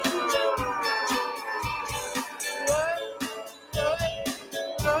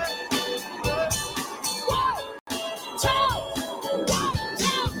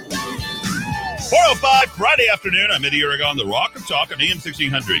Friday afternoon. I'm Eddie Aragon, the Rock of Talk on AM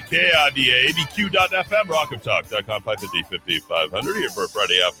 1600, KIVA, ABQ.FM, rockoftalk.com, 550-5500 here for a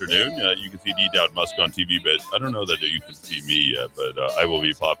Friday afternoon. You can see D. Dowd Musk on TV, but I don't know that you can see me yet, but I will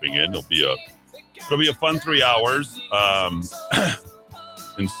be popping in. It'll be a fun 3 hours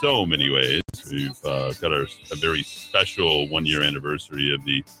in so many ways. We've got a very special one-year anniversary of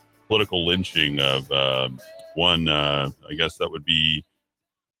the political lynching of I guess that would be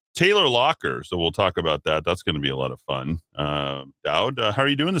Taylor Locker. So we'll talk about that. That's going to be a lot of fun. Dowd, how are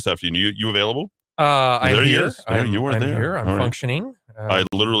you doing this afternoon? You available? I'm here. You were there. Here. I'm All functioning. I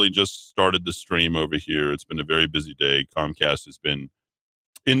literally just started the stream over here. It's been a very busy day. Comcast has been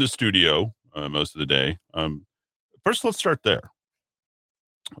in the studio most of the day. First, let's start there.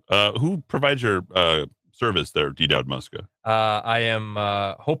 Who provides your service there, D. Dowd Muska? I am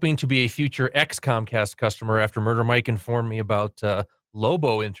hoping to be a future ex-Comcast customer after Murder Mike informed me about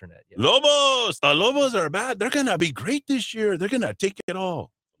Lobo Internet. Yes. Lobos! The Lobos are bad. They're going to be great this year. They're going to take it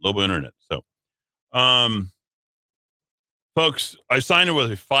all. Lobo Internet. So, folks, I signed it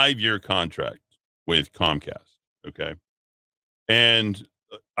with a 5-year contract with Comcast. Okay. And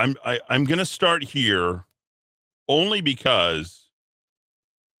I'm going to start here only because,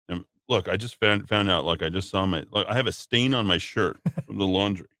 look, I just found out, like, I just saw I have a stain on my shirt from the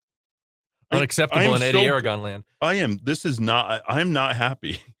laundry. Unacceptable in Eddie Aragon land. I am not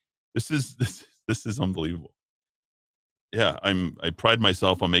happy. This is unbelievable. Yeah, I pride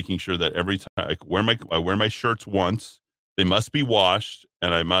myself on making sure that every time I wear my shirts once, they must be washed,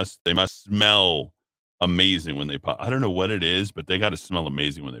 and they must smell amazing when they pop. I don't know what it is, but they got to smell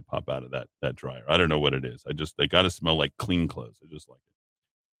amazing when they pop out of that dryer. I don't know what it is. They got to smell like clean clothes. I just like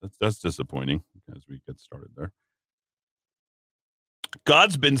it. That's disappointing as we get started there.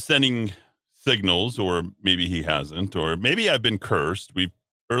 God's been sending signals, or maybe he hasn't, or maybe I've been cursed.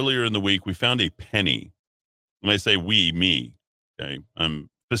 Earlier in the week, we found a penny. When I say me, okay,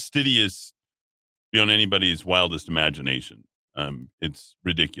 I'm fastidious beyond anybody's wildest imagination. It's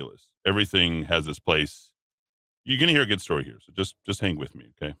ridiculous. Everything has its place. You're going to hear a good story here, so just hang with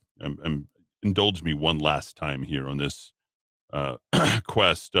me, okay? Indulge me one last time here on this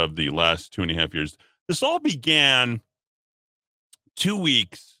quest of the last 2.5 years. This all began 2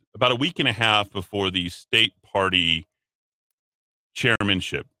 weeks, about a week and a half before the state party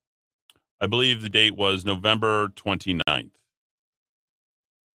chairmanship. I believe the date was November 29th.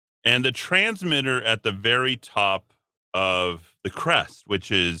 And the transmitter at the very top of the crest, which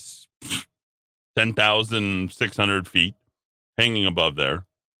is 10,600 feet, hanging above there,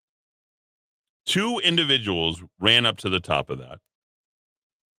 2 individuals ran up to the top of that,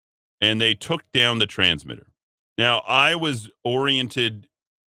 and they took down the transmitter. Now, I was oriented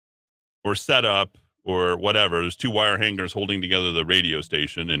or set up or whatever. There's 2 wire hangers holding together the radio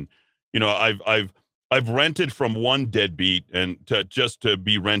station, and I've rented from one deadbeat and to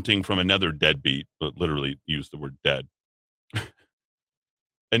be renting from another deadbeat. Literally use the word dead.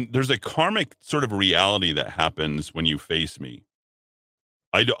 And there's a karmic sort of reality that happens when you face me.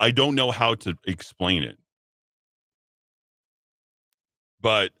 I don't know how to explain it,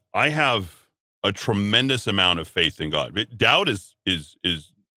 but I have a tremendous amount of faith in God. Doubt is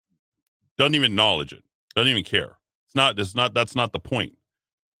doesn't even acknowledge it. Doesn't even care. That's not the point.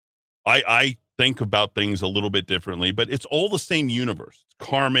 I think about things a little bit differently, but it's all the same universe. It's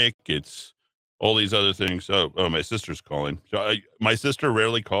karmic. It's all these other things. Oh, my sister's calling. My sister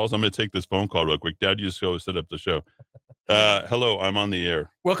rarely calls. I'm going to take this phone call real quick. Dad, you just go set up the show. Hello, I'm on the air.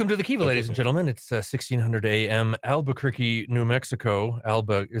 Welcome to the Kiva, ladies and gentlemen. It's 1600 a.m. Albuquerque, New Mexico.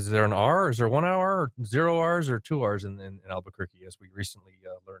 Alba, is there an R? Is there 1 hour, or 0 hours, or 2 hours in Albuquerque, as we recently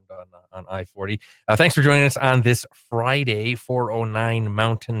learned on I-40? Thanks for joining us on this Friday, 4:09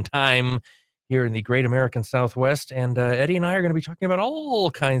 Mountain Time here in the Great American Southwest. And Eddie and I are going to be talking about all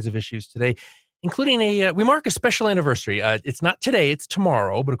kinds of issues today, including we mark a special anniversary. It's not today, it's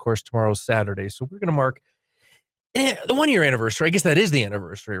tomorrow, but of course tomorrow's Saturday. So we're going to mark the 1-year anniversary. I guess that is the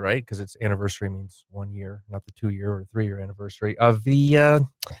anniversary, right? Because it's anniversary means 1 year, not the 2-year or 3-year anniversary of the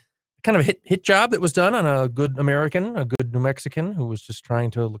kind of hit job that was done on a good American, a good New Mexican who was just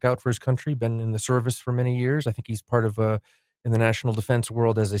trying to look out for his country, been in the service for many years. I think he's part of in the national defense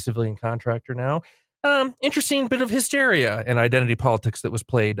world as a civilian contractor now. Interesting bit of hysteria and identity politics that was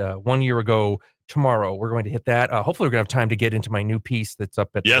played 1 year ago tomorrow. We're going to hit that. Hopefully we're going to have time to get into my new piece that's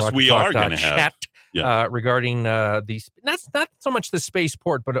up at yes, we are going to have regarding not so much the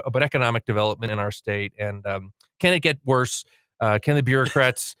spaceport, but economic development in our state. And can it get worse? Can the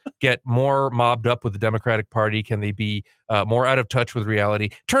bureaucrats get more mobbed up with the Democratic Party? Can they be more out of touch with reality?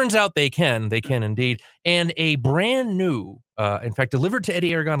 Turns out they can. They can indeed. And a brand new, in fact, delivered to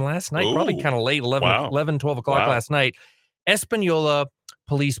Eddie Aragon last night, probably kind of late, 11, 12 o'clock last night. Espanola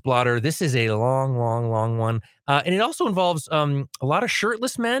police blotter. This is a long, long, long one. And it also involves a lot of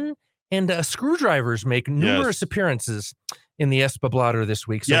shirtless men, and screwdrivers make numerous appearances in the Espa blotter this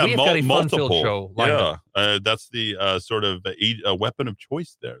week. So we have got a fun-filled show lined up. That's the sort of a weapon of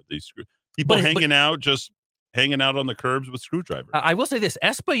choice there. These people hanging out on the curbs with screwdrivers. I will say this: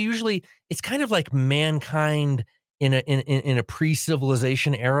 Espa usually, it's kind of like mankind in a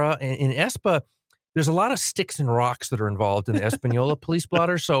pre-civilization era. In Espa, there's a lot of sticks and rocks that are involved in the Espanola police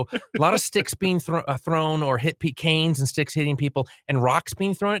blotter. So a lot of sticks being thrown, or canes and sticks hitting people, and rocks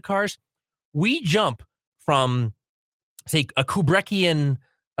being thrown at cars. We jump from, say, a Kubrickian,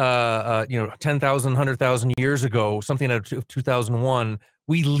 10,000, 100,000 years ago, something out of 2001.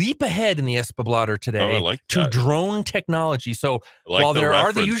 We leap ahead in the Espa blotter today to drone technology. So while there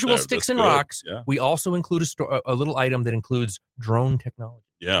are the usual sticks and rocks, we also include a little item that includes drone technology.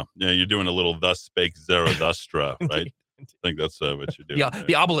 Yeah, you're doing a little "Thus Spake Zarathustra," right? I think that's what you're doing. Yeah,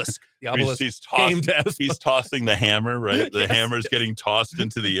 the obelisk. The obelisk. He's tossing the hammer, right? The hammer's getting tossed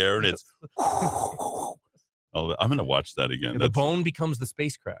into the air, and it's. Oh, I'm going to watch that again. The bone becomes the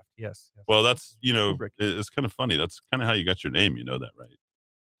spacecraft. Yes. Well, that's it's kind of funny. That's kind of how you got your name. You know that, right?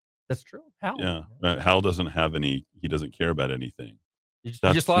 That's true. Hal. Yeah. Hal doesn't have any. He doesn't care about anything. You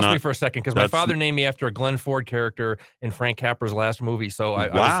just lost me for a second, because my father named me after a Glenn Ford character in Frank Capra's last movie. So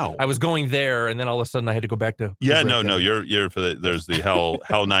I was going there, and then all of a sudden I had to go back to. Yeah, no. You're for the. There's the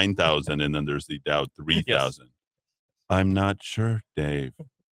Hal 9000, and then there's the Dow 3000. Yes. I'm not sure, Dave.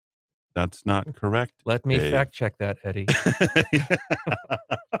 That's not correct. Let me fact check that, Eddie.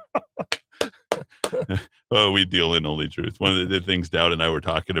 Oh, we deal in only truth. One of the things Dowd and I were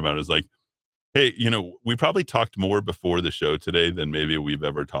talking about is like, hey, we probably talked more before the show today than maybe we've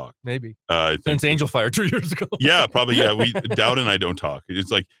ever talked. Maybe. Since Angel Fire 2 years ago. Yeah, probably. Yeah, Dowd and I don't talk.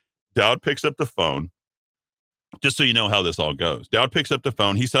 It's like Dowd picks up the phone, just so you know how this all goes. Dowd picks up the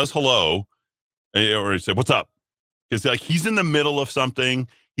phone. He says hello, or he said, what's up? Because like he's in the middle of something.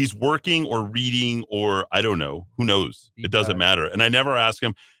 He's working or reading, or I don't know. Who knows? It doesn't matter. And I never ask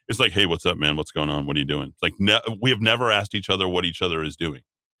him. It's like, hey, what's up, man? What's going on? What are you doing? It's like, we have never asked each other what each other is doing.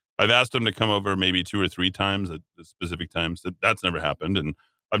 I've asked him to come over maybe 2 or 3 times at specific times. That's never happened. And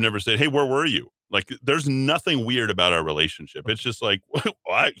I've never said, hey, where were you? Like, there's nothing weird about our relationship. It's just like,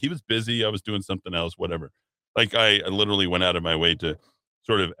 he was busy. I was doing something else, whatever. Like, I literally went out of my way to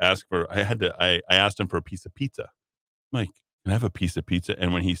sort of ask for, I asked him for a piece of pizza. I'm like, can I have a piece of pizza?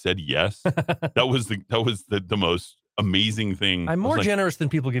 And when he said yes, that was the most amazing thing. I'm more generous than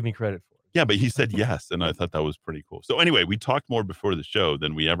people give me credit for. Yeah, but he said yes, and I thought that was pretty cool. So anyway, we talked more before the show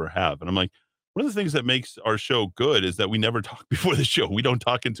than we ever have. And I'm like, one of the things that makes our show good is that we never talk before the show. We don't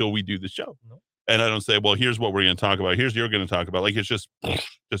talk until we do the show. Nope. And I don't say, well, here's what we're going to talk about. Here's what you're going to talk about. Like, it's just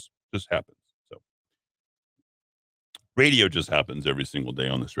happens. So radio just happens every single day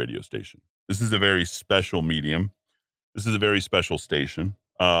on this radio station. This is a very special medium. This is a very special station.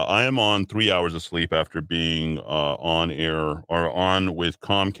 I am on 3 hours of sleep after being on air or on with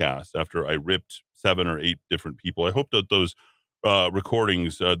Comcast after I ripped 7 or 8 different people. I hope that those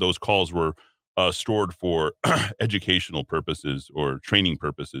recordings, those calls were stored for educational purposes or training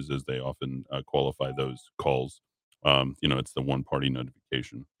purposes, as they often qualify those calls. It's the one-party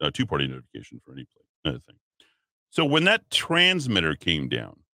notification, two-party notification for any thing. So when that transmitter came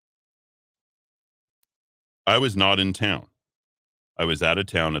down, I was not in town. I was out of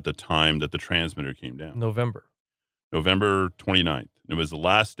town at the time that the transmitter came down. November 29th. It was the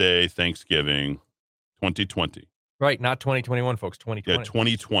last day, Thanksgiving, 2020. Right, not 2021, folks, 2020. Yeah,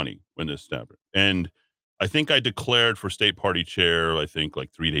 2020 when this happened. And I think I declared for state party chair, I think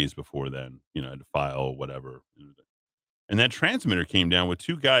like 3 days before then. I had to file, whatever. And that transmitter came down with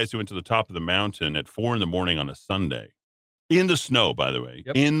 2 guys who went to the top of the mountain at 4 a.m. on a Sunday. In the snow, by the way.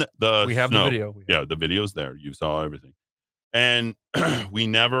 Yep. In the We have snow. the video. Yeah, the video's there. You saw everything. And we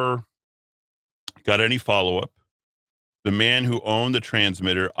never got any follow-up. The man who owned the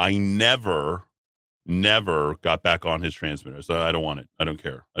transmitter, I never got back on his transmitter. So I don't want it. I don't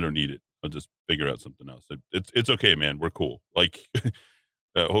care. I don't need it. I'll just figure out something else. It's okay, man. We're cool. Like,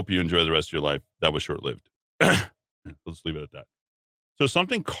 I hope you enjoy the rest of your life. That was short-lived. Let's leave it at that. So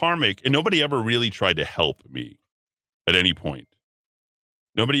something karmic, and nobody ever really tried to help me at any point.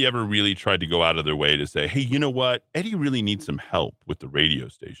 Nobody ever really tried to go out of their way to say, hey, you know what? Eddie really needs some help with the radio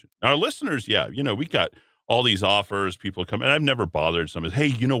station. Our listeners, yeah, we got all these offers, people come, and I've never bothered somebody. Hey,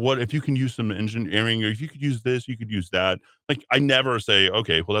 you know what? If you can use some engineering, or if you could use this, you could use that. Like, I never say,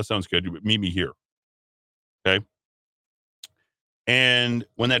 okay, well, that sounds good. Meet me here. Okay. And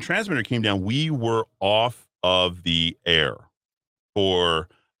when that transmitter came down, we were off of the air for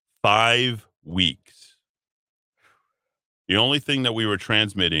 5 weeks. The only thing that we were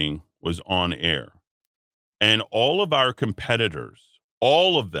transmitting was on air. And all of our competitors,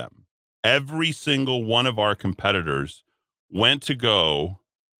 all of them, every single one of our competitors went to go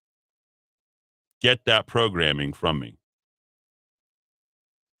get that programming from me.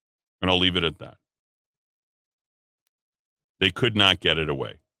 And I'll leave it at that. They could not get it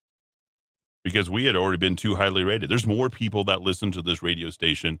away because we had already been too highly rated. There's more people that listen to this radio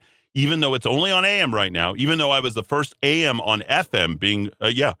station, even though it's only on AM right now, even though I was the first AM on FM being,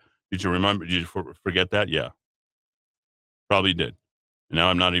 yeah. Did you remember? Did you forget that? Yeah. Probably did. And now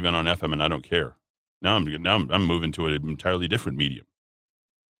I'm not even on FM and I don't care. Now I'm moving to an entirely different medium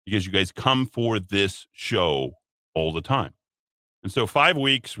because you guys come for this show all the time. And so 5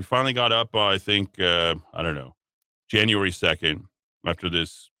 weeks, we finally got up, I think, I don't know, January 2nd, after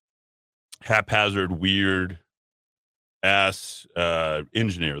this haphazard, weird ass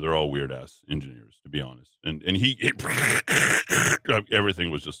engineer. They're all weird ass engineers, to be honest. And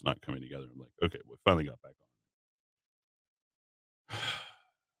everything was just not coming together. I'm like, okay, we finally got back on.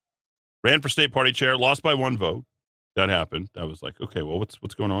 Ran for state party chair, lost by 1 vote. That happened. I was like, okay, well,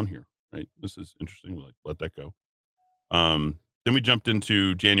 what's going on here? Right? This is interesting. We'll let that go. Then we jumped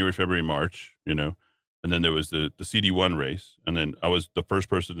into January, February, March, and then there was the CD1 race, and then I was the first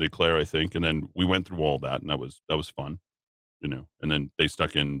person to declare, I think, and then we went through all that, and that was fun, and then they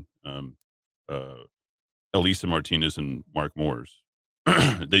stuck in Elisa Martinez and Mark Moores.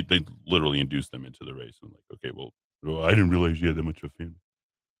 they literally induced them into the race. I'm like, okay, well, I didn't realize you had that much of a fan.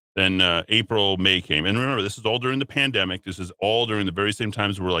 Then April, May came. And remember, this is all during the pandemic. This is all during the very same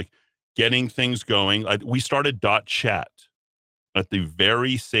times we're like getting things going. We started .chat at the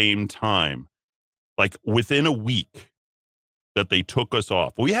very same time, like within a week that they took us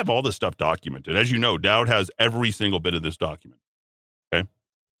off. We have all this stuff documented. As you know, Dowd has every single bit of this document. Okay.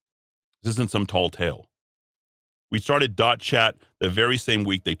 This isn't some tall tale. We started .chat the very same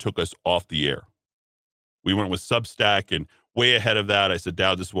week they took us off the air. We went with Substack, and way ahead of that, I said,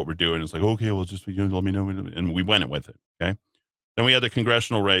 Dowd, this is what we're doing. It's like, okay, well, just let me know. And we went with it, okay? Then we had the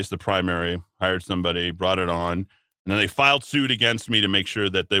congressional race, the primary, hired somebody, brought it on. And then they filed suit against me to make sure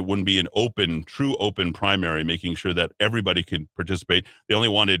that there wouldn't be an true open primary, making sure that everybody could participate. They only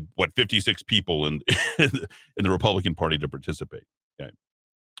wanted, 56 people in the Republican Party to participate, okay?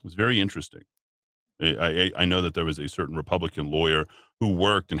 It was very interesting. I know that there was a certain Republican lawyer who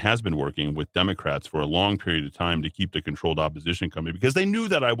worked and has been working with Democrats for a long period of time to keep the controlled opposition coming because they knew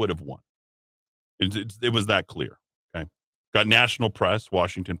that I would have won. It was that clear. Okay, got national press.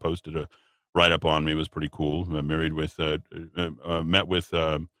 Washington Post did a write up on me. It was pretty cool. I met with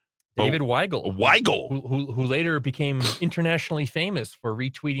David Weigel. Who later became internationally famous for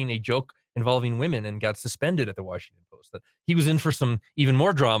retweeting a joke involving women and got suspended at the Washington Post. That he was in for some even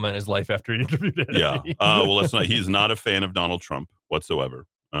more drama in his life after he interviewed it. Yeah. Well, he's not a fan of Donald Trump whatsoever.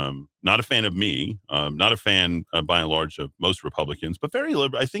 Not a fan of me. Not a fan, by and large, of most Republicans, but very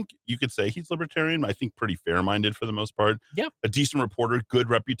liberal. I think you could say he's libertarian. I think pretty fair-minded for the most part. Yeah. A decent reporter, good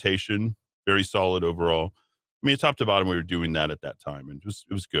reputation, very solid overall. I mean, top to bottom, we were doing that at that time, and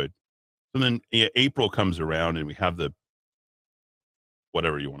it was good. And then April comes around, and we have the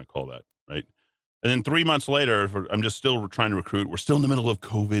whatever you want to call that, right? And then 3 months later, I'm just still trying to recruit. We're still in the middle of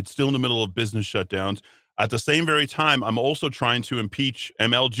COVID, still in the middle of business shutdowns. At the same very time, I'm also trying to impeach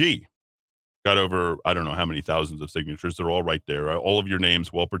MLG. Got over, I don't know how many thousands of signatures. They're all right there. All of your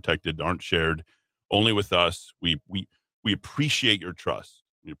names, well protected, aren't shared only with us. We appreciate your trust.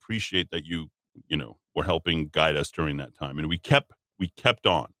 We appreciate that you were helping guide us during that time. And we kept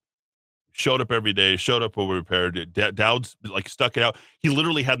on. Showed up every day, showed up over prepared. Dowd's stuck it out. He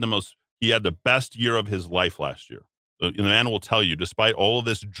literally had the best year of his life last year. The man will tell you, despite all of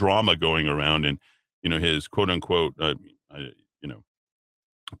this drama going around and, his quote unquote,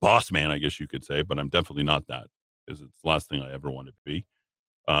 boss man, I guess you could say, but I'm definitely not that because it's the last thing I ever wanted to be.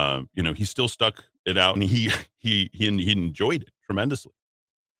 He still stuck it out and he enjoyed it tremendously.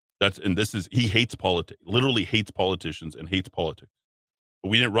 He hates politics, literally hates politicians and hates politics, but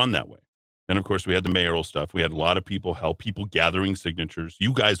we didn't run that way. And of course, we had the mayoral stuff. We had a lot of people help, people gathering signatures.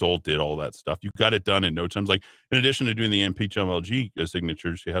 You guys all did all that stuff. You got it done in no time. Like, in addition to doing the impeach MLG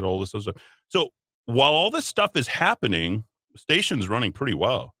signatures, you had all this other stuff. So while all this stuff is happening, the station's running pretty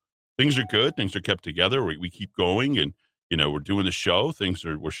well. Things are good. Things are kept together. We keep going, and we're doing the show.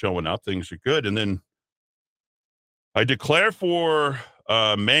 We're showing up. Things are good. And then I declare for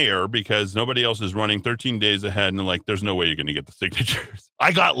mayor because nobody else is running 13 days ahead. And like, there's no way you're going to get the signatures.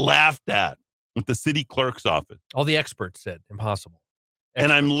 I got laughed at the city clerk's office. All the experts said impossible.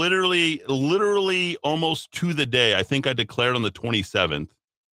 And I'm literally almost to the day. I think I declared on the 27th.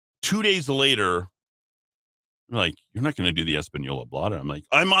 2 days later, I'm like, you're not going to do the Espanola blotter. I'm like,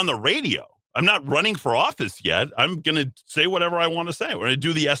 I'm on the radio. I'm not running for office yet. I'm going to say whatever I want to say. We're going to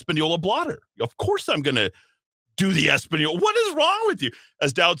do the Espanola blotter. Of course I'm going to do the Espanola. What is wrong with you?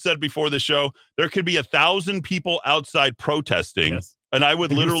 As Dowd said before the show, there could be 1,000 people outside protesting. Yes. And I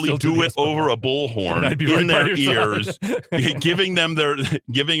would literally do it over a bullhorn in their ears, giving them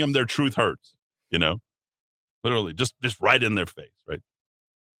their truth hurts, you know, literally just right in their face. Right.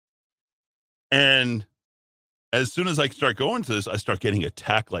 And as soon as I start going to this, I start getting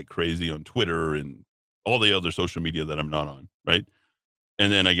attacked like crazy on Twitter and all the other social media that I'm not on. Right.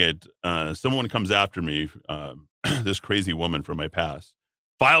 And then I get someone comes after me, this crazy woman from my past,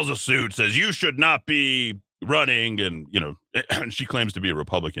 files a suit, says you should not be running. And, you know, she claims to be a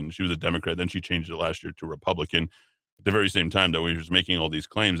Republican. She was a Democrat. Then she changed it last year to Republican. At the very same time that we was making all these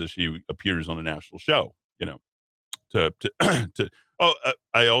claims that she appears on a national show, you know,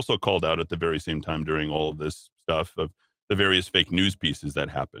 I also called out at the very same time during all of this stuff of the various fake news pieces that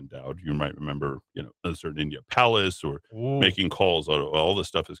happened out. You might remember, you know, a certain India Palace or making calls. All this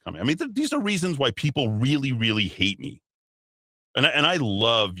stuff is coming. I mean, these are reasons why people really, really hate me. And I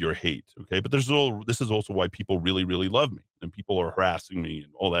love your hate, okay? But this is also why people really, really love me. And people are harassing me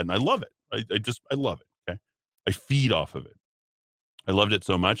and all that. And I love it. I love it, okay? I feed off of it. I loved it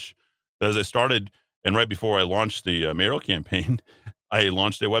so much that as I started, and right before I launched the mayoral campaign, I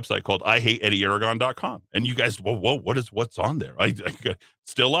launched a website called IHateEddieAragon.com. And you guys, whoa, what's on there? I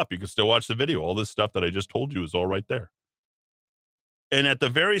still up. You can still watch the video. All this stuff that I just told you is all right there. And at the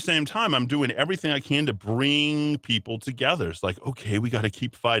very same time, I'm doing everything I can to bring people together. It's like, okay, we got to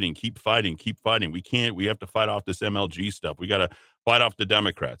keep fighting. We have to fight off this MLG stuff. We got to fight off the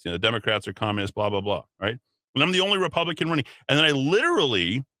Democrats. You know, the Democrats are communists, blah, blah, blah, right? And I'm the only Republican running. And then I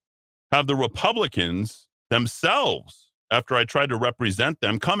literally have the Republicans themselves, after I tried to represent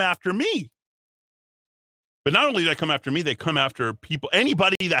them, come after me. But not only do they come after me, they come after people,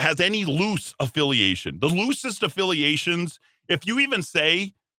 anybody that has any loose affiliation. The loosest affiliations, if you even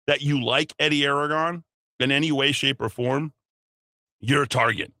say that you like Eddie Aragon in any way, shape, or form, you're a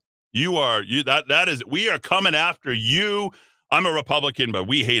target. We are coming after you. I'm a Republican, but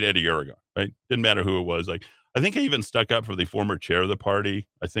we hate Eddie Aragon, right? Didn't matter who it was. Like, I think I even stuck up for the former chair of the party.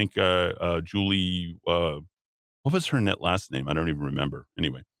 I think Julie, what was her last name? I don't even remember.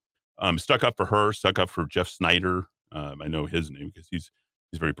 Anyway, stuck up for her, stuck up for Jeff Snyder. I know his name because he's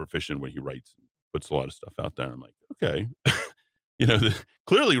very proficient when he writes and puts a lot of stuff out there. I'm like, okay, you know,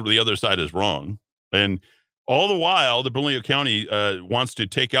 clearly the other side is wrong. And all the while, the Bernalillo County wants to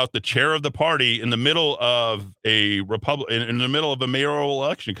take out the chair of the party in the middle of in the middle of a mayoral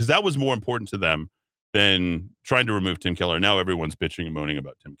election, because that was more important to them than trying to remove Tim Keller. Now everyone's bitching and moaning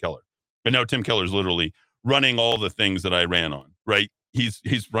about Tim Keller. But now Tim Keller's literally running all the things that I ran on, right? He's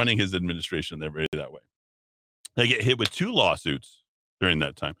running his administration that way. They get hit with 2 lawsuits during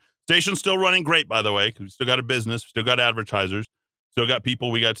that time. Station's still running great, by the way, because we still got a business, still got advertisers, still got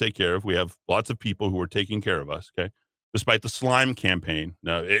people we got to take care of. We have lots of people who are taking care of us, okay? Despite the slime campaign.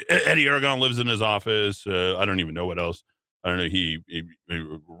 Now, Eddie Aragon lives in his office. I don't even know what else. I don't know. He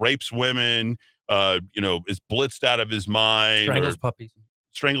rapes women, you know, is blitzed out of his mind. Strangles puppies.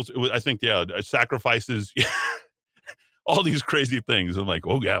 I think, yeah, sacrifices, all these crazy things. I'm like,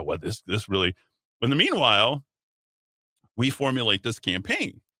 oh, yeah, what this really. But in the meanwhile, we formulate this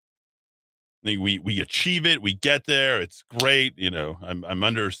campaign. We achieve it. We get there. It's great. You know, I'm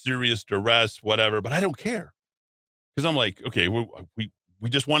under serious duress, whatever, but I don't care. Because I'm like, okay, we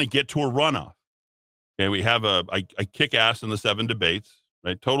just want to get to a runoff. Okay, we have I kick ass in the 7 debates,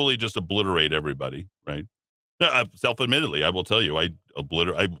 right? Totally just obliterate everybody, right? Self-admittedly, I will tell you, I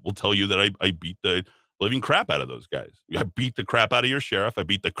will tell you that I beat the living crap out of those guys. I beat the crap out of your sheriff. I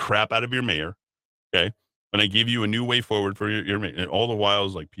beat the crap out of your mayor. Okay, and I give you a new way forward for your mayor. And all the while,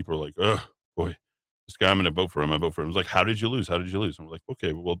 like, people are like, oh boy, this guy, I'm going to vote for him. I vote for him. It's like, how did you lose? And I'm like,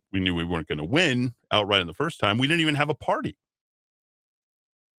 okay, well, we knew we weren't going to win outright in the first time. We didn't even have a party.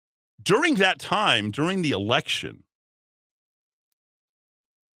 During that time, during the election,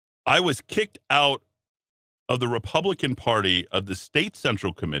 I was kicked out of the Republican Party of the State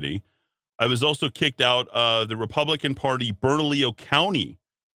Central Committee. I was also kicked out of the Republican Party Bernalillo County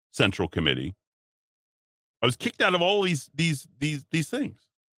Central Committee. I was kicked out of all these things.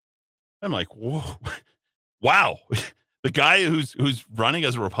 I'm like, whoa, wow. The guy who's running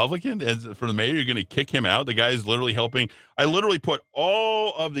as a Republican as for the mayor, you're going to kick him out. The guy is literally helping. I literally put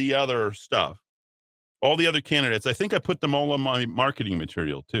all of the other stuff, all the other candidates. I think I put them all on my marketing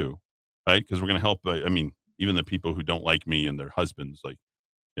material too, right? Because we're going to help. I mean, even the people who don't like me and their husbands, like,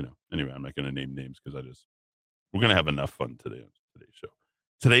 Anyway, I'm not going to name names because we're going to have enough fun today on today's show.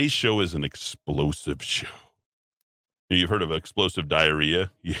 Today's show is an explosive show. You've heard of explosive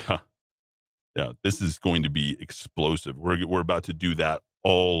diarrhea? Yeah. Yeah, this is going to be explosive. We're about to do that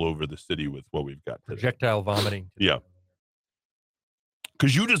all over the city with what we've got today. Projectile vomiting. Yeah.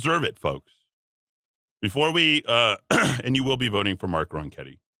 Because you deserve it, folks. Before we, and you will be voting for Mark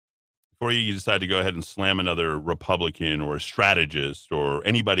Ronchetti. Before you decide to go ahead and slam another Republican or a strategist or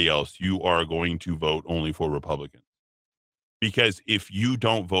anybody else, you are going to vote only for Republicans. Because if you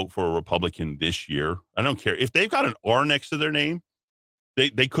don't vote for a Republican this year, I don't care. If they've got an R next to their name,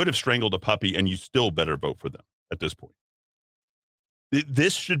 they could have strangled a puppy, and you still better vote for them at this point.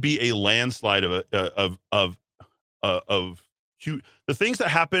 This should be a landslide of huge. The things that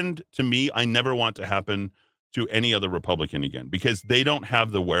happened to me, I never want to happen to any other Republican again, because they don't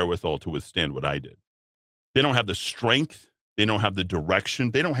have the wherewithal to withstand what I did. They don't have the strength. They don't have the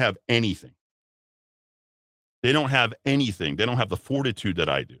direction. They don't have anything. They don't have anything. They don't have the fortitude that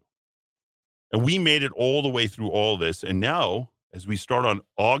I do. And we made it all the way through all this. And now, as we start on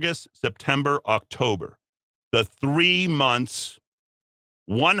August, September, October, the 3 months,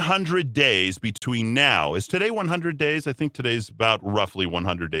 100 days between now. Is today 100 days? I think today's about roughly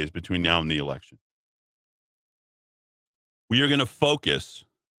 100 days between now and the election. We are going to focus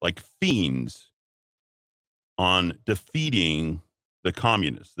like fiends on defeating the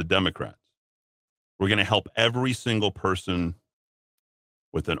communists, the Democrats. We're going to help every single person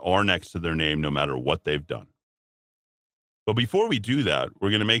with an R next to their name, no matter what they've done. But before we do that, we're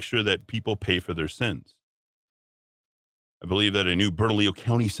going to make sure that people pay for their sins. I believe that a new Bernalillo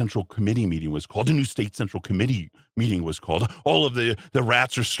County Central Committee meeting was called. A new State Central Committee meeting was called. All of the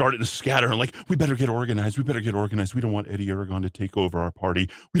rats are starting to scatter and like, we better get organized. We better get organized. We don't want Eddie Aragon to take over our party.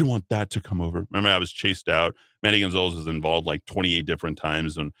 We don't want that to come over. Remember, I was chased out. Manny Gonzalez was involved like 28 different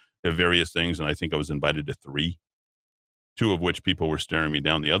times on various things, and I think I was invited to 3, 2 of which people were staring me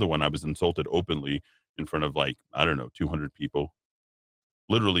down. The other one, I was insulted openly in front of 200 people,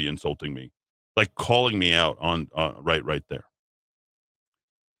 literally insulting me, like calling me out on right there.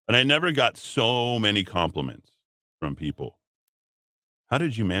 And I never got so many compliments from people. How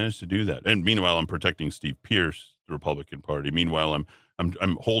did you manage to do that? And meanwhile, I'm protecting Steve Pierce, the Republican Party. Meanwhile,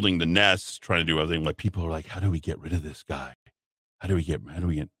 I'm holding the nest, trying to do everything. Like, people are like, how do we get rid of this guy? How do we get?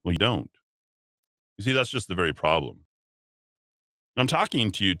 Well, you don't. You see, that's just the very problem. I'm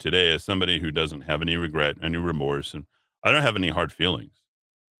talking to you today as somebody who doesn't have any regret, any remorse, and I don't have any hard feelings.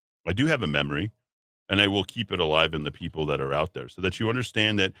 I do have a memory, and I will keep it alive in the people that are out there, so that you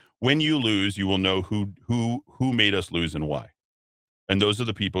understand that when you lose, you will know who made us lose and why. And those are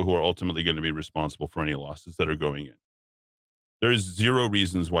the people who are ultimately going to be responsible for any losses that are going in. There's 0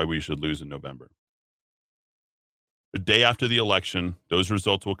 reasons why we should lose in November. The day after the election, those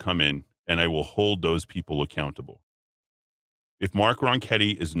results will come in, and I will hold those people accountable. If Mark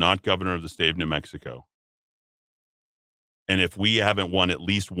Ronchetti is not governor of the state of New Mexico, and if we haven't won at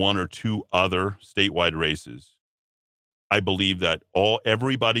least 1 or 2 other statewide races, I believe that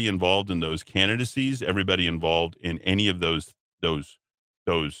everybody involved in those candidacies, everybody involved in any of those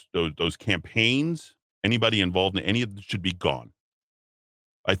campaigns, anybody involved in any of them should be gone.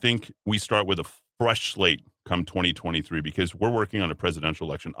 I think we start with a fresh slate come 2023, because we're working on a presidential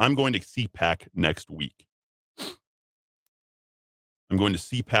election. I'm going to CPAC next week. I'm going to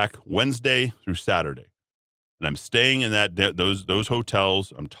CPAC Wednesday through Saturday. And I'm staying in those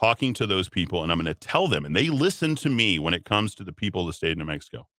hotels. I'm talking to those people, and I'm going to tell them, and they listen to me when it comes to the people of the state of New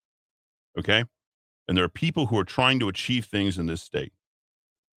Mexico. Okay? And there are people who are trying to achieve things in this state.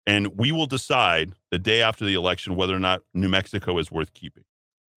 And we will decide the day after the election whether or not New Mexico is worth keeping.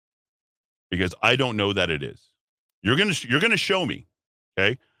 Because I don't know that it is. You're going to show me.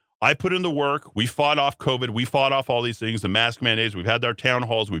 Okay? I put in the work. We fought off COVID. We fought off all these things, the mask mandates. We've had our town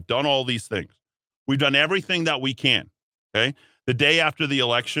halls. We've done all these things. We've done everything that we can. Okay. The day after the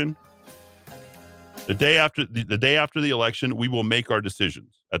election, the day after the election, we will make our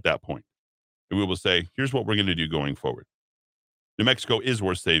decisions at that point. And we will say, here's what we're going to do going forward. New Mexico is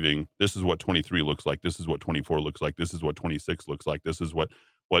worth saving. This is what 23 looks like. This is what 24 looks like. This is what 26 looks like. This is what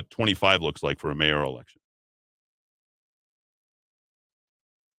 25 looks like for a mayoral election.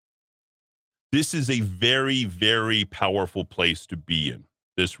 This is a very, very powerful place to be in,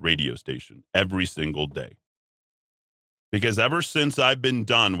 this radio station, every single day. Because ever since I've been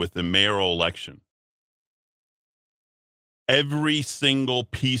done with the mayoral election, Every single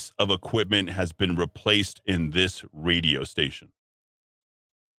piece of equipment has been replaced in this radio station.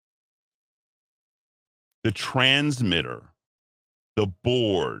 The transmitter, the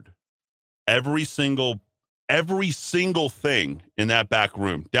board, every single thing in that back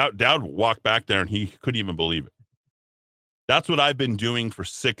room. Dowd walked back there and he couldn't even believe it. That's what I've been doing for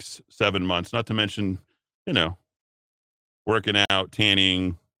 6-7 months, not to mention, working out,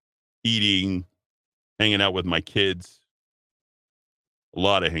 tanning, eating, hanging out with my kids. A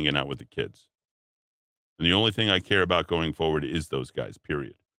lot of hanging out with the kids. And the only thing I care about going forward is those guys,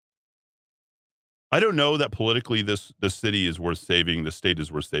 period. I don't know that politically the city is worth saving, the state is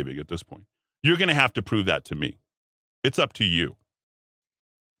worth saving at this point. You're going to have to prove that to me. It's up to you.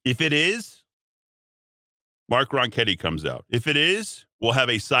 If it is, Mark Ronchetti comes out. If it is, we'll have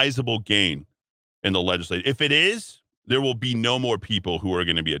a sizable gain in the legislature. If it is, there will be no more people who are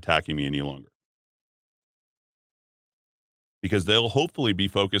going to be attacking me any longer. Because they'll hopefully be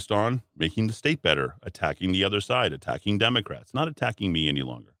focused on making the state better, attacking the other side, attacking Democrats, not attacking me any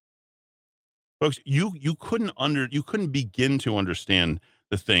longer. Folks, you couldn't begin to understand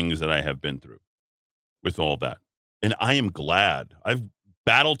the things that I have been through with all that. And I am glad. I've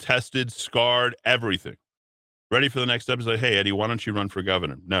battle tested, scarred, everything. Ready for the next episode? Hey, Eddie, why don't you run for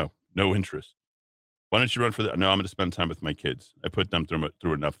governor? No interest. Why don't you run for that? No, I'm going to spend time with my kids. I put them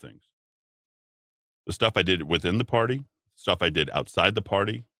through enough things. The stuff I did within the party, stuff I did outside the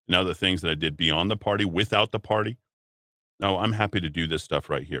party, now the things that I did beyond the party, without the party. No, I'm happy to do this stuff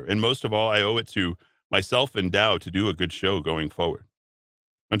right here. And most of all, I owe it to myself and Dow to do a good show going forward.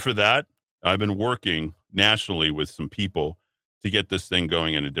 And for that, I've been working nationally with some people to get this thing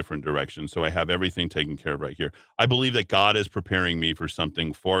going in a different direction. So I have everything taken care of right here. I believe that God is preparing me for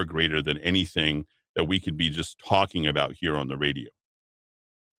something far greater than anything that we could be just talking about here on the radio.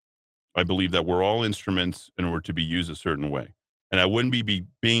 I believe that we're all instruments and we're to be used a certain way. And I wouldn't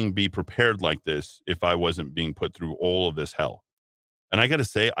be prepared like this if I wasn't being put through all of this hell. And I got to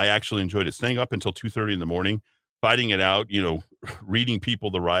say, I actually enjoyed it. Staying up until 2:30 in the morning, fighting it out, reading people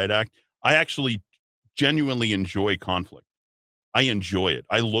the Riot Act. I actually genuinely enjoy conflict. I enjoy it.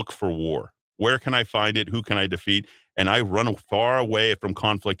 I look for war. Where can I find it? Who can I defeat? And I run far away from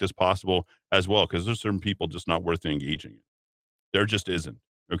conflict as possible as well, because there's certain people just not worth engaging in. There just isn't.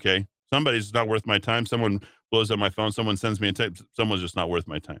 Okay? Somebody's not worth my time. Someone blows up my phone. Someone sends me a text. Someone's just not worth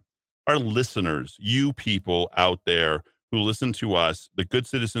my time. Our listeners, you people out there who listen to us, the good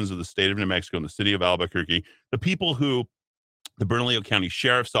citizens of the state of New Mexico and the city of Albuquerque, the people who the Bernalillo County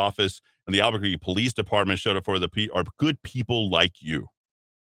Sheriff's Office and the Albuquerque Police Department showed up for, are good people like you.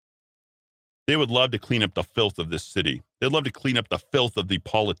 They would love to clean up the filth of this city. They'd love to clean up the filth of the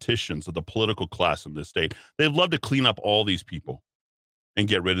politicians, of the political class of this state. They'd love to clean up all these people and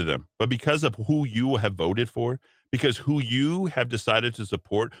get rid of them. But because of who you have voted for, because who you have decided to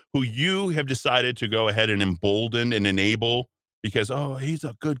support, who you have decided to go ahead and embolden and enable, because, oh, he's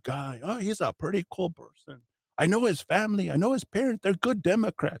a good guy. Oh, he's a pretty cool person. I know his family. I know his parents. They're good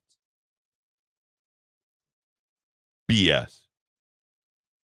Democrats. BS.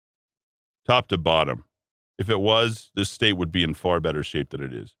 Top to bottom. If it was, this state would be in far better shape than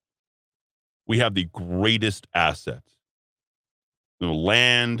it is. We have the greatest assets. The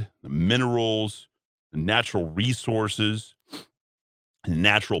land, the minerals, the natural resources, the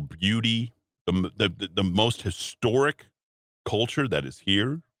natural beauty, the most historic culture that is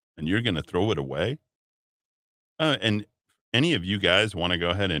here, and you're going to throw it away? And any of you guys want to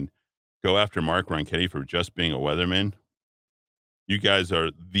go ahead and go after Mark Ronchetti for just being a weatherman? You guys are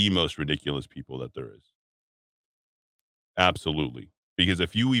the most ridiculous people that there is. Absolutely. Because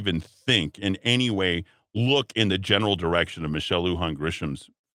if you even think in any way, look in the general direction of Michelle Lujan Grisham's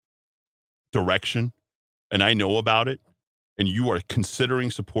direction, and I know about it, and you are considering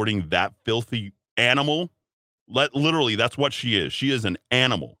supporting that filthy animal, literally, that's what she is. She is an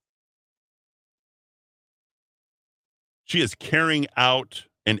animal. She is carrying out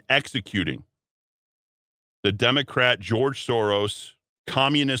and executing the Democrat George Soros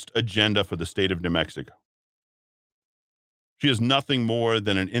communist agenda for the state of New Mexico. She is nothing more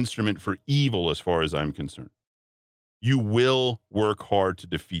than an instrument for evil as far as I'm concerned. You will work hard to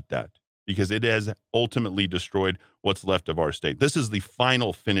defeat that because it has ultimately destroyed what's left of our state. This is the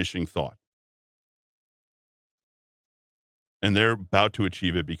final finishing thought. And they're about to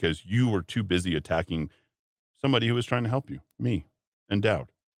achieve it because you were too busy attacking somebody who was trying to help you, me and Dowd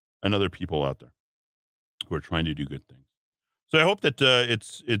and other people out there who are trying to do good things. So I hope that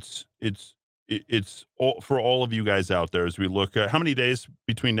it's all, for all of you guys out there as we look at how many days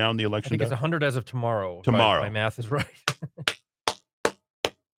between now and the election. I think it's 100 as of tomorrow. Tomorrow. My math is right.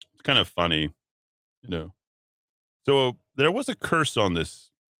 It's kind of funny, you know. So there was a curse on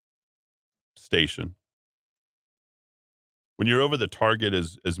this station. When you're over the target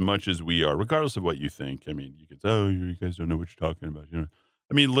as much as we are, regardless of what you think, I mean, you could say, "Oh, you guys don't know what you're talking about."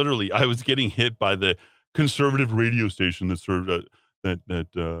 I mean, literally, I was getting hit by the conservative radio station that served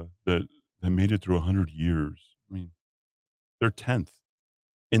that made it through 100 years. I mean, they're 10th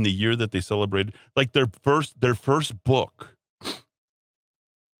in the year that they celebrated, like their first book.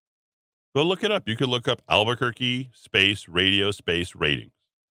 Go look it up. You could look up Albuquerque space radio space ratings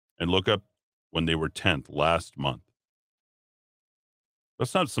and look up when they were 10th last month.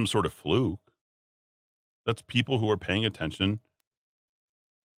 That's not some sort of fluke. That's people who are paying attention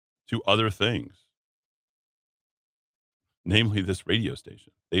to other things, namely this radio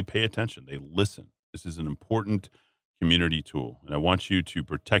station. They pay attention, they listen. This is an important community tool, and I want you to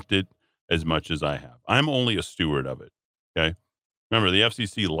protect it as much as I have. I'm only a steward of it. Okay. Remember, the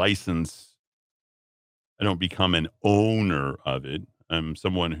FCC license, I don't become an owner of it. I'm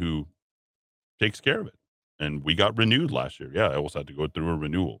someone who takes care of it. And we got renewed last year. Yeah, I also had to go through a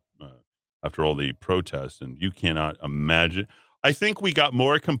renewal after all the protests. And you cannot imagine. I think we got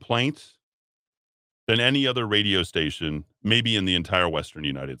more complaints than any other radio station, maybe in the entire Western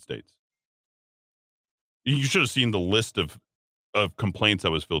United States. You should have seen the list of complaints I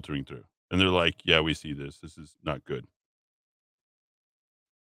was filtering through. And they're like, yeah, we see this. This is not good.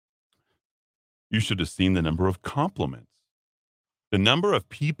 You should have seen the number of compliments. The number of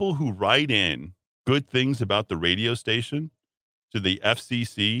people who write in good things about the radio station to the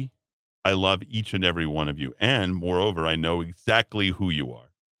FCC. I love each and every one of you. And moreover, I know exactly who you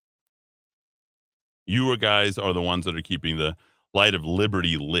are. You guys are the ones that are keeping the light of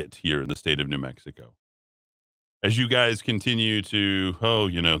liberty lit here in the state of New Mexico. As you guys continue to,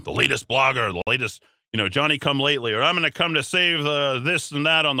 the latest blogger, the latest, Johnny come lately, or I'm going to come to save this and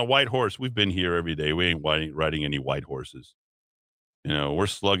that on the white horse. We've been here every day. We ain't riding any white horses. We're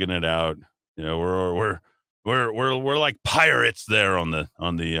slugging it out. We're like pirates there on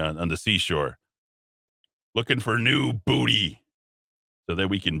the seashore, looking for new booty so that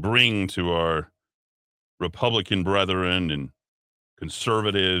we can bring to our Republican brethren and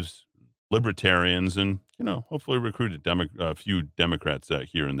conservatives, libertarians, and hopefully recruit a few Democrats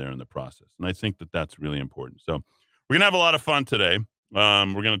here and there in the process. And I think that that's really important. So we're gonna have a lot of fun today.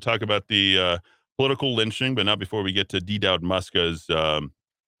 We're going to talk about the political lynching, but not before we get to D. Dowd Muska's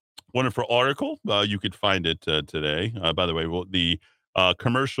wonderful article. You could find it today. By the way, the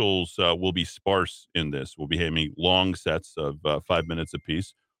commercials will be sparse in this. We'll be having long sets of 5 minutes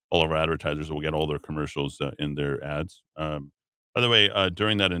apiece. All of our advertisers will get all their commercials in their ads. By the way,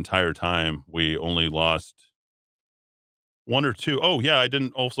 during that entire time, we only lost one or two. Oh, yeah, I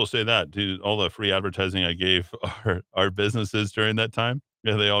didn't also say that. Dude, all the free advertising I gave our businesses during that time,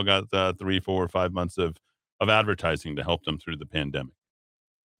 yeah, they all got 3, 4, 5 months of advertising to help them through the pandemic.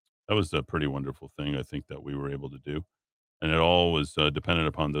 That was a pretty wonderful thing, I think, that we were able to do. And it all was dependent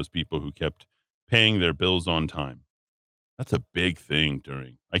upon those people who kept paying their bills on time. That's a big thing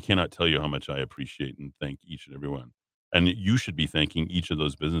I cannot tell you how much I appreciate and thank each and every one. And you should be thanking each of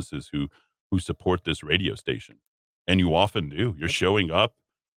those businesses who support this radio station. And you often do. You're showing up.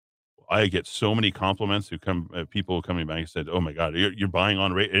 I get so many compliments people coming back and said, "Oh my God, you're buying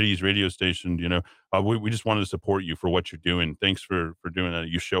on Eddie's radio station. We just wanted to support you for what you're doing. Thanks for doing that.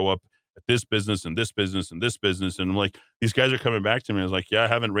 You show up at this business and this business and this business." And I'm like, these guys are coming back to me. I was like, yeah, I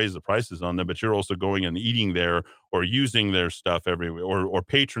haven't raised the prices on them, but you're also going and eating there or using their stuff everywhere or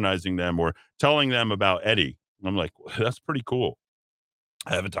patronizing them or telling them about Eddie. And I'm like, well, that's pretty cool.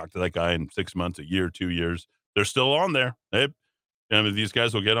 I haven't talked to that guy in 6 months, a year, 2 years. They're still on there. These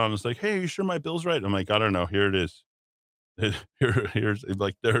guys will get on and it's like, "Hey, you sure my bill's right?" I'm like, "I don't know. Here it is." Here's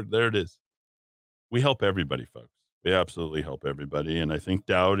like, there it is. We help everybody, folks. We absolutely help everybody. And I think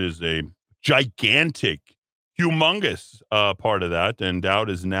Dowd is a gigantic, humongous part of that. And Dowd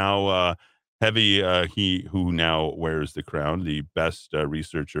is now heavy. He who now wears the crown, the best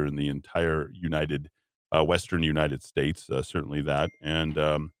researcher in the entire Western United States. Certainly that. And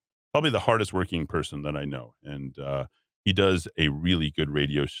probably the hardest working person that I know. And he does a really good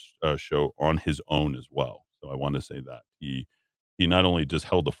radio show on his own as well. So I want to say that he not only just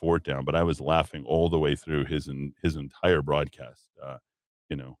held the fort down, but I was laughing all the way through his entire broadcast. I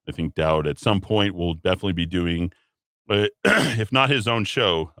think Dowd at some point will definitely be doing, if not his own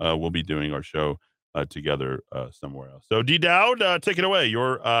show, we'll be doing our show together somewhere else. So D. Dowd, take it away.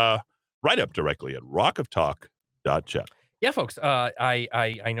 You're right up directly at rockoftalk.chat. Yeah, folks.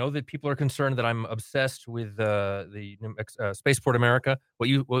 I know that people are concerned that I'm obsessed with the Spaceport America. What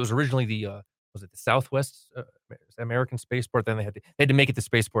was originally the was it the Southwest American Spaceport? Then they had to make it the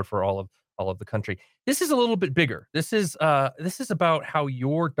spaceport for all all of the country. This is a little bit bigger. This is about how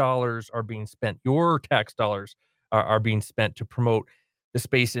your dollars are being spent. Your tax dollars are being spent to promote the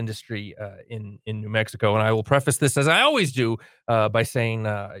space industry in New Mexico. And I will preface this, as I always do, by saying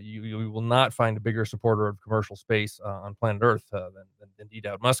you will not find a bigger supporter of commercial space on planet Earth than D.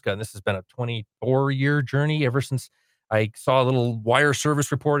 Dowd Muska. And this has been a 24-year journey ever since I saw a little wire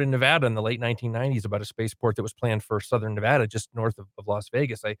service report in Nevada in the late 1990s about a spaceport that was planned for southern Nevada, just north of Las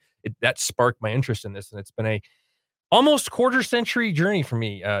Vegas. That sparked my interest in this, and it's been a almost quarter century journey for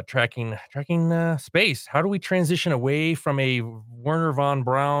me, tracking space. How do we transition away from a Werner von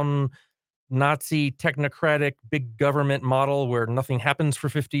Braun Nazi technocratic big government model where nothing happens for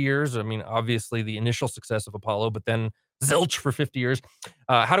 50 years? I mean, obviously the initial success of Apollo, but then zilch for 50 years.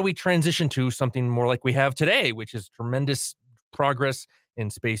 How do we transition to something more like we have today, which is tremendous progress in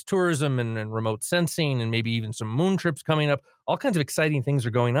space tourism and remote sensing, and maybe even some moon trips coming up? All kinds of exciting things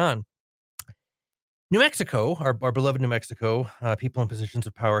are going on. New Mexico, our beloved New Mexico, people in positions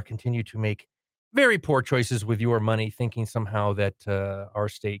of power continue to make very poor choices with your money, thinking somehow that our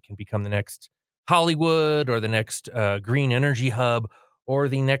state can become the next Hollywood or the next green energy hub or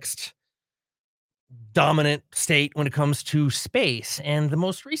the next dominant state when it comes to space. And the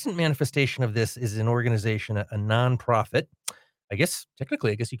most recent manifestation of this is an organization, a nonprofit. I guess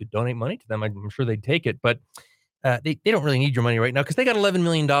technically, I guess you could donate money to them. I'm sure they'd take it, but they don't really need your money right now because they got $11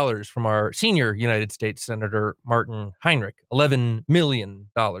 million from our senior United States Senator Martin Heinrich. $11 million.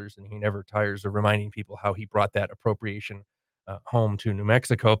 And he never tires of reminding people how he brought that appropriation home to New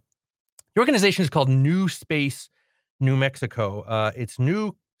Mexico. The organization is called New Space New Mexico. It's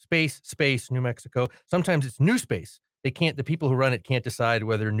New Space New Mexico. Sometimes it's New Space. The people who run it can't decide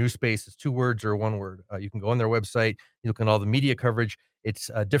whether New Space is 2 words or 1 word. You can go on their website, you look at all the media coverage.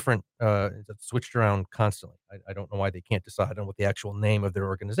 It's different. It's switched around constantly. I don't know why they can't decide on what the actual name of their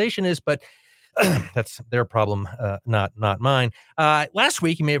organization is, but that's their problem, not mine. Last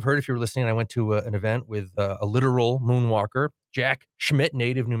week, you may have heard if you were listening, I went to an event with a literal moonwalker, Jack Schmidt,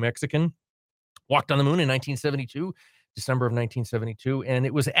 native New Mexican, walked on the moon in 1972, December of 1972, and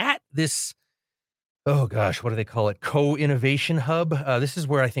it was at this. Oh gosh, what do they call it? Co-innovation hub. This is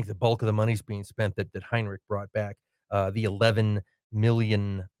where I think the bulk of the money's being spent that Heinrich brought back. The $11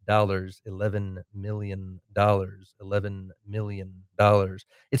 million, $11 million, $11 million.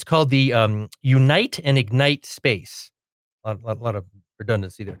 It's called the Unite and Ignite Space. A lot of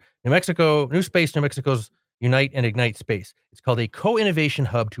redundancy there. New Mexico's Unite and Ignite Space. It's called a co-innovation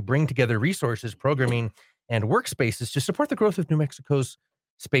hub to bring together resources, programming, and workspaces to support the growth of New Mexico's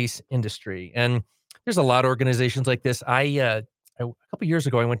space industry. And there's a lot of organizations like this. A couple years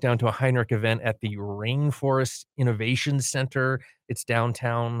ago, I went down to a Heinrich event at the Rainforest Innovation Center. It's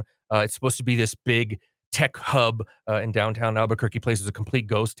downtown. It's supposed to be this big tech hub in downtown Albuquerque. Place is a complete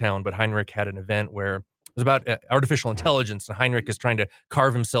ghost town, but Heinrich had an event where it was about artificial intelligence, and Heinrich is trying to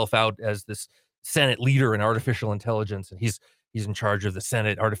carve himself out as this Senate leader in artificial intelligence, and he's in charge of the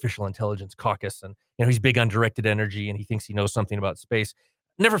Senate Artificial Intelligence Caucus, and he's big on directed energy, and he thinks he knows something about space.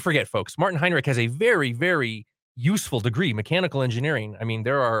 Never forget, folks, Martin Heinrich has a very, very useful degree, mechanical engineering. I mean,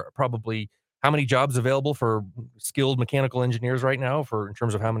 there are probably how many jobs available for skilled mechanical engineers right now in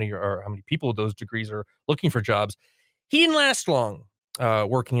terms of how many people with those degrees are looking for jobs. He didn't last long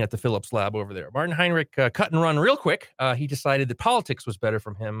working at the Phillips lab over there. Martin Heinrich cut and run real quick. He decided that politics was better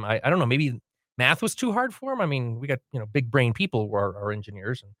from him. I don't know, maybe math was too hard for him. I mean, we got, big brain people who are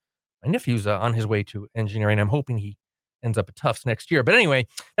engineers, and my nephew's on his way to engineering. I'm hoping he ends up at Tufts next year. But anyway,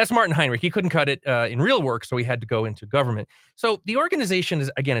 that's Martin Heinrich. He couldn't cut it in real work, so he had to go into government. So the organization is,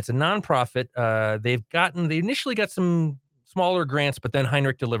 again, it's a nonprofit. They initially got some smaller grants, but then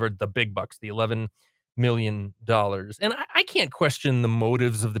Heinrich delivered the big bucks, the $11 million. And I can't question the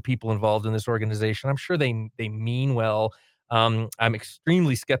motives of the people involved in this organization. I'm sure they mean well. I'm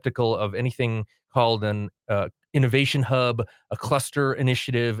extremely skeptical of anything called an innovation hub, a cluster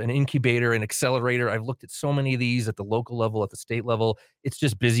initiative, an incubator, an accelerator. I've looked at so many of these at the local level, at the state level. It's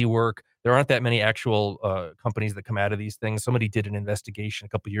just busy work. There aren't that many actual companies that come out of these things. Somebody did an investigation a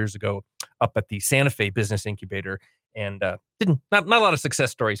couple of years ago up at the Santa Fe Business Incubator, and not a lot of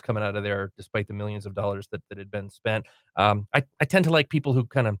success stories coming out of there, despite the millions of dollars that had been spent. I tend to like people who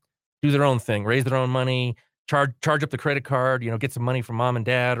kind of do their own thing, raise their own money, charge up the credit card, get some money from mom and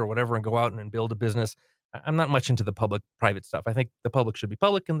dad or whatever, and go out and build a business. I'm not much into the public-private stuff. I think the public should be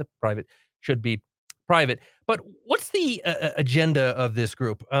public and the private should be private. But what's the agenda of this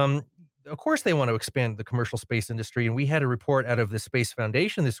group? Of course, they want to expand the commercial space industry, and we had a report out of the Space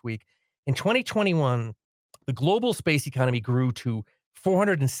Foundation this week. In 2021, the global space economy grew to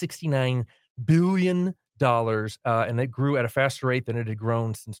 $469 billion, and it grew at a faster rate than it had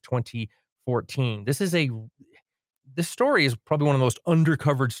grown since 2014. 14. This story is probably one of the most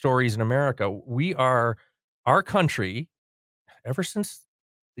undercovered stories in America. Our country, ever since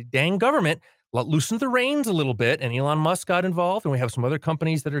the dang government loosened the reins a little bit and Elon Musk got involved, and we have some other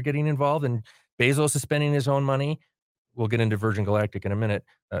companies that are getting involved, and Bezos is spending his own money. We'll get into Virgin Galactic in a minute.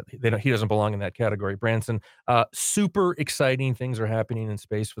 He doesn't belong in that category. Branson, super exciting things are happening in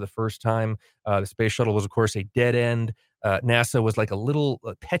space for the first time. The space shuttle was, of course, a dead end. NASA was like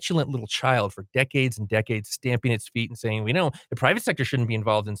a petulant little child for decades and decades, stamping its feet and saying, "We know the private sector shouldn't be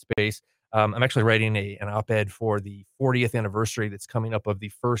involved in space." I'm actually writing an op-ed for the 40th anniversary that's coming up of the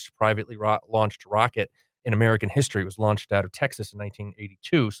first privately launched rocket in American history. It was launched out of Texas in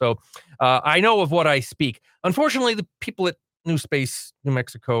 1982. So I know of what I speak. Unfortunately, the people at New Space, New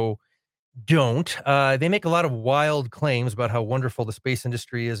Mexico don't. They make a lot of wild claims about how wonderful the space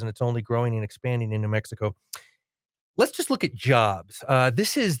industry is, and it's only growing and expanding in New Mexico. Let's just look at jobs.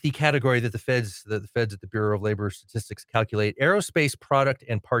 This is the category that the feds at the Bureau of Labor Statistics calculate: aerospace product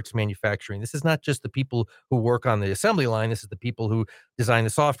and parts manufacturing. This is not just the people who work on the assembly line. This is the people who design the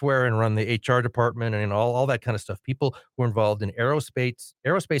software and run the HR department and all that kind of stuff. People who are involved in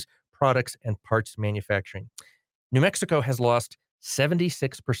aerospace products and parts manufacturing. New Mexico has lost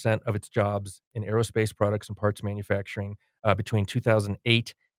 76% of its jobs in aerospace products and parts manufacturing between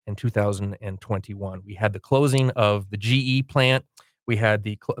 2008 and 2021. We had the closing of the GE plant. We had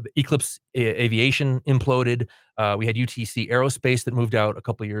the Eclipse Aviation imploded. We had UTC Aerospace that moved out a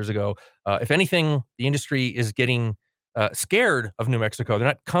couple of years ago. If anything, the industry is getting scared of New Mexico. They're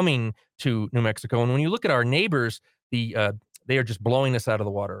not coming to New Mexico. And when you look at our neighbors, they are just blowing us out of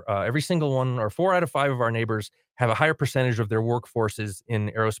the water. Every single one, or 4 out of 5 of our neighbors, have a higher percentage of their workforces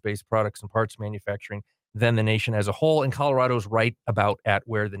in aerospace products and parts manufacturing than the nation as a whole. And Colorado's right about at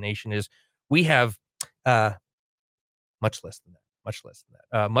where the nation is. We have much less than that.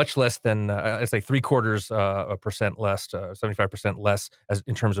 Much less than, I'd say 0.75% less, 75% less as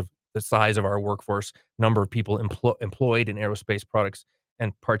in terms of the size of our workforce, number of people employed in aerospace products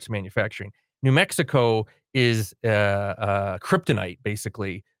and parts manufacturing. New Mexico is kryptonite,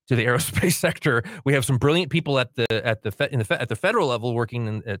 basically, to the aerospace sector. We have some brilliant people at the federal level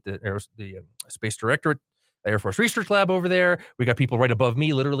working at the Space Directorate, Air Force Research Lab over there. We got people right above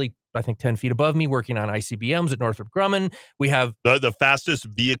me, literally, I think 10 feet above me, working on ICBMs at Northrop Grumman. We have the fastest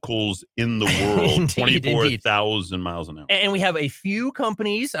vehicles in the world, 24,000 miles an hour. And we have a few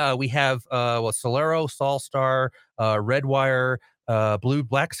companies. We have Solero, Solstar, Redwire,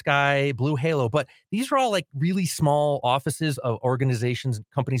 Black Sky, Blue Halo, but these are all like really small offices of organizations and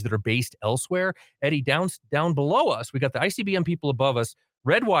companies that are based elsewhere. Eddie, down below us, we got the ICBM people above us.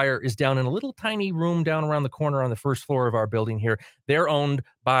 Redwire is down in a little tiny room down around the corner on the first floor of our building here. They're owned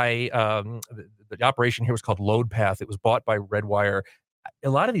by the operation here was called LoadPath. It was bought by Redwire. A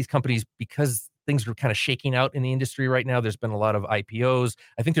lot of these companies, because things are kind of shaking out in the industry right now, there's been a lot of IPOs.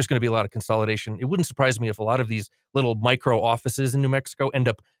 I think there's going to be a lot of consolidation. It wouldn't surprise me if a lot of these little micro offices in New Mexico end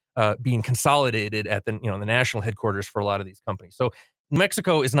up being consolidated at the national headquarters for a lot of these companies. So New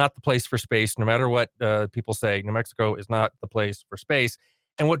Mexico is not the place for space, no matter what people say. New Mexico is not the place for space.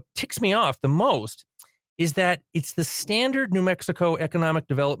 And what ticks me off the most is that it's the standard New Mexico Economic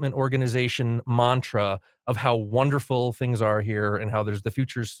Development Organization mantra of how wonderful things are here and how the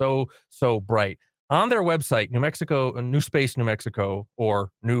future's so bright. On their website, New Space New Mexico,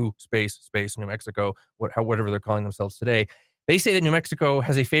 or New Space New Mexico, whatever they're calling themselves today, they say that New Mexico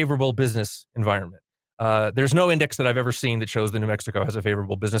has a favorable business environment. There's no index that I've ever seen that shows that New Mexico has a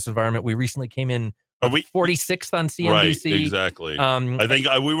favorable business environment. We recently came in 46th on CNBC. Right, exactly. I think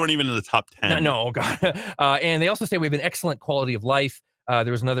we weren't even in the top 10. No, God. And they also say we have an excellent quality of life.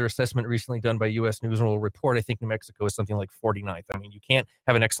 There was another assessment recently done by U.S. News and World Report. I think New Mexico is something like 49th. I mean, you can't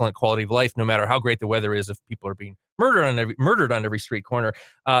have an excellent quality of life no matter how great the weather is if people are being murdered on every street corner.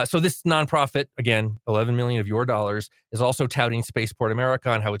 So this nonprofit, again, 11 million of your dollars, is also touting Spaceport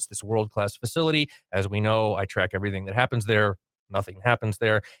America and how it's this world-class facility. As we know, I track everything that happens there. Nothing happens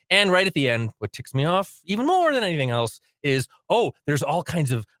there. And right at the end, what ticks me off even more than anything else is, there's all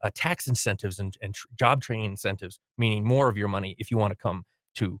kinds of tax incentives and job training incentives, meaning more of your money if you want to come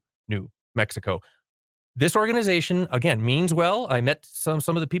to New Mexico. This organization, again, means well. I met some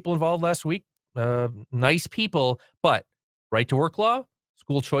of the people involved last week. Nice people, but right to work law,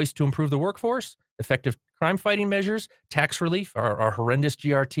 school choice to improve the workforce, effective crime fighting measures, tax relief, our horrendous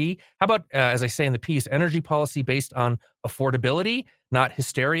GRT. How about, as I say in the piece, energy policy based on affordability, not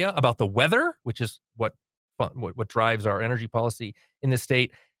hysteria about the weather, which is what drives our energy policy in the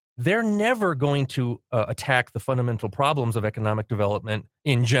state. They're never going to attack the fundamental problems of economic development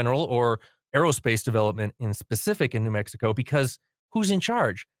in general or aerospace development in specific in New Mexico, because who's in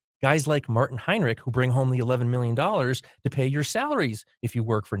charge? guys like Martin Heinrich, who bring home the $11 million to pay your salaries if you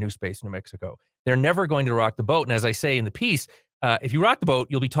work for New Space New Mexico. They're never going to rock the boat. And as I say in the piece, if you rock the boat,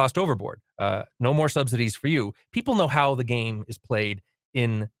 you'll be tossed overboard. No more subsidies for you. People know how the game is played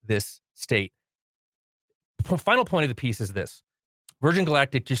in this state. Final point of the piece is this. Virgin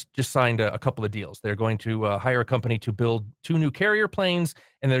Galactic just signed a couple of deals. They're going to hire a company to build 2 new carrier planes,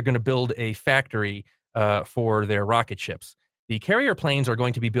 and they're going to build a factory for their rocket ships. The carrier planes are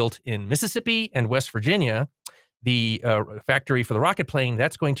going to be built in Mississippi and West Virginia. The factory for the rocket plane,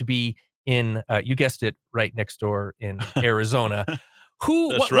 that's going to be in, you guessed it, right next door in Arizona.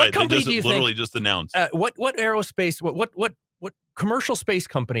 What company do you literally think? Just announced. What aerospace? What commercial space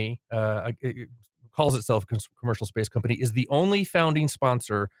company calls itself a commercial space company is the only founding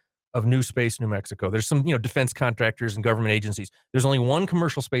sponsor of New Space New Mexico? There's some defense contractors and government agencies. There's only one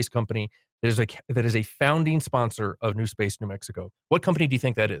commercial space company that is a founding sponsor of New Space New Mexico. What company do you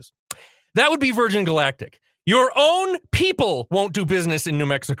think that is? That would be Virgin Galactic. Your own people won't do business in New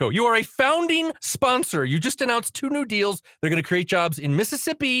Mexico. You are a founding sponsor. You just announced 2 new deals. They're going to create jobs in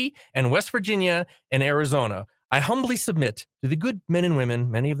Mississippi and West Virginia and Arizona. I humbly submit to the good men and women,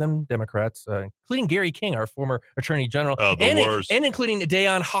 many of them Democrats, including Gary King, our former Attorney General, and including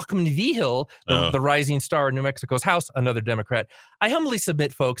Dayan Hochman-Vigil, the rising star in New Mexico's House, another Democrat. I humbly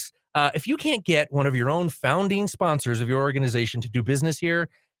submit, folks, if you can't get one of your own founding sponsors of your organization to do business here,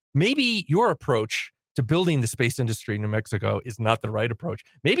 maybe your approach to building the space industry in New Mexico is not the right approach.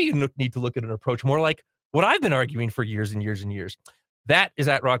 Maybe you need to look at an approach more like what I've been arguing for years and years and years. That is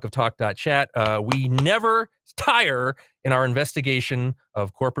at rockoftalk.chat. We never tire in our investigation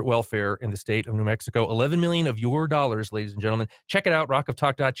of corporate welfare in the state of New Mexico. 11 million of your dollars, ladies and gentlemen. Check it out,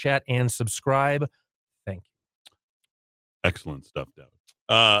 rockoftalk.chat, and subscribe. Thank you. Excellent stuff, David.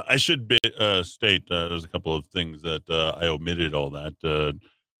 I should state there's a couple of things that I omitted all that.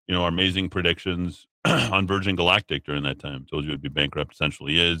 Our amazing predictions on Virgin Galactic during that time. Told you it would be bankrupt,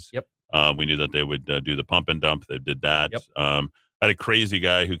 essentially is. Yep. We knew that they would do the pump and dump. They did that. Yep. I had a crazy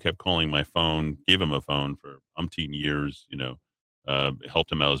guy who kept calling my phone, gave him a phone for umpteen years,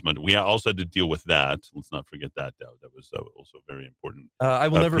 helped him out as much. We also had to deal with that. Let's not forget that, Dow. That was also very important. I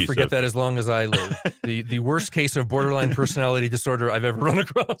will never forget that as long as I live. The worst case of borderline personality disorder I've ever run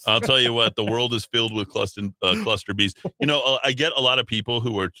across. I'll tell you what, the world is filled with cluster bees. I get a lot of people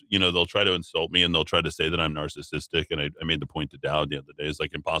who are, they'll try to insult me and they'll try to say that I'm narcissistic. And I made the point to Dowd the other day, it's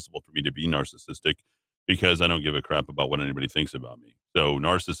like impossible for me to be narcissistic because I don't give a crap about what anybody thinks about me. So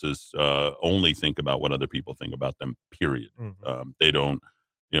narcissists only think about what other people think about them, period. Mm-hmm. They don't,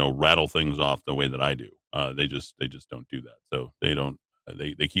 rattle things off the way that I do. They just don't do that. So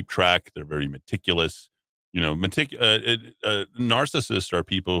they keep track. They're very meticulous. Narcissists are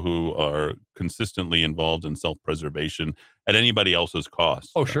people who are consistently involved in self-preservation at anybody else's cost.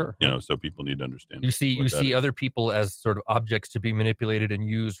 Oh, sure. So people need to understand. You see other people as sort of objects to be manipulated and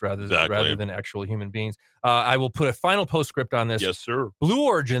used rather than actual human beings. I will put a final postscript on this. Yes, sir. Blue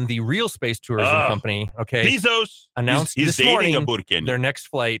Origin, the real space tourism company, Bezos announced he's this morning a their next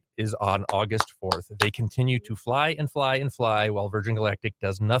flight is on August 4th. They continue to fly and fly and fly while Virgin Galactic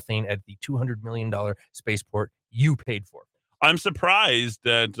does nothing at the $200 million spaceport you paid for. I'm surprised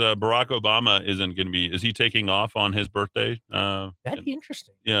that Barack Obama isn't going to be. Is he taking off on his birthday? That'd be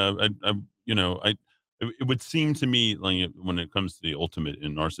interesting. Yeah, it would seem to me like when it comes to the ultimate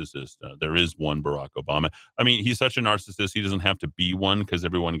in narcissist, there is one Barack Obama. I mean, he's such a narcissist; he doesn't have to be one because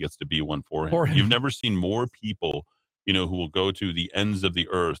everyone gets to be one for him. You've never seen more people, who will go to the ends of the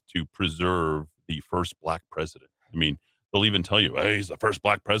earth to preserve the first black president. I mean. They'll even tell you, hey, he's the first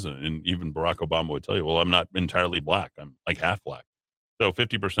black president. And even Barack Obama would tell you, well, I'm not entirely black. I'm like half black. So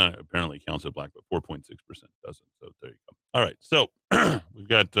 50% apparently counts as black, but 4.6% doesn't. So there you go. All right. So we've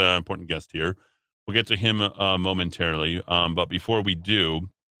got an important guest here. We'll get to him momentarily. But before we do,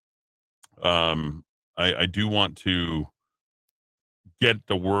 I do want to get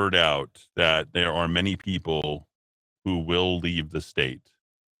the word out that there are many people who will leave the state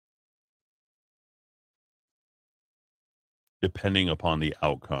depending upon the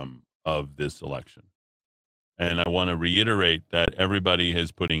outcome of this election. And I want to reiterate that everybody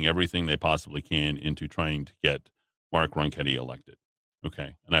is putting everything they possibly can into trying to get Mark Ronchetti elected.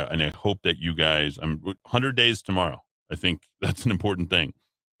 Okay. And I hope that you guys, 100 days tomorrow. I think that's an important thing.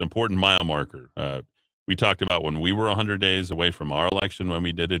 It's an important mile marker. We talked about when we were 100 days away from our election when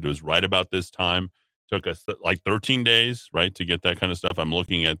we did it. It was right about this time. It took us like 13 days, right, to get that kind of stuff. I'm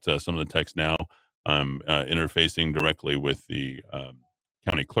looking at some of the text now. I'm interfacing directly with the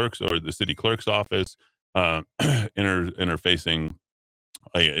county clerk's or the city clerk's office, interfacing.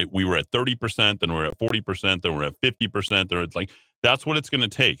 We were at 30%, then we're at 40%, then we're at 50%. It's like That's what it's going to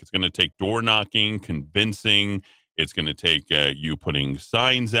take. It's going to take door knocking, convincing. It's going to take you putting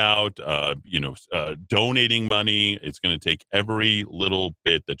signs out, donating money. It's going to take every little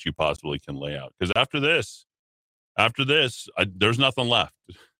bit that you possibly can lay out. Because after this, there's nothing left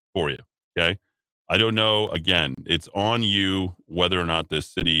for you. Okay. I don't know. Again, it's on you whether or not this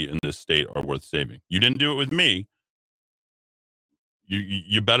city and this state are worth saving. You didn't do it with me.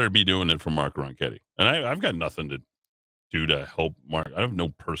 You better be doing it for Mark Ronchetti. And I've got nothing to do to help Mark. I have no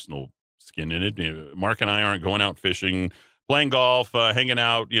personal skin in it. Mark and I aren't going out fishing, playing golf, hanging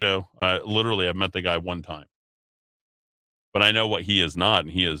out. Literally, I've met the guy one time. But I know what he is not,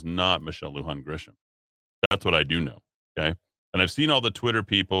 and he is not Michelle Lujan Grisham. That's what I do know. Okay. And I've seen all the Twitter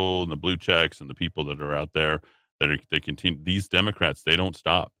people and the blue checks and the people that are out there they continue. These Democrats, they don't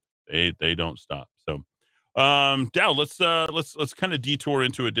stop. They don't stop. So, Dow, let's kind of detour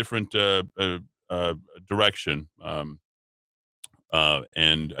into a different direction.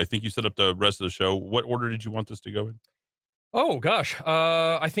 And I think you set up the rest of the show. What order did you want this to go in? Oh gosh,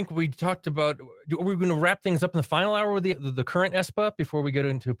 I think we talked about. Are we going to wrap things up in the final hour with the current ESPA before we get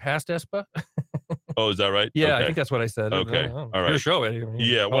into past ESPA? Oh, is that right? Yeah, okay. I think that's what I said. Okay, all right. Your show, Eddie.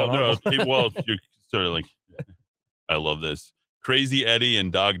 Yeah, well, no, you're sort of like, I love this. Crazy Eddie and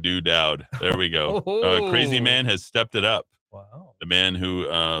Dog Doo Dowd. There we go. Crazy Man has stepped it up. Wow. The man who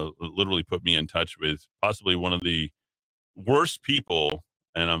literally put me in touch with possibly one of the worst people,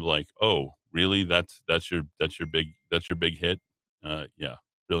 and I'm like, oh, really? That's your big hit. Yeah,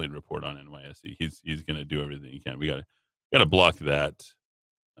 brilliant report on NYSE. He's gonna do everything he can. We gotta block that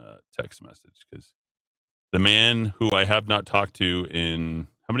text message because the man who I have not talked to in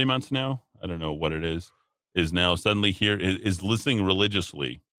how many months now? I don't know what it is now suddenly here is listening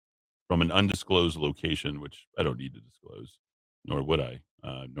religiously from an undisclosed location, which I don't need to disclose, nor would I,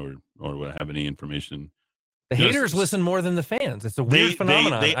 nor would I have any information. The haters listen more than the fans. It's a weird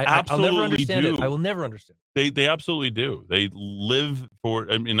phenomenon. They I'll never understand it. I will never understand it. They absolutely do. They live for.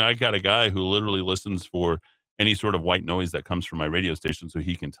 I mean, I got a guy who literally listens for any sort of white noise that comes from my radio station, so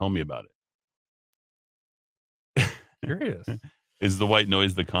he can tell me about it. Curious. Is the white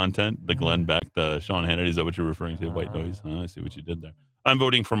noise the content? The Glenn Beck, the Sean Hannity? Is that what you're referring to? White noise? I see what you did there. I'm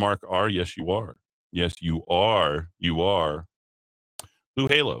voting for Mark R. Yes, you are. Yes, you are. You are. Blue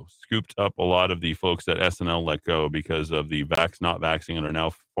Halo scooped up a lot of the folks that SNL let go because of the not vaxxing and are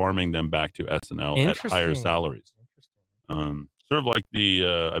now farming them back to SNL at higher salaries. Sort of like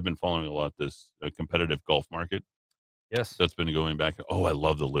I've been following a lot this competitive golf market. Yes. That's been going back. Oh, I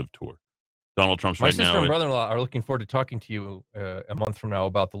love the Live Tour. Donald Trump's My right now. My sister and brother-in-law are looking forward to talking to you a month from now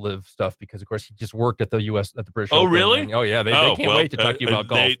about the Live stuff because, of course, he just worked at the British. Oh, really? And, yeah, they can't wait to talk to you about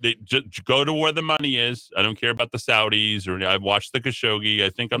golf. They just go to where the money is. I don't care about the Saudis or I've watched the Khashoggi. I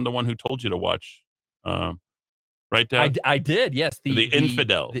think I'm the one who told you to watch. Right, Dad? I did, yes. The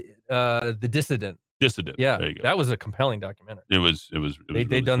Infidel. The Dissident. Dissident. Yeah, there you go. that was a compelling documentary. It was They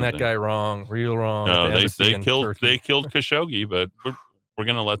really done that guy wrong, real wrong. No, they killed Khashoggi, but we're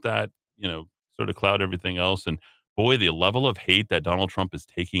gonna let that sort of cloud everything else. And boy, the level of hate that Donald Trump is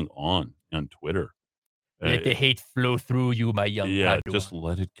taking on Twitter. Let the hate flow through you, my young Padawan. Just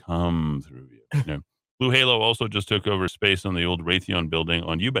let it come through you. Blue Halo also just took over space on the old Raytheon building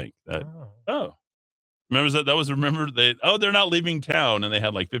on Eubank. They're not leaving town, and they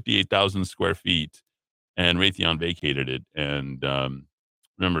had like 58,000 square feet, and Raytheon vacated it. And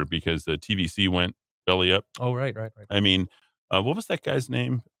remember, because the TVC went belly up. Oh, right. I mean, what was that guy's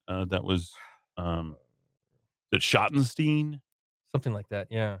name? That was that Schottenstein? Something like that,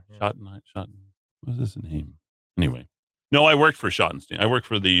 yeah. Schotten. What was his name? Anyway. No, I worked for Schottenstein. I worked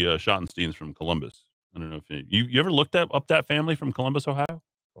for the Schottensteins from Columbus. I don't know if you ever looked up that family from Columbus, Ohio?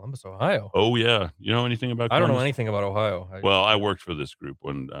 Columbus, Ohio? Oh, yeah. You know anything about Columbus? I don't know anything about Ohio. Well, I worked for this group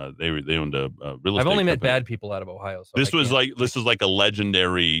when they owned a real estate I've only met company. bad people out of Ohio. So this is like a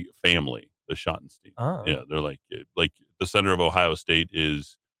legendary family, the Schottenstein. Oh. Yeah, they're like the center of Ohio State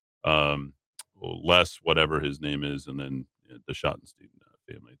is Les, whatever his name is, and then the Schottenstein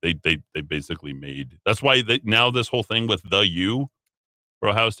family. They basically made. That's why now this whole thing with the U for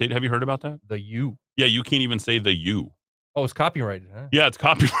Ohio State. Have you heard about that? The U. Yeah, you can't even say the U. Oh, it's copyrighted, huh? Yeah, it's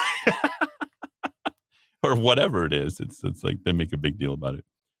copyrighted. Or whatever it is. It's like they make a big deal about it.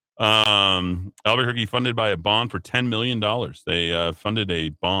 Albuquerque funded by a bond for $10 million. They funded a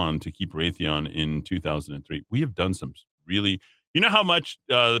bond to keep Raytheon in 2003. We have done some really, how much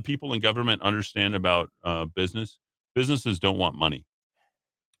the people in government understand about business? Businesses don't want money.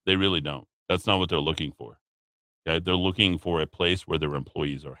 They really don't. That's not what they're looking for. Okay? They're looking for a place where their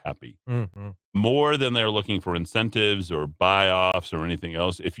employees are happy. Mm-hmm. More than they're looking for incentives or buy-offs or anything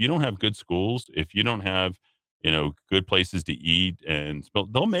else. If you don't have good schools, if you don't have good places to eat, and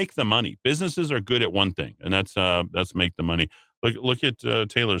they'll make the money. Businesses are good at one thing, and that's make the money. Look at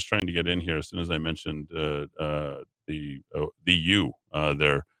Taylor's trying to get in here as soon as I mentioned the U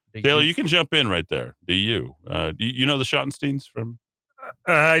there. Taylor, you can jump in right there. The U. You know the Schottensteins from?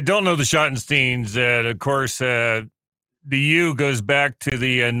 I don't know the Schottensteins. Of course, the U goes back to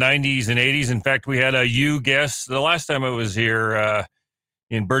the 90s and 80s. In fact, we had a U guest the last time I was here.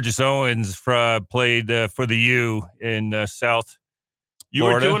 In Burgess Owens played for the U in South You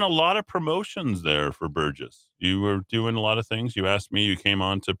Florida. were doing a lot of promotions there for Burgess. You were doing a lot of things. You asked me, you came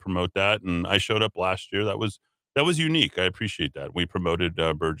on to promote that, and I showed up last year. That was unique. I appreciate that. We promoted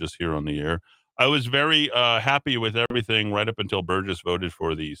Burgess here on the air. I was very happy with everything right up until Burgess voted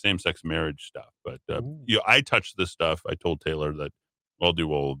for the same-sex marriage stuff. But I touched this stuff. I told Taylor that I'll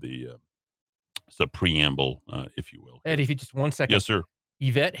do all of the preamble, if you will. Eddie, if you just 1 second. Yes, sir.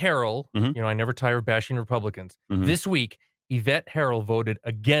 Yvette Harrell, I never tire of bashing Republicans. This week, Yvette Harrell voted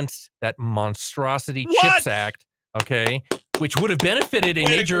against that monstrosity CHIPS Act, okay, which would have benefited a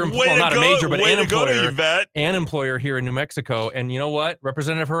major, not a major, but an employer here in New Mexico. And you know what,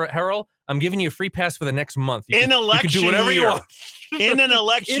 Representative Harrell, I'm giving you a free pass for the next month. You can do whatever you want. In an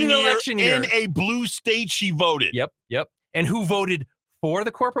election year, in a blue state, she voted. Yep. And who voted for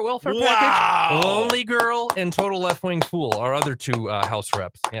the corporate welfare package? Only girl and total left-wing fool, our other two House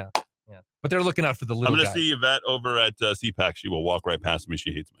reps. Yeah. But they're looking out for the little I'm guy. going to see Yvette over at CPAC. She will walk right past me.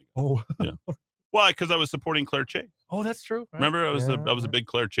 She hates me. Oh. Yeah. Why? Because I was supporting Claire Chase. Oh, that's true. Right. Remember, I was a big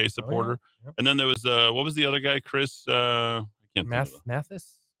Claire Chase supporter. Yep. And then there was what was the other guy? Chris. I can't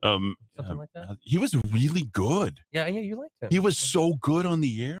Mathis. Something like that. He was really good. Yeah, you liked him. He was so good on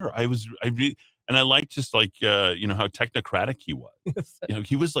the air. And I liked just like how technocratic he was.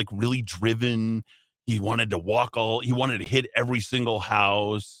 He was like really driven. He wanted to he wanted to hit every single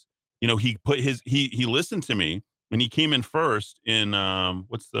house. He listened to me when he came in first in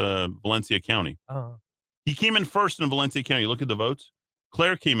what's the Valencia County. He came in first in Valencia County. Look at the votes.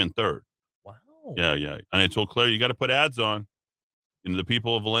 Claire came in third. Wow. Yeah. And I told Claire, you got to put ads on. The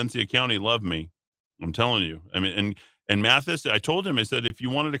people of Valencia County love me. I'm telling you. I mean, and Mathis, I told him, I said, if you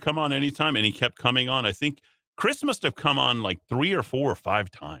wanted to come on anytime, and he kept coming on. I think Chris must have come on like 3 or 4 or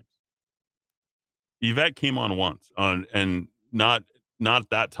 5 times. Yvette came on once, and not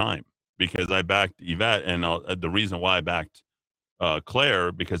that time, because I backed Yvette, and the reason why I backed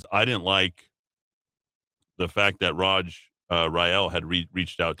Claire, because I didn't like the fact that Raj Rael had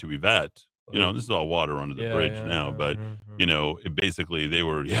reached out to Yvette. This is all water under the bridge now, but basically they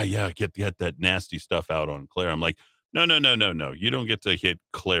were, get that nasty stuff out on Claire. I'm like, no. You don't get to hit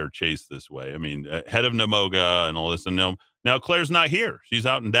Claire Chase this way. I mean, head of Namoga and all this. And now Claire's not here. She's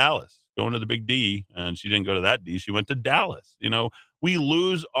out in Dallas going to the big D, and she didn't go to that D. She went to Dallas. We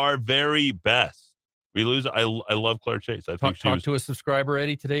lose our very best. We lose. I love Claire Chase. I think talked to a subscriber,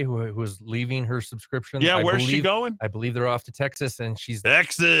 Eddie, today who was leaving her subscription. Yeah, where's she going? I believe they're off to Texas, and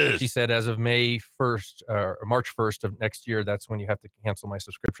Texas. She said as of May 1st or March 1st of next year, that's when you have to cancel my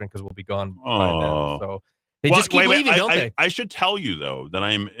subscription because we'll be gone by then. So they just keep leaving, don't they? I should tell you though that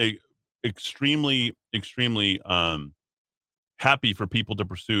I'm extremely, extremely happy for people to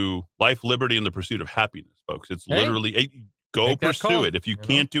pursue life, liberty, and the pursuit of happiness, folks. It's literally go pursue it. If you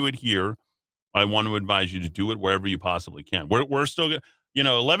can't do it here, I want to advise you to do it wherever you possibly can. We're still,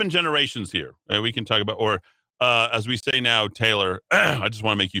 11 generations here. We can talk about, or as we say now, Taylor, I just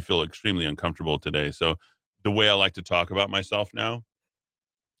want to make you feel extremely uncomfortable today. So the way I like to talk about myself now,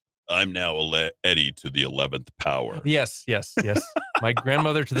 I'm now Eddie to the 11th power. Yes. My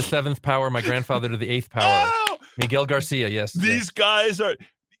grandmother to the 7th power, my grandfather to the 8th power. Oh! Miguel Garcia, yes. These guys are...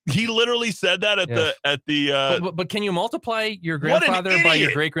 He literally said that at the. But can you multiply your grandfather by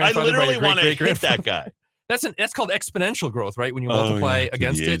your great grandfather? I literally want to hit that guy. That's called exponential growth, right? When you multiply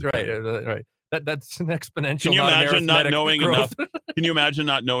against it, right? That's an exponential. Can you imagine not knowing enough? Can you imagine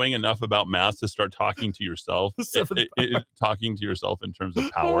not knowing enough about math to start talking to yourself? Talking to yourself in terms of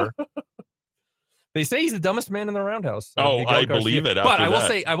power. They say he's the dumbest man in the roundhouse. I believe it. But I will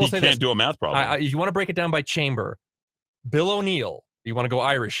say, he can't do a math problem. If you want to break it down by chamber, Bill O'Neill. You want to go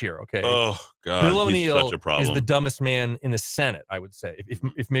Irish here, okay? Oh, God. Bill O'Neill such a problem. is the dumbest man in the Senate, I would say.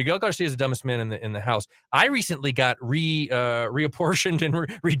 If Miguel Garcia is the dumbest man in the House, I recently got reapportioned and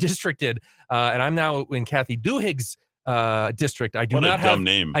redistricted, and I'm now in Kathy Duhig's district. I do not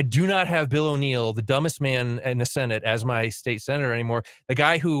have Bill O'Neill, the dumbest man in the Senate, as my state senator anymore. The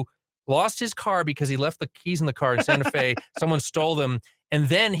guy who lost his car because he left the keys in the car in Santa Fe. Someone stole them. And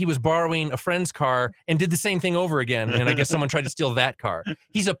then he was borrowing a friend's car and did the same thing over again. And I guess someone tried to steal that car.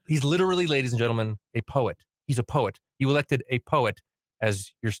 He's literally, ladies and gentlemen, a poet. He's a poet. You elected a poet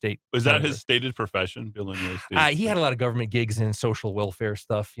as your state. Was that senator. his stated profession, Bill Inouye's stated He had a lot of government gigs and social welfare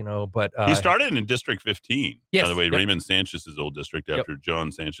stuff, but he started in District 15. Yes, By the way, yep. Raymond Sanchez's old district Yep. after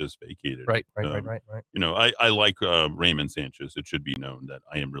John Sanchez vacated. right. You know, I like Raymond Sanchez. It should be known that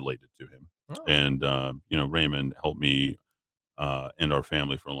I am related to him. Oh. And, you know, Raymond helped me and our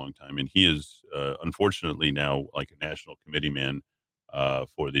family for a long time. And he is unfortunately now like a national committee man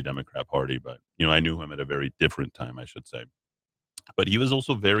for the Democrat Party. But, you know, I knew him at a very different time, I should say. But he was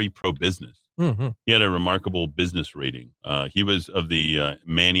also very pro-business. Mm-hmm. He had a remarkable business rating. He was of the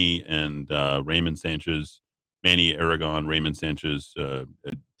Manny and Raymond Sanchez, Manny Aragon, Raymond Sanchez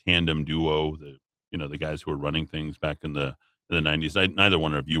tandem duo. The guys who were running things back in the 90s. Neither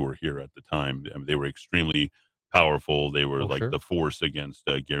one of you were here at the time. I mean, they were extremely powerful. They were Sure. the force against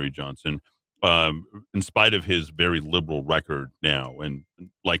Gary Johnson. In spite of his very liberal record now, and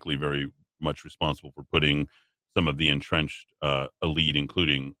likely very much responsible for putting some of the entrenched elite,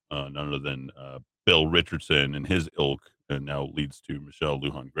 including none other than Bill Richardson and his ilk, and now leads to Michelle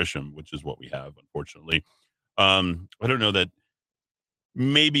Lujan Grisham, which is what we have, unfortunately. I don't know that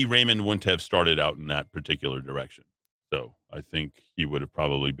maybe Raymond wouldn't have started out in that particular direction. So I think he would have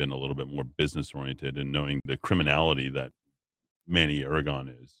probably been a little bit more business oriented, and knowing the criminality that Manny Aragon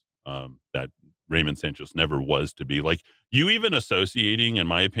is, that Raymond Sanchez never was to be. Like, you even associating, in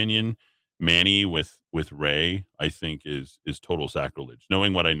my opinion, Manny with Ray, I think is total sacrilege.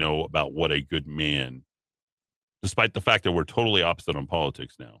 Knowing what I know about what a good man, despite the fact that we're totally opposite on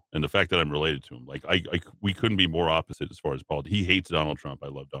politics now, and the fact that I'm related to him, like we couldn't be more opposite as far as politics. He hates Donald Trump. I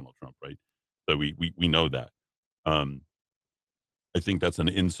love Donald Trump, right? So we know that. I think that's an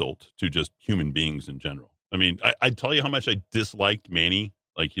insult to just human beings in general. I mean, I'd tell you how much I disliked Manny.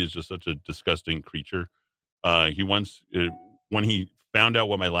 Like, he's just such a disgusting creature. He once, when he found out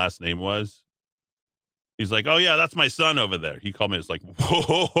what my last name was, he's like, "Oh yeah, that's my son over there." He called me. It's like,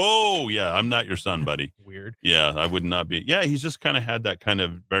 whoa, yeah, I'm not your son, buddy. Weird. Yeah, I would not be. Yeah, he's just kind of had that kind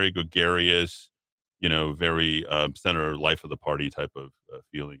of very gregarious, very center life of the party type of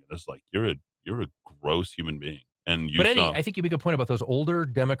feeling. It's like you're a gross human being. And But Eddie, I think you make a point about those older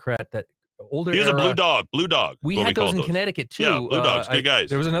Democrat older. He was era, a blue dog. We had those in Connecticut too. Yeah, blue dogs, good guys.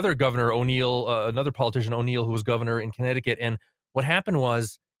 There was another governor, O'Neill, another politician, O'Neill, who was governor in Connecticut. And what happened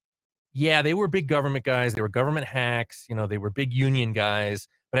was, yeah, they were big government guys. They were government hacks. They were big union guys.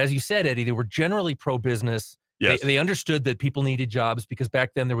 But as you said, Eddie, they were generally pro-business. Yes. They understood that people needed jobs, because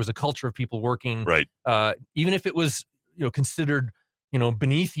back then there was a culture of people working. Right. Even if it was, considered,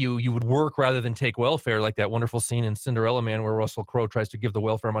 beneath you, you would work rather than take welfare, like that wonderful scene in Cinderella Man where Russell Crowe tries to give the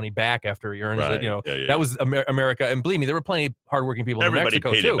welfare money back after he earns it. Yeah. That was America. And believe me, there were plenty of hardworking people in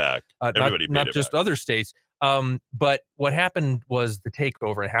Mexico paid too. It back. Everybody paid not it just back. other states. But what happened was the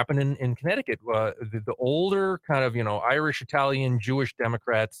takeover. It happened in Connecticut. The older kind of, Irish, Italian, Jewish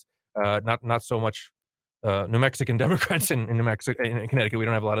Democrats, not so much New Mexican Democrats in Connecticut. We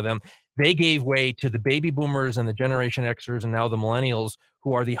don't have a lot of them. They gave way to the baby boomers and the Generation Xers and now the millennials,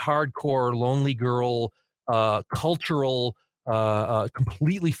 who are the hardcore, lonely girl, cultural,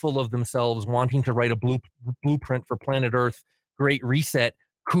 completely full of themselves, wanting to write a blueprint for planet Earth, Great Reset,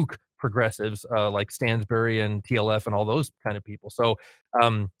 kook progressives like Stansbury and TLF and all those kind of people. So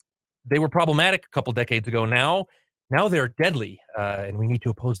they were problematic a couple decades ago. Now they're deadly, and we need to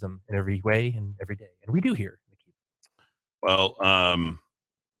oppose them in every way and every day. And we do here. Well,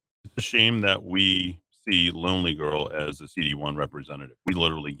 it's a shame that we see Lonely Girl as a CD1 representative. We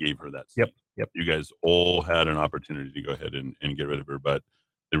literally gave her that seat. Yep. You guys all had an opportunity to go ahead and get rid of her, but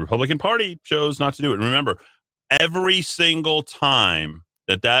the Republican Party chose not to do it. And remember, every single time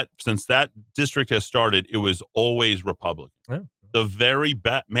since that district has started, it was always Republican. Yeah. The very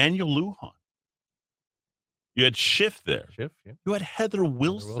Manuel Lujan. You had Schiff there. Yeah. You had Heather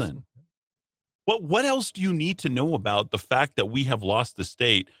Wilson. What else do you need to know about the fact that we have lost the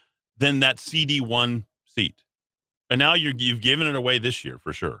state than that CD1 seat? And now you've given it away this year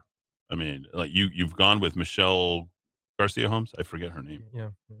for sure. I mean, like you've gone with Michelle Garcia Holmes. I forget her name.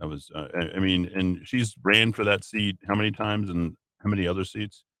 Yeah. That was. And she's ran for that seat how many times and how many other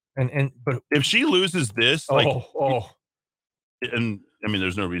seats? But if she loses this, and I mean,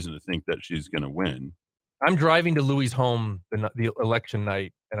 there's no reason to think that she's going to win. I'm driving to Louis' home the election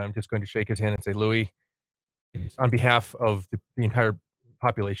night, and I'm just going to shake his hand and say, Louis, on behalf of the entire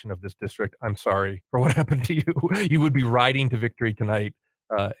population of this district, I'm sorry for what happened to you. You would be riding to victory tonight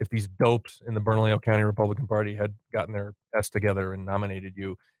if these dopes in the Bernalillo County Republican Party had gotten their S together and nominated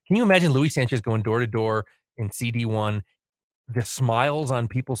you. Can you imagine Luis Sanchez going door to door in CD1? The smiles on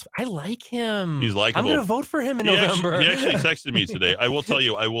people's. I like him. He's likable. I'm going to vote for him in November. He actually texted me today. I will tell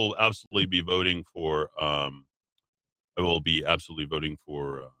you, I will absolutely be voting for I will be absolutely voting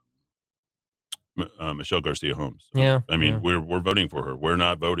for Michelle Garcia Holmes. Yeah, I mean, yeah. we're voting for her. We're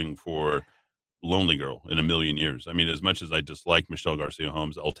not voting for Lonely Girl in a million years. I mean, as much as I dislike Michelle Garcia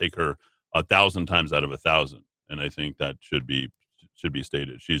Holmes, I'll take her 1,000 times out of 1,000, and I think that should be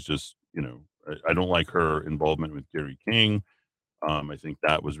stated. She's just, I don't like her involvement with Gary King. I think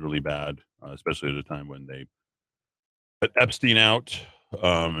that was really bad, especially at a time when they put Epstein out,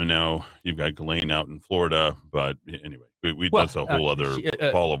 and now you've got Ghislaine out in Florida. But anyway, Well, that's a whole other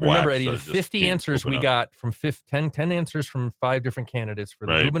ball of remember, wax. Eddie, that I the just 50 can't answers open we up. got from 10 answers from 5 different candidates for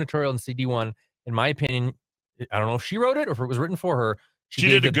the Right. gubernatorial and CD1. In my opinion, I don't know if she wrote it or if it was written for her. She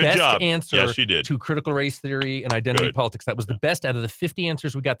gave did a the good best job. answer Yes, she did. to critical race theory and identity Good. politics. That was the best out of the 50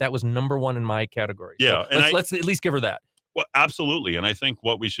 answers we got. That was number 1 in my category. Yeah, So and let's at least give her that. Well, absolutely. And I think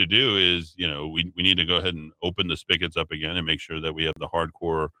what we should do is, we need to go ahead and open the spigots up again and make sure that we have the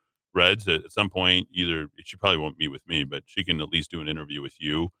hardcore Reds. At some point, either she probably won't meet with me, but she can at least do an interview with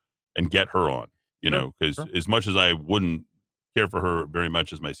you and get her on, because Sure. as much as I wouldn't care for her very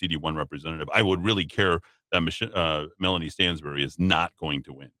much as my CD1 representative, I would really care that Melanie Stansbury is not going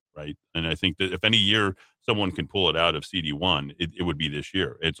to win. Right. And I think that if any year someone can pull it out of CD1, it would be this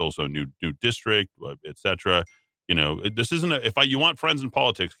year. It's also a new district, et cetera. This isn't if you want friends in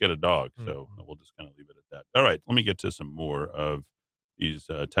politics, get a dog. So we'll just kind of leave it at that. All right, let me get to some more of these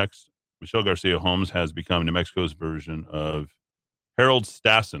texts. Michelle Garcia Holmes has become New Mexico's version of Harold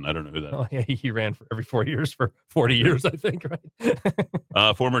Stassen. I don't know who that is. Oh, yeah, he ran for every 4 years for 40 years, I think,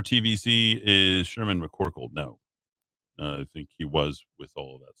 right? Former TVC is Sherman McCorkle. No, I think he was with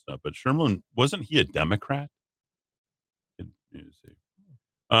all of that stuff. But Sherman, wasn't he a Democrat? Let me see.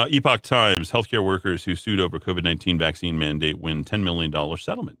 Epoch Times, healthcare workers who sued over COVID-19 vaccine mandate win $10 million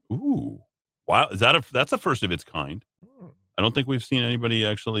settlement. Ooh, wow. That's a first of its kind. I don't think we've seen anybody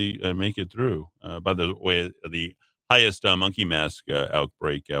actually make it through. By the way, the highest monkey mask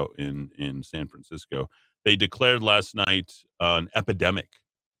outbreak out in San Francisco, they declared last night an epidemic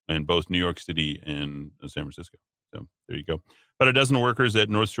in both New York City and San Francisco. So there you go. About a dozen workers at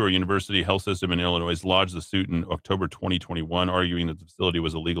North Shore University Health System in Illinois lodged the suit in October 2021, arguing that the facility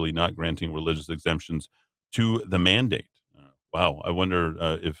was illegally not granting religious exemptions to the mandate. Wow. I wonder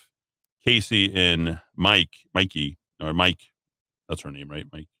if Casey and Mikey, that's her name, right?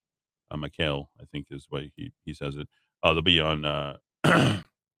 Mike, Mikhail, I think is the way he says it. They'll be on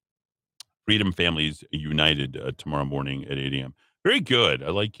Freedom Families United tomorrow morning at 8 a.m. Very good. I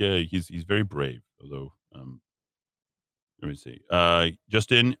like, he's very brave, although, let me see.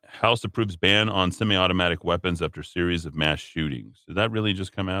 Just in, House approves ban on semi-automatic weapons after series of mass shootings. Did that really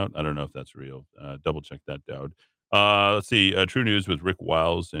just come out? I don't know if that's real. Double check that, Dowd. Let's see. True News with Rick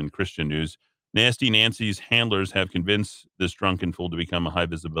Wiles and Christian News. Nasty Nancy's handlers have convinced this drunken fool to become a high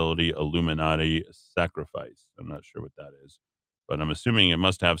visibility Illuminati sacrifice. I'm not sure what that is, but I'm assuming it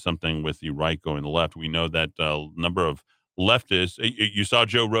must have something with the right going the left. We know that a number of leftists. You saw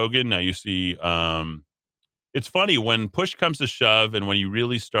Joe Rogan. Now you see. It's funny when push comes to shove and when you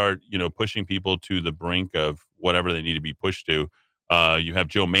really start, pushing people to the brink of whatever they need to be pushed to. You have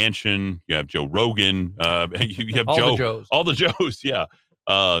Joe Manchin, you have Joe Rogan, you have all the Joes, yeah,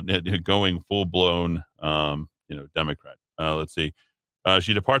 going full blown, Democrat. Let's see.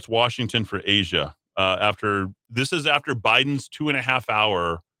 She departs Washington for Asia after Biden's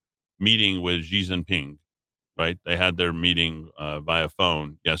 2.5-hour meeting with Xi Jinping. Right. They had their meeting via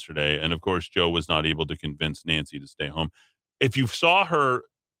phone yesterday. And of course, Joe was not able to convince Nancy to stay home. If you saw her,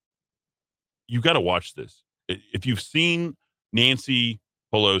 you got to watch this. If you've seen Nancy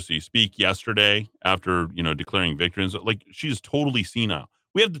Pelosi speak yesterday after, declaring victory, like she's totally senile.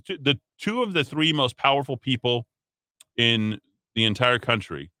 We have the two of the three most powerful people in the entire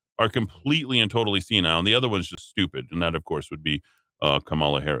country are completely and totally senile. And the other one's just stupid. And that, of course, would be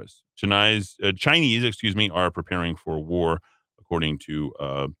Kamala Harris. Chinese, are preparing for war, according to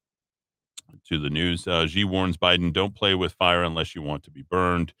the news. Xi warns Biden, don't play with fire unless you want to be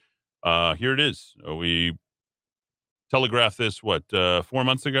burned. Here it is. We telegraphed this, 4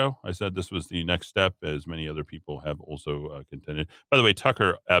 months ago? I said this was the next step, as many other people have also contended. By the way,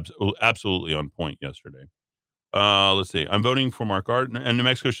 Tucker, absolutely on point yesterday. Let's see. I'm voting for Mark Art, and New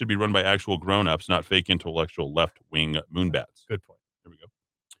Mexico should be run by actual grown-ups, not fake intellectual left-wing moonbats. Good point. There we go.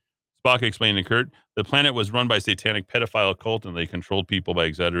 Spock explained to Kurt, the planet was run by satanic pedophile cult, and they controlled people by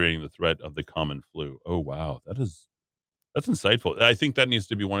exaggerating the threat of the common flu. Oh, wow. That's insightful. I think that needs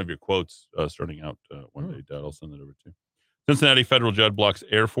to be one of your quotes starting out one day, Dad. I'll send that over to you. Cincinnati federal judge blocks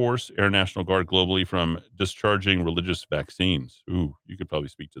Air Force, Air National Guard globally from discharging religious vaccines. Ooh, you could probably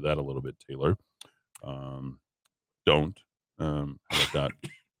speak to that a little bit, Taylor. Don't. How about that?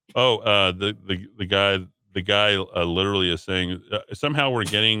 Oh, the guy the guy literally is saying somehow we're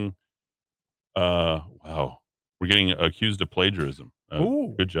getting wow, we're getting accused of plagiarism.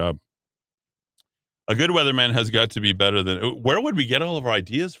 Ooh. Good job. A good weatherman has got to be better than. Where would we get all of our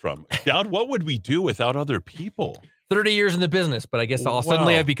ideas from? Dowd, what would we do without other people? 30 years in the business, but I guess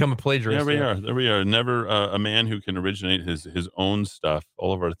suddenly I've become a plagiarist. There we are. Never a man who can originate his own stuff.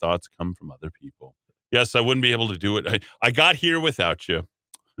 All of our thoughts come from other people. Yes, I wouldn't be able to do it. I got here without you.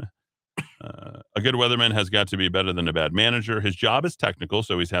 A good weatherman has got to be better than a bad manager. His job is technical,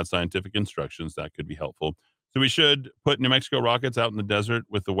 so he's had scientific instructions that could be helpful. So we should put New Mexico Rockets out in the desert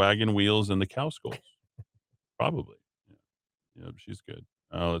with the wagon wheels and the cow skulls. Probably. Yeah, she's good.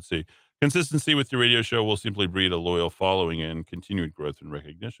 Let's see. Consistency with your radio show will simply breed a loyal following and continued growth and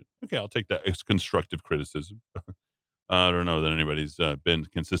recognition. Okay, I'll take that as constructive criticism. I don't know that anybody's been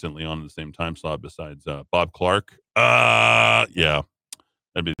consistently on the same time slot besides Bob Clark. Yeah,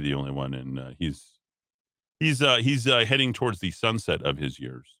 that'd be the only one, and he's heading towards the sunset of his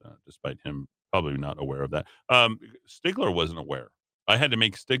years, despite him probably not aware of that. Stigler wasn't aware. I had to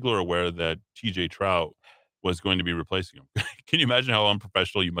make Stigler aware that T.J. Trout was going to be replacing him. Can you imagine how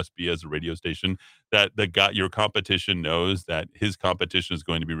unprofessional you must be as a radio station that your competition knows that his competition is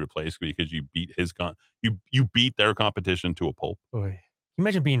going to be replaced because you beat you beat their competition to a pulp? Boy, can you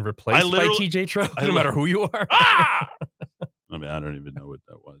imagine being replaced by TJ Trout, no matter who you are? I mean, I don't even know what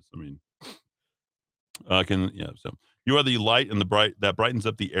that was. I mean, so you are the light and the bright that brightens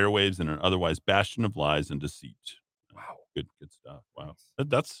up the airwaves in an otherwise bastion of lies and deceit. Wow, good stuff. Wow,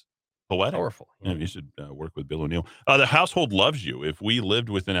 that's poetic. Powerful. Yeah, you should work with Bill O'Neill. The household loves you. If we lived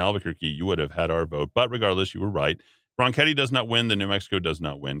within Albuquerque, you would have had our vote. But regardless, you were right. Ronchetti does not win. The New Mexico does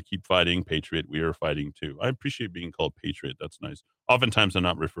not win. Keep fighting, Patriot. We are fighting too. I appreciate being called Patriot. That's nice. Oftentimes, I'm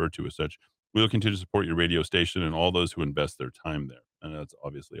not referred to as such. We will continue to support your radio station and all those who invest their time there. And that's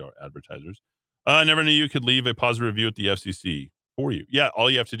obviously our advertisers. I never knew you could leave a positive review at the FCC for you. Yeah, all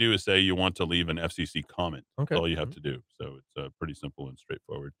you have to do is say you want to leave an FCC comment. Okay. That's all you have to do. So it's pretty simple and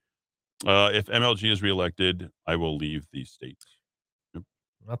straightforward. If MLG is reelected, I will leave the state. Yep.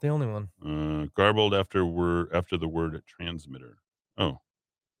 Not the only one. Garbled after the word transmitter. Oh,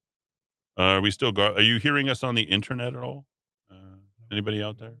 are we still? Are you hearing us on the internet at all? Anybody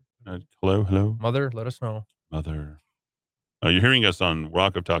out there? Hello, Mother, let us know. Mother, you're hearing us on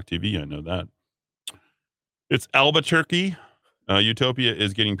Rock of Talk TV. I know that. It's Albuquerque. Utopia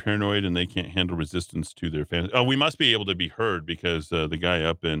is getting paranoid and they can't handle resistance to their fans. Oh, we must be able to be heard because the guy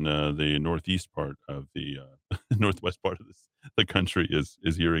up in the northeast part of the northwest part of the country is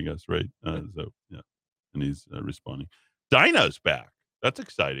hearing us, right? So yeah, and he's responding. Dinah's back. That's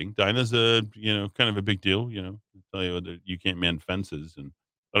exciting. Dinah's kind of a big deal. I tell you that you can't mend fences, and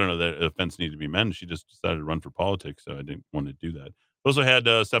I don't know that a fence needed to be mended. She just decided to run for politics, so I didn't want to do that. Also had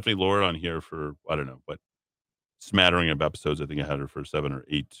Stephanie Lord on here for I don't know what. Smattering of episodes. I think I had her for 7 or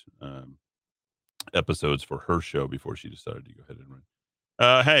 8 episodes for her show before she decided to go ahead and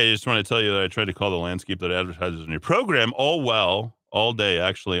run. Hey, I just want to tell you that I tried to call the landscape that advertises in your program all day,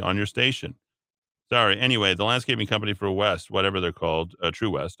 actually, on your station. Sorry. Anyway, the landscaping company for West, whatever they're called,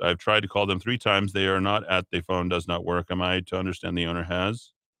 True West. I've tried to call them 3 times. They are not at the phone, does not work. Am I to understand the owner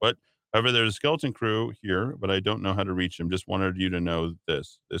has? What? However, there's a skeleton crew here, but I don't know how to reach them. Just wanted you to know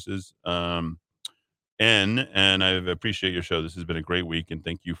this. This is and I appreciate your show. This has been a great week, and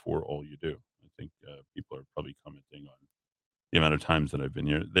thank you for all you do. I think people are probably commenting on the amount of times that I've been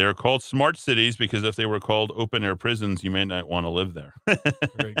here. They are called smart cities because if they were called open air prisons, you may not want to live there.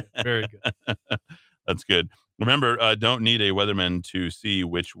 Very good. Very good. That's good. Remember, don't need a weatherman to see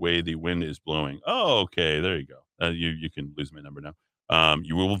which way the wind is blowing. Oh, okay. There you go. You can lose my number now.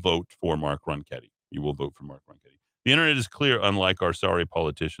 You will vote for Mark Ronchetti. You will vote for Mark Ronchetti. The internet is clear, unlike our sorry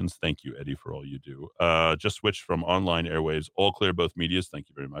politicians. Thank you, Eddie, for all you do. Just switched from online airwaves. All clear, both medias. Thank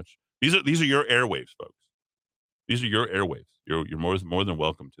you very much. These are your airwaves, folks. These are your airwaves. You're more than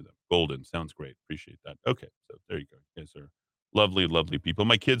welcome to them. Golden sounds great. Appreciate that. Okay, so there you go. You guys are lovely, lovely people.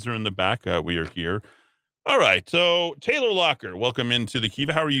 My kids are in the back. We are here. All right. So Taylor Locker, welcome into the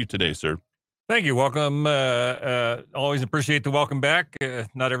Kiva. How are you today, sir? Thank you. Welcome. Always appreciate the welcome back.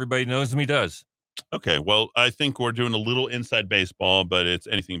 Not everybody knows me does. Okay, well, I think we're doing a little inside baseball, but it's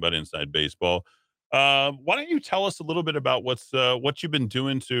anything but inside baseball. Why don't you tell us a little bit about what you've been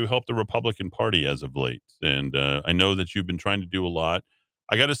doing to help the Republican Party as of late? And I know that you've been trying to do a lot.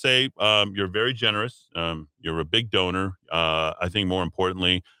 I got to say, you're very generous. You're a big donor. I think more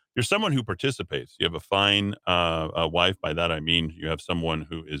importantly, you're someone who participates. You have a fine wife. By that, I mean you have someone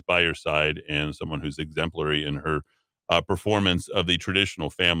who is by your side and someone who's exemplary in her performance of the traditional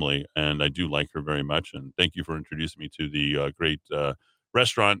family, and I do like her very much. And thank you for introducing me to the great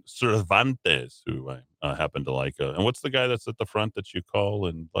restaurant Cervantes, who happen to like and what's the guy that's at the front that you call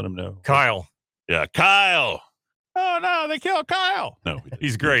and let him know? Kyle. Yeah, Kyle. Oh no, they killed Kyle. No,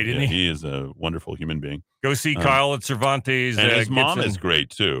 he's great, isn't he? He is a wonderful human being. Go see Kyle at Cervantes. And his mom is great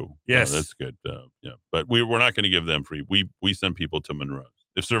too. Yes, that's good. Yeah, but we're not going to give them free. We send people to Monroe's.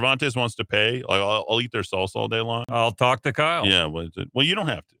 If Cervantes wants to pay, like I'll eat their salsa all day long. I'll talk to Kyle. Yeah, well, you don't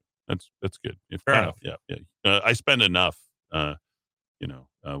have to. That's good. Fair enough. Yeah. I spend enough,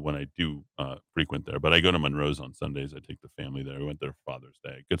 when I do frequent there. But I go to Monroe's on Sundays. I take the family there. We went there for Father's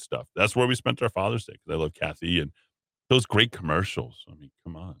Day. Good stuff. That's where we spent our Father's Day because I love Kathy and those great commercials. I mean,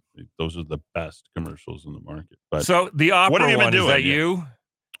 come on, those are the best commercials in the market. But so the opera what have you been one, doing? Is that you?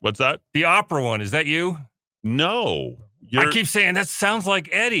 What's that? The opera one, is that you? No. I keep saying that sounds like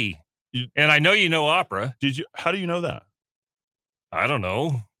Eddie. And I know you know opera. How do you know that? I don't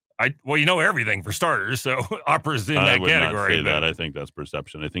know. Well, you know everything for starters, so opera's in that category. I would not say that. I think that's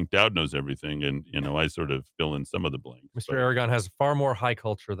perception. I think Dowd knows everything, and I sort of fill in some of the blanks. Mr. Aragon has far more high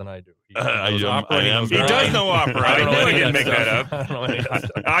culture than I do. He does know opera. I knew I didn't make that up. I don't know any of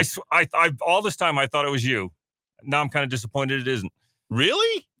that. I all this time I thought it was you. Now I'm kind of disappointed it isn't.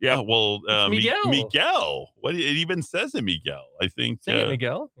 Really? Yeah. Well, Miguel. Miguel. What it even says in Miguel. I think. Sing it,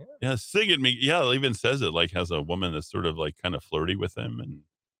 Miguel. Yeah, sing it, Miguel. Yeah, it even says it like has a woman that's sort of like kind of flirty with him, and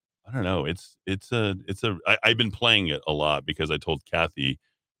I don't know. I've been playing it a lot because I told Kathy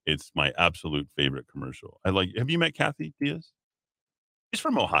it's my absolute favorite commercial. Have you met Kathy Diaz? She's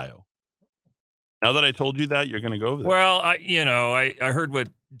from Ohio. Now that I told you that, you're going to go over there. Well, I heard what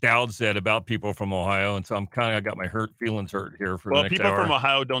Dowd said about people from Ohio, and so I got my feelings hurt here for the next people hour. from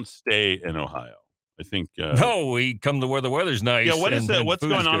Ohio don't stay in Ohio. I think. No, we come to where the weather's nice. Yeah, what is that? What's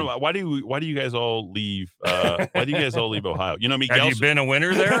going on? Good. Why do you guys all leave? Why do you guys all leave Ohio? Miguel. Have you been a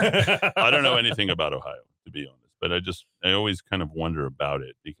winner there? I don't know anything about Ohio, to be honest, but I always kind of wonder about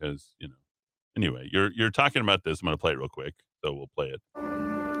it because Anyway, you're talking about this. I'm going to play it real quick, so we'll play it.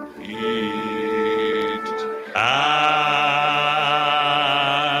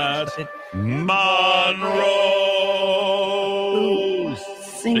 Monroe's.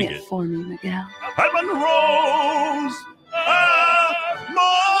 Sing it for me, Miguel. At Monroe's. Monroe's.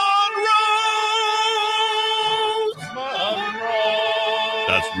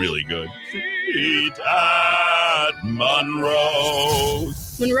 That's really good. Eat at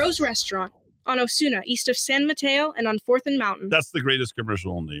Monroe's. Monroe's Restaurant on Osuna, east of San Mateo and on 4th and Mountain. That's the greatest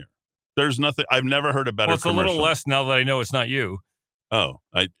commercial in the year. There's nothing. I've never heard a better commercial. Well, it's a little less now that I know it's not you. Oh,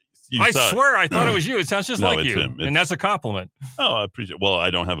 I swear I thought it was you. It sounds just like you. And that's a compliment. Oh, I appreciate it. Well, I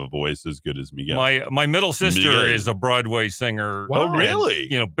don't have a voice as good as Miguel. My middle sister is a Broadway singer. Wow. Oh, really?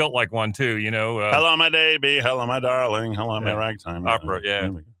 And, built like one too, Hello, my baby. Hello, my darling. Hello, my ragtime. Opera, yeah.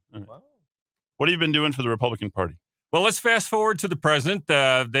 Wow. What have you been doing for the Republican Party? Well, let's fast forward to the president.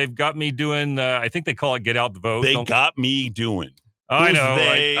 They've got me doing, I think they call it Get Out the Vote. They got me doing. I know.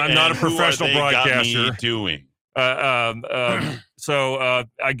 I'm not a professional broadcaster. Got me doing. So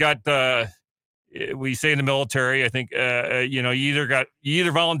I got, we say in the military, I think, you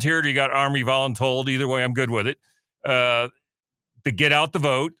either volunteered or you got Army voluntold. Either way, I'm good with it. To get out the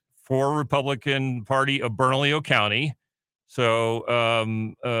vote for Republican Party of Bernalillo County. So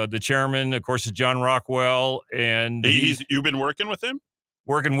the chairman, of course, is John Rockwell. And you've been working with him?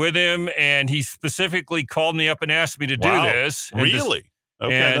 Working with him. And he specifically called me up and asked me to do this. Really?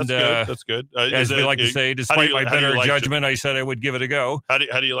 Okay, that's good. As we like to say, despite my better judgment, I said I would give it a go. How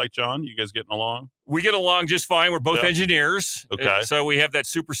do you like John? You guys getting along? We get along just fine. We're both engineers. Okay. So we have that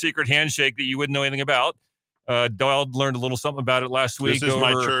super secret handshake that you wouldn't know anything about. Dowd learned a little something about it last week. This is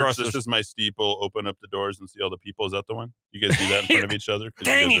my church. This is my steeple. Open up the doors and see all the people. Is that the one? You guys do that in front of each other?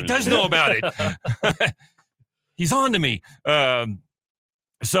 Dang, he does know about it. He's on to me.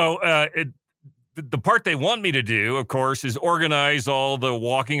 The part they want me to do, of course, is organize all the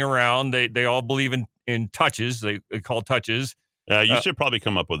walking around. They all believe in touches. They call touches. You should probably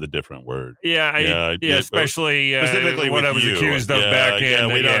come up with a different word. Yeah, especially specifically what I was accused of back in. Yeah,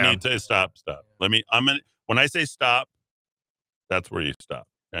 we don't need to stop. When I say stop, that's where you stop.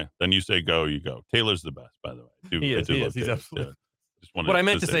 Okay, then you say go, you go. Taylor's the best, by the way. He is. He's absolutely. Yeah. What I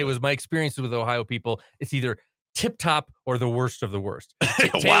meant to say was my experience with Ohio people. It's either tip top or the worst of the worst.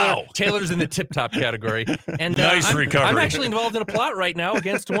 Wow. Taylor's in the tip top category. And nice recovery. I'm actually involved in a plot right now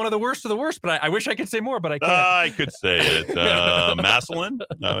against one of the worst of the worst, but I wish I could say more, but I can't. I could say it. Maslin?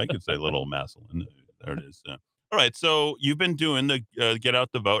 No, I could say little Maslin. There it is. All right. So you've been doing the Get Out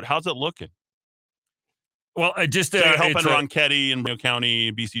the Vote. How's it looking? Well, you're helping Ronchetti and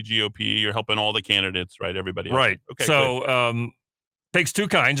County, BC GOP. You're helping all the candidates, right? Everybody else. Right. Okay. So takes two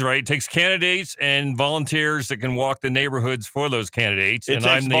kinds, right? It takes candidates and volunteers that can walk the neighborhoods for those candidates. It and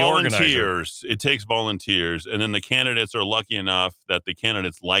takes I'm the organizer. volunteers. It takes volunteers. And then the candidates are lucky enough that the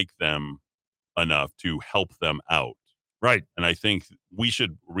candidates like them enough to help them out. Right. And I think we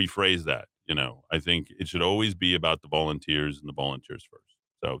should rephrase that. I think it should always be about the volunteers and the volunteers first.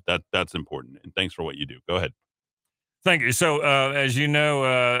 So that's important. And thanks for what you do. Go ahead. Thank you. So, as you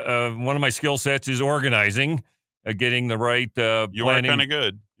know, one of my skill sets is organizing, getting the right You planning. are kind of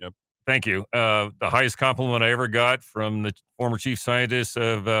good. Yep. Thank you. The highest compliment I ever got from the former chief scientist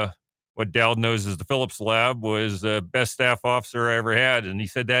of what Dowd knows as the Phillips Lab was the best staff officer I ever had. And he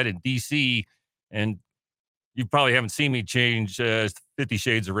said that in D.C. And you probably haven't seen me change 50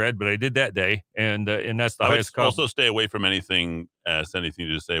 Shades of Red, but I did that day. And that's the highest compliment. Also, stay away from anything to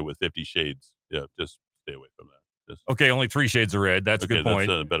say with 50 Shades. Yeah, just stay away from that. Okay, only 3 shades of red. That's a good point.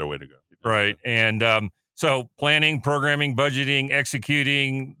 That's a better way to go. Right. And so planning, programming, budgeting,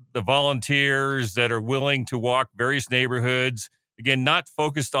 executing, the volunteers that are willing to walk various neighborhoods. Again, not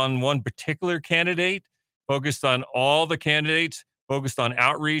focused on one particular candidate, focused on all the candidates, focused on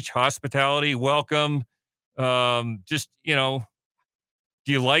outreach, hospitality, welcome. Do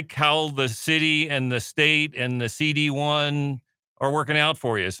you like how the city and the state and the CD1 are working out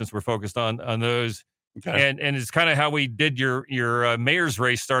for you, since we're focused on those? Okay. And it's kind of how we did your mayor's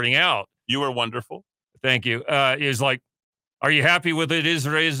race starting out. You were wonderful. Thank you. Is like, are you happy with it as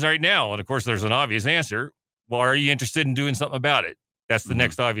it is right now? And of course, there's an obvious answer. Well, are you interested in doing something about it? That's the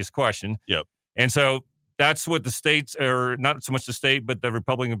next obvious question. Yep. And so that's what the states, or not so much the state, but the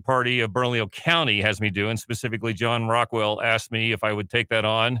Republican Party of Bernalillo County has me doing. Specifically, John Rockwell asked me if I would take that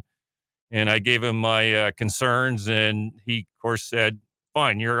on. And I gave him my concerns. And he, of course, said,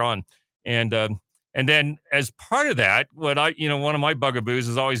 fine, you're on. And then as part of that, one of my bugaboos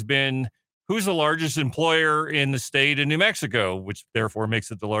has always been, who's the largest employer in the state of New Mexico, which therefore makes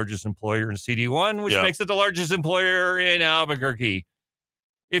it the largest employer in CD1, which makes it the largest employer in Albuquerque.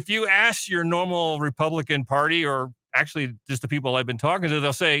 If you ask your normal Republican Party, or actually just the people I've been talking to,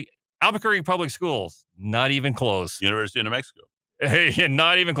 they'll say, Albuquerque Public Schools, not even close. University of New Mexico.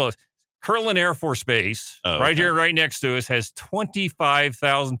 Not even close. Kirtland Air Force Base, right here, right next to us, has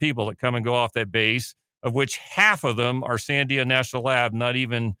 25,000 people that come and go off that base, of which half of them are Sandia National Lab, not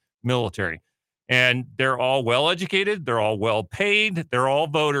even military. And they're all well-educated. They're all well-paid. They're all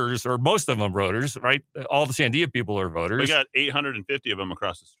voters, or most of them voters, right? All the Sandia people are voters. We got 850 of them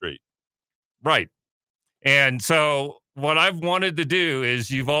across the street. Right. And so what I've wanted to do is,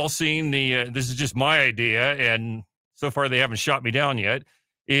 you've all seen this is just my idea, and so far they haven't shot me down yet,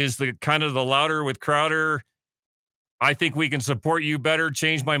 is the kind of the Louder with Crowder. I think we can support you better.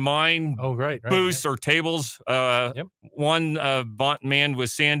 Change my mind. Oh, right. Booths or tables. One man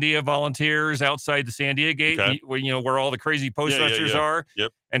with Sandia volunteers outside the Sandia gate, where all the crazy posters are.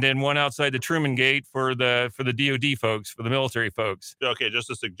 Yep. And then one outside the Truman gate for the DOD folks, for the military folks. Okay,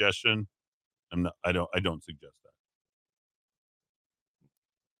 just a suggestion. I don't suggest that.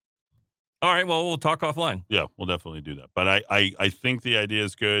 All right, well, we'll talk offline. Yeah, we'll definitely do that. But I think the idea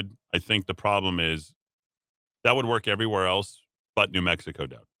is good. I think the problem is that would work everywhere else but New Mexico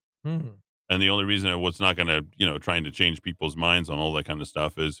down. And the only reason it was not going to, trying to change people's minds on all that kind of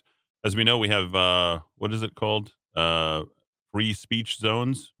stuff is, as we know, we have, what is it called? Free speech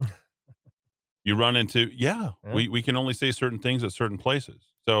zones. You run into, we can only say certain things at certain places.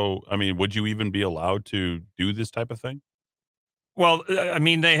 So, I mean, would you even be allowed to do this type of thing? Well, I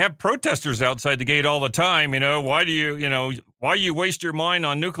mean, they have protesters outside the gate all the time. Why do you waste your mind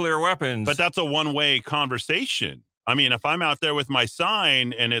on nuclear weapons? But that's a one-way conversation. I mean, if I'm out there with my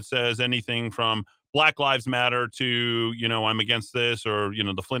sign and it says anything from Black Lives Matter to, I'm against this, or,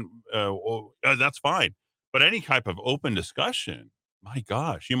 the Flint, that's fine. But any type of open discussion, my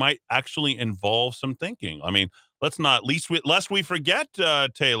gosh, you might actually involve some thinking. I mean, lest we forget,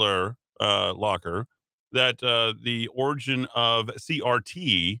 Taylor Locker, that the origin of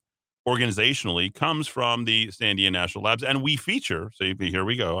CRT organizationally comes from the Sandia National Labs, and we feature. So here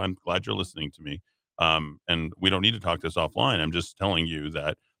we go. I'm glad you're listening to me. And we don't need to talk this offline. I'm just telling you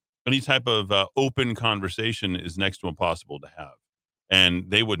that any type of open conversation is next to impossible to have. And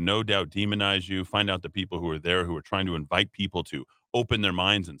they would no doubt demonize you, find out the people who are there, who are trying to invite people to open their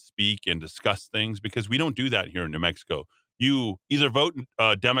minds and speak and discuss things, because we don't do that here in New Mexico. You either vote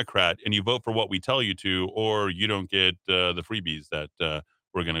Democrat and you vote for what we tell you to, or you don't get the freebies that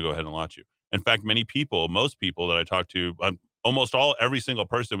we're going to go ahead and launch you. In fact, most people that I talk to, every single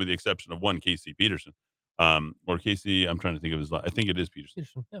person with the exception of one, Casey Peterson, or Casey, I'm trying to think of his last, I think it is Peterson.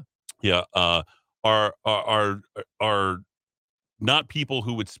 Yeah. Yeah. Are not people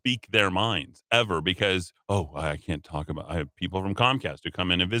who would speak their minds ever because, I can't talk about, I have people from Comcast who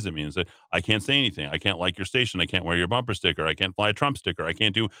come in and visit me and say, I can't say anything. I can't like your station. I can't wear your bumper sticker. I can't fly a Trump sticker. I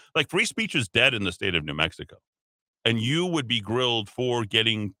can't do, like, free speech is dead in the state of New Mexico. And you would be grilled for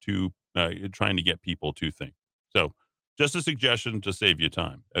getting to, trying to get people to think. So just a suggestion to save you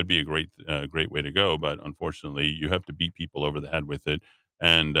time. That'd be a great way to go. But unfortunately, you have to beat people over the head with it.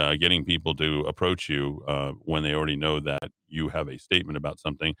 And getting people to approach you when they already know that you have a statement about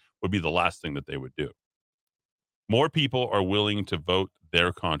something would be the last thing that they would do. More people are willing to vote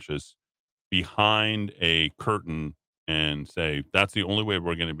their conscience behind a curtain and say, that's the only way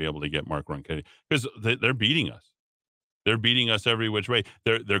we're going to be able to get Mark Ronchetti, because they're beating us. They're beating us every which way.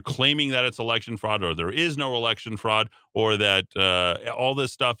 They're claiming that it's election fraud, or there is no election fraud, or that all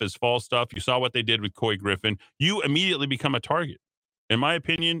this stuff is false stuff. You saw what they did with Coy Griffin. You immediately become a target. In my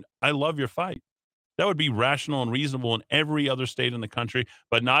opinion, I love your fight. That would be rational and reasonable in every other state in the country,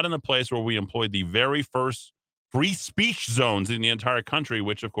 but not in the place where we employed the very first free speech zones in the entire country,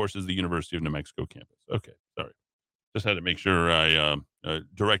 which, of course, is the University of New Mexico campus. Okay, sorry. Just had to make sure I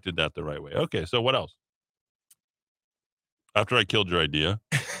directed that the right way. Okay, so what else? After I killed your idea.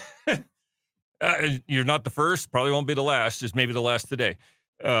 You're not the first, probably won't be the last, just maybe the last today.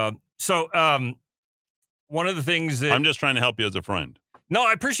 One of the things that I'm just trying to help you as a friend. No,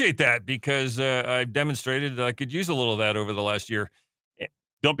 I appreciate that, because I've demonstrated that I could use a little of that over the last year.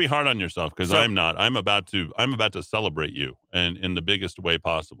 Don't be hard on yourself, because I'm not. I'm about to celebrate you, and in the biggest way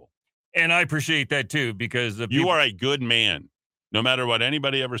possible. And I appreciate that too, because you are a good man. No matter what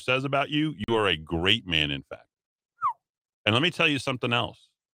anybody ever says about you, you are a great man, in fact. And let me tell you something else.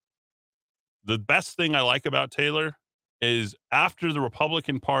 The best thing I like about Taylor is after the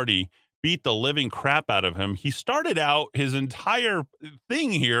Republican Party beat the living crap out of him, he started out his entire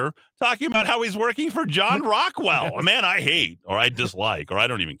thing here talking about how he's working for John Rockwell, a man I hate, or I dislike, or I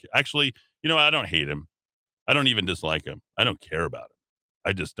don't even care. Actually, I don't hate him. I don't even dislike him. I don't care about him.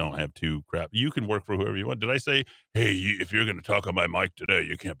 I just don't have two crap. You can work for whoever you want. Did I say, hey, if you're going to talk on my mic today,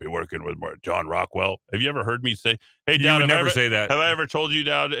 you can't be working with John Rockwell? Have you ever heard me say, hey, Dowd, you would never say that. Have I ever told you,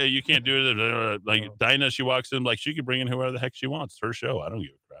 Dowd, you can't do it? Like Dinah, she walks in, like, she can bring in whoever the heck she wants. It's her show. I don't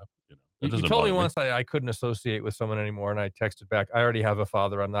give a crap. You told me once I couldn't associate with someone anymore, and I texted back, I already have a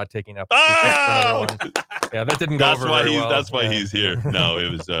father. I'm not taking up Oh! another one. Yeah, that didn't go over very well. That's why he's here. No,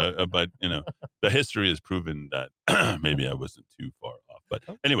 it was, but, the history has proven that maybe I wasn't too far off. But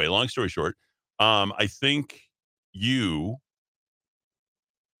anyway, long story short, I think you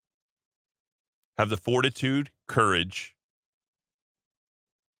have the fortitude, courage,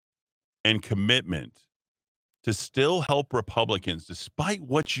 and commitment to still help Republicans despite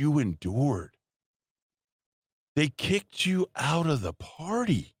what you endured. They kicked you out of the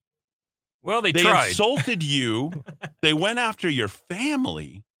party. Well, they tried. They insulted you. They went after your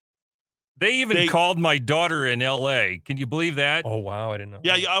family. They even called my daughter in L.A. Can you believe that? Oh, wow. I didn't know.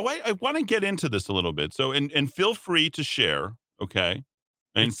 Yeah, I want to get into this a little bit. So, and feel free to share, okay?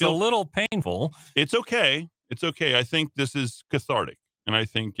 And it's a little painful. It's okay. It's okay. I think this is cathartic, and I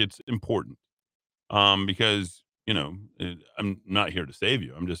think it's important. Because, I'm not here to save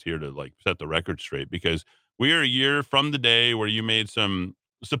you. I'm just here to, like, set the record straight, because we are a year from the day where you made some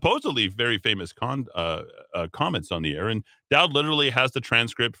supposedly very famous comments on the air, and Dowd literally has the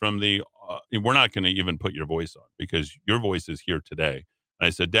transcript from the, we're not going to even put your voice on because your voice is here today. And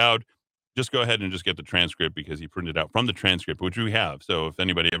I said, Dowd, just go ahead and just get the transcript, because he printed out from the transcript, which we have. So if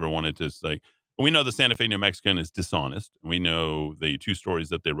anybody ever wanted to say, we know the Santa Fe New Mexican is dishonest. We know the two stories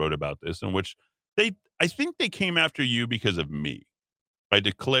that they wrote about this, in which I think they came after you because of me. I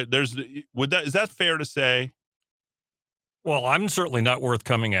declare is that fair to say? Well, I'm certainly not worth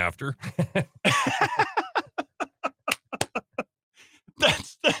coming after.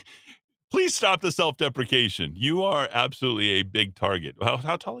 Please stop the self-deprecation. You are absolutely a big target.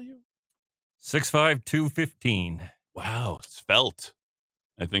 How tall are you? 6'5", 215. Wow, svelte.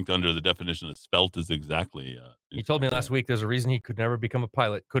 I think under the definition of svelte is exactly. He told me last week there's a reason he could never become a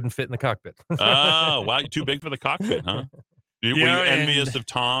pilot. Couldn't fit in the cockpit. Oh, wow. Too big for the cockpit, huh? Were you envious of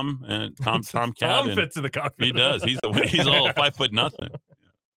Tom and Tom Cat? Tom fits in the cockpit. He does. He's all 5'0".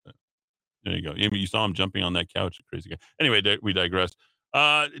 There you go. You saw him jumping on that couch. Crazy guy. Anyway, we digress.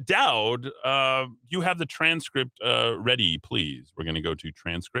 Dowd, you have the transcript ready, please. We're going to go to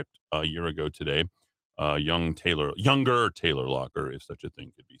transcript a year ago today. Younger Taylor Locker, if such a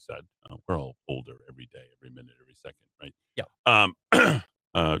thing could be said. We're all older every day, every minute, every second, right?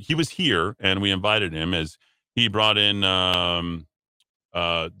 Yeah. He was here, and we invited him as he brought in the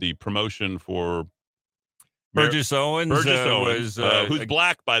promotion for Burgess Owens. Who's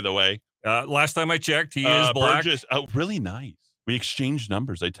black, by the way. Last time I checked, he is black. Burgess, really nice. We exchanged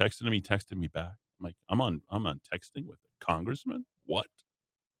numbers. I texted him. He texted me back. I'm like, I'm on texting with a congressman. What?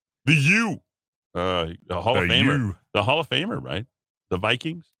 The U. The Hall of Famer. The Hall of Famer, right? The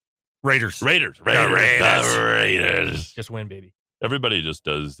Vikings. Raiders. The Raiders. Just win, baby. Everybody just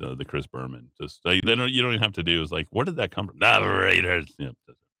does the Chris Berman. Just you don't even have to do. It's like, where did that come from? The Raiders. Yeah.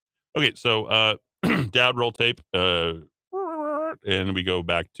 Okay, so Dowd roll tape, and we go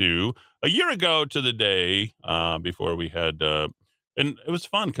back to a year ago to the day before we had, and it was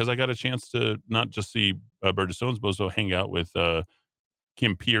fun because I got a chance to not just see Burgess Jones, but also hang out with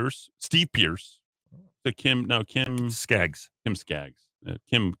Steve Pierce, Kim Skaggs. Kim Skaggs.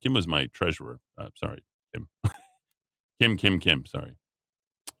 Kim was my treasurer. Sorry, Kim. Kim. Sorry.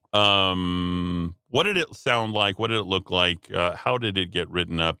 What did it sound like? What did it look like? How did it get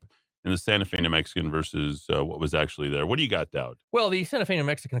written up in the Santa Fe New Mexican versus what was actually there? What do you got, Dowd? Well, the Santa Fe New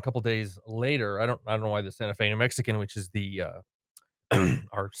Mexican a couple days later. I don't know why the Santa Fe New Mexican, which is the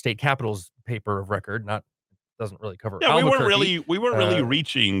our state capital's paper of record, doesn't really cover. Yeah, we weren't really Uh,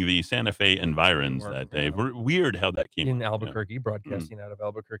 reaching the Santa Fe environs weren't, that day. no. Weird how that came in out, Albuquerque, broadcasting out of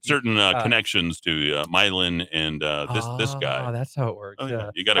Albuquerque. certain connections to Milan and this guy. That's how it works. Oh,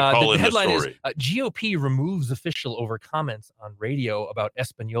 yeah. You got to call the in the headline story. is GOP removes official over comments on radio about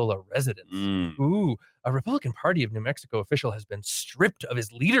Espanola residents. Ooh, a Republican Party of New Mexico official has been stripped of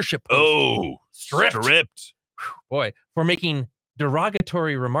his leadership post. Oh, stripped. Boy, for making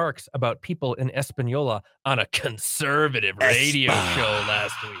derogatory remarks about people in Espanola on a conservative radio show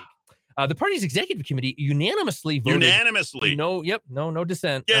last week. The party's executive committee unanimously voted. No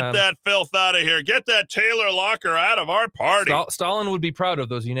dissent. Get that filth out of here. Get that Taylor Locker out of our party. Stalin would be proud of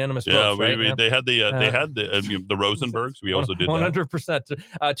those unanimous votes. Right? They had the Rosenbergs. We also did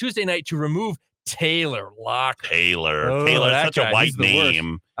 100%. Tuesday night to remove Taylor Locker. Taylor, such a white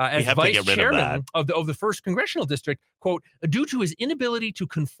name. As have vice to get rid chairman of that. of the first congressional district, quote, due to his inability to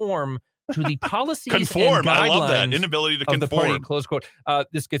conform to the policies and guidelines I love that. Inability to of the party, conform. close quote.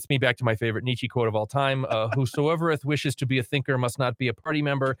 This gets me back to my favorite Nietzsche quote of all time. Whosoevereth wishes to be a thinker must not be a party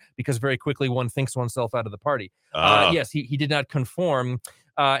member, because very quickly one thinks oneself out of the party. Yes, he did not conform.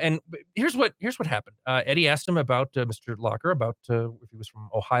 And here's what happened. Eddie asked him about Mr. Locker, about if he was from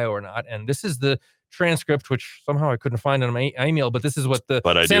Ohio or not. And this is the transcript, which somehow I couldn't find on my email, but this is what the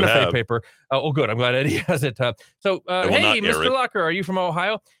Santa Fe paper. Oh, good. I'm glad Eddie has it. Hey, Mr. Locker, are you from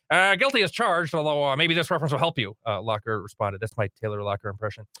Ohio? Guilty as charged, although maybe this reference will help you. Locker responded. That's my Taylor Locker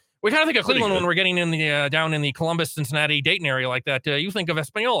impression. We kind of think of Cleveland when we're getting in the down in the Columbus, Cincinnati, Dayton area like that. You think of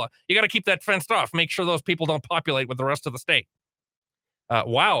Espanola. You got to keep that fenced off. Make sure those people don't populate with the rest of the state.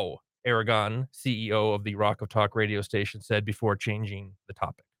 Wow, Aragon, CEO of the Rock of Talk radio station, said before changing the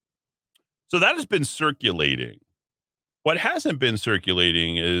topic. So that has been circulating. What hasn't been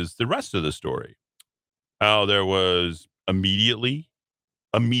circulating is the rest of the story. How there was immediately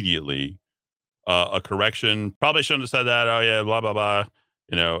a correction. Probably shouldn't have said that. Oh, yeah, blah, blah, blah.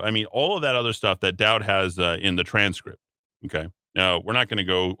 All of that other stuff that Dowd has in the transcript. Okay. Now, we're not going to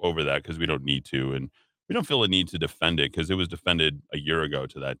go over that because we don't need to. And we don't feel a need to defend it because it was defended a year ago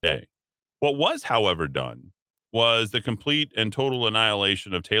to that day. What was, however, done was the complete and total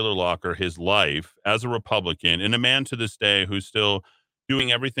annihilation of Taylor Locker, his life as a Republican, and a man to this day who's still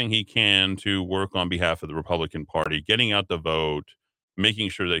doing everything he can to work on behalf of the Republican Party, getting out the vote, making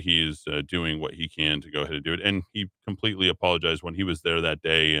sure that he's doing what he can to go ahead and do it. And he completely apologized when he was there that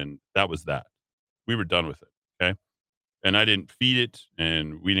day, and that was that. We were done with it, okay? And I didn't feed it,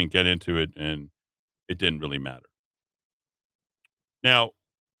 and we didn't get into it, and it didn't really matter. Now,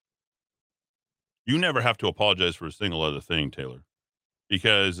 you never have to apologize for a single other thing, Taylor,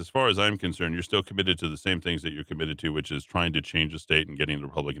 because as far as I'm concerned, you're still committed to the same things that you're committed to, which is trying to change the state and getting the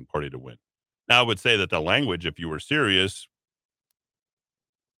Republican Party to win. Now, I would say that the language, if you were serious,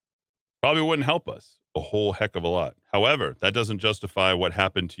 probably wouldn't help us a whole heck of a lot. However, that doesn't justify what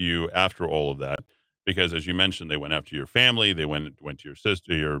happened to you after all of that, because as you mentioned, they went after your family, they went to your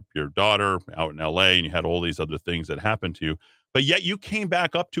sister, your daughter out in LA, and you had all these other things that happened to you. But yet you came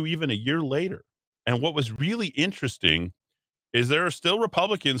back up to even a year later. And what was really interesting is there are still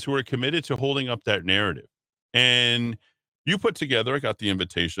Republicans who are committed to holding up that narrative. And you put together, I got the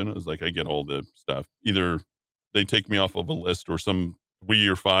invitation. It was like, I get all the stuff. Either they take me off of a list or some 3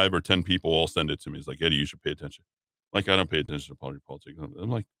 or 5 or 10 people all send it to me. It's like, Eddie, you should pay attention. Like, I don't pay attention to politics.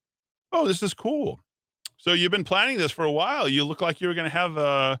 I'm like, oh, this is cool. So you've been planning this for a while. You look like you're going to have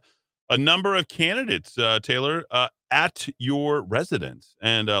a number of candidates, Taylor, at your residence.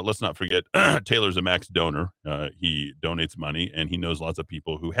 And let's not forget, Taylor's a max donor. He donates money, and he knows lots of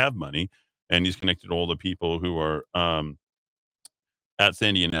people who have money, and he's connected to all the people who are at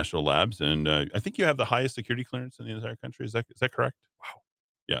Sandia National Labs, and I think you have the highest security clearance in the entire country. Is that correct? Wow.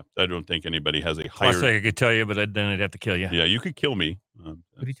 Yeah, I don't think anybody has a Last thing higher. I could tell you, but then I'd have to kill you. Yeah, you could kill me.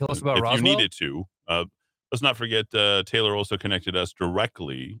 Could you tell us about if Roswell? you needed to? Let's not forget Taylor also connected us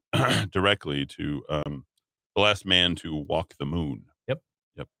directly to the last man to walk the moon.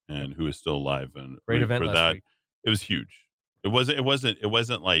 Yep, and who is still alive. And great event for last that, week. it was huge. It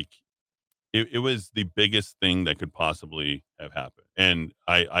wasn't like it was the biggest thing that could possibly have happened. And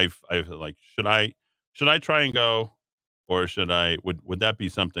I've like, should I try and go, or would that be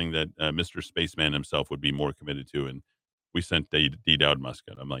something that Mr. Spaceman himself would be more committed to? And we sent D. Dowd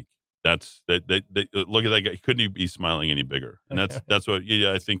Muscat. I'm like, that's that look at that guy. Couldn't he be smiling any bigger? And that's what.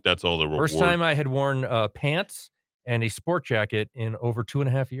 Yeah, I think that's all the reward. First time I had worn pants and a sport jacket in over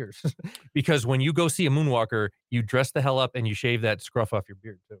 2.5 years. Because when you go see a moonwalker, you dress the hell up and you shave that scruff off your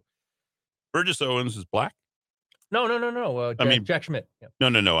beard too. Burgess Owens is black. No. I mean, Jack Schmidt. Yeah.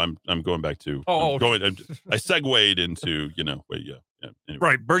 No. I'm going back to. I segued into Anyway.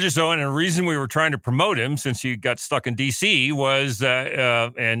 Right, Burgess Owen, and the reason we were trying to promote him, since you got stuck in D.C., was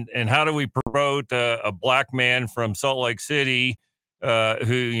and how do we promote a black man from Salt Lake City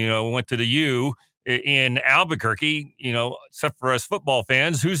who went to the U in Albuquerque, except for us football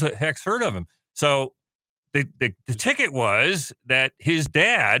fans, who's the heck's heard of him? So the ticket was that his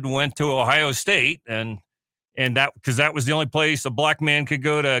dad went to Ohio State, and that because that was the only place a black man could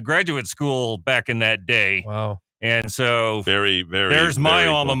go to graduate school back in that day. Wow. And so very, very. There's my very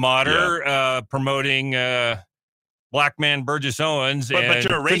alma cool. mater promoting black man Burgess Owens, but and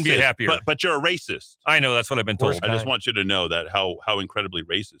you're a couldn't be racist. happier. But you're a racist. I know, that's what I've been told. Worst I just kind. want you to know that how incredibly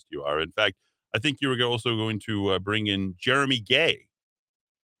racist you are. In fact, I think you were also going to bring in Jeremy Gay.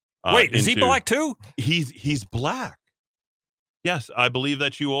 Wait, is he black too? He's black. Yes, I believe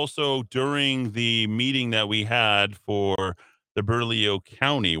that you also, during the meeting that we had for the Bernalillo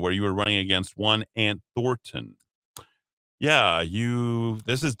County, where you were running against one Ant Thornton. Yeah,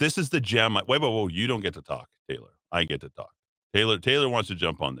 this is the gem. Whoa, you don't get to talk, Taylor. I get to talk. Taylor wants to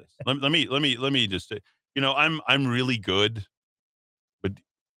jump on this. Let me just say, I'm really good, but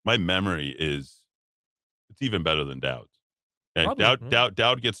my memory it's even better than Dowd's. And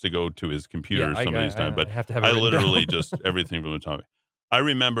Dowd gets to go to his computer some of these times, but I literally just everything from the top. I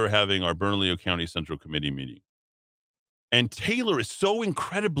remember having our Bernalillo County Central Committee meeting, and Taylor is so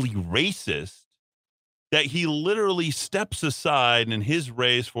incredibly racist that he literally steps aside in his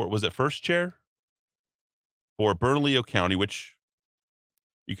race for, was it first chair? For Bernalillo County, which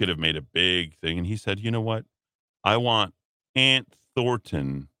you could have made a big thing. And he said, you know what? I want Ant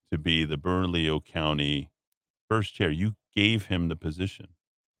Thornton to be the Bernalillo County first chair. You gave him the position.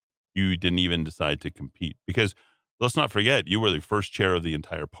 You didn't even decide to compete. Because let's not forget, you were the first chair of the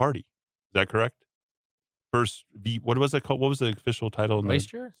entire party. Is that correct? What was it called? What was the official title? Vice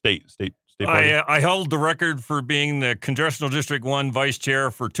chair? State party? I held the record for being the Congressional District 1 vice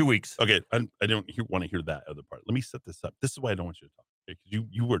chair for 2 weeks. Okay, I don't want to hear that other part. Let me set this up. This is why I don't want you to talk. Okay? Because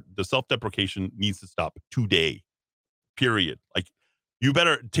you were, the self-deprecation needs to stop today. Period. Like,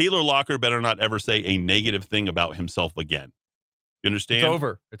 Taylor Locker better not ever say a negative thing about himself again. You understand? It's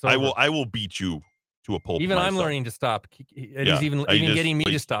over. I will beat you to a pulp. Even myself. I'm learning to stop. He's Yeah, even getting me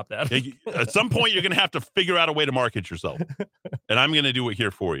to stop that. At some point, you're going to have to figure out a way to market yourself, and I'm going to do it here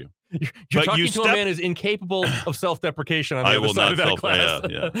for you. You're talking to a man who's incapable of self-deprecation on the other side of that class.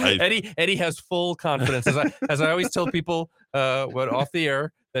 Yeah. Eddie has full confidence. As I always tell people, off the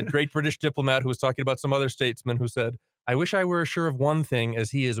air, that great British diplomat who was talking about some other statesman who said, "I wish I were as sure of one thing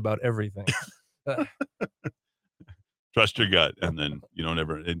as he is about everything." Trust your gut, and then you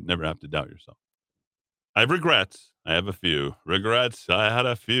never have to doubt yourself. I have regrets. I have a few regrets. I had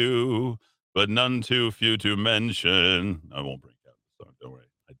a few, but none too few to mention. I won't break out the song. Don't worry.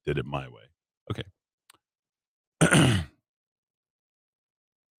 I did it my way. Okay.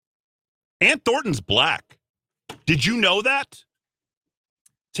 Ant Thornton's black. Did you know that?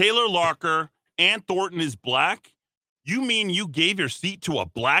 Taylor Locker, Ant Thornton is black? You mean you gave your seat to a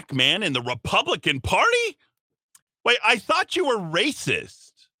black man in the Republican Party? Wait, I thought you were racist.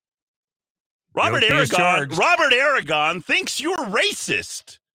 Robert Aragon thinks you're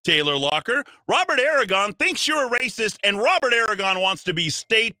racist, Taylor Locker. Robert Aragon thinks you're a racist, and Robert Aragon wants to be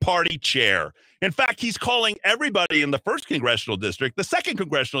state party chair. In fact, he's calling everybody in the 1st Congressional District, the 2nd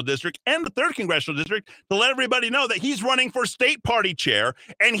Congressional District, and the 3rd Congressional District to let everybody know that he's running for state party chair,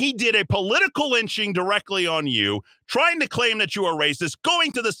 and he did a political lynching directly on you, trying to claim that you are racist,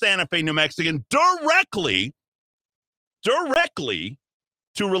 going to the Santa Fe, New Mexican directly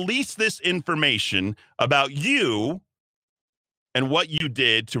to release this information about you and what you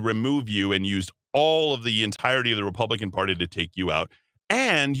did to remove you and used all of the entirety of the Republican Party to take you out.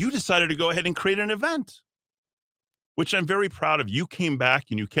 And you decided to go ahead and create an event, which I'm very proud of. You came back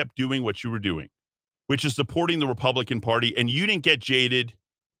and you kept doing what you were doing, which is supporting the Republican Party. And you didn't get jaded.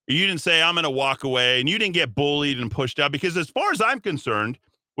 You didn't say, I'm going to walk away. And you didn't get bullied and pushed out. Because as far as I'm concerned,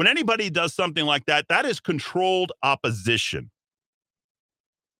 when anybody does something like that, that is controlled opposition.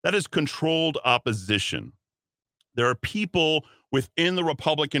 That is controlled opposition. There are people within the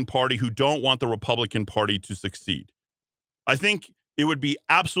Republican Party who don't want the Republican Party to succeed. I think it would be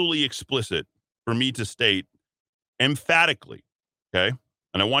absolutely explicit for me to state emphatically, okay?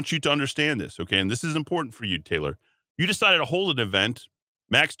 And I want you to understand this, okay? And this is important for you, Taylor. You decided to hold an event.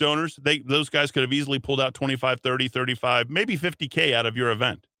 Max donors, those guys could have easily pulled out 25, 30, 35, maybe 50K out of your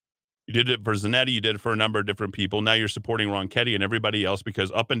event. You did it for Zanetti. You did it for a number of different people. Now you're supporting Ronchetti and everybody else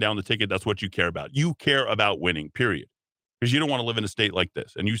because up and down the ticket, that's what you care about. You care about winning, period. Because you don't want to live in a state like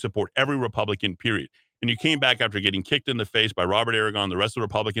this. And you support every Republican, period. And you came back after getting kicked in the face by Robert Aragon, the rest of the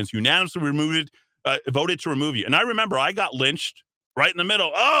Republicans, unanimously voted to remove you. And I remember I got lynched right in the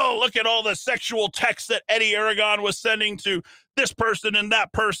middle. Oh, look at all the sexual texts that Eddie Aragon was sending to this person and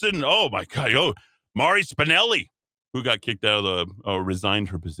that person. Oh, my God. Oh, Mari Spinelli, who got kicked out of resigned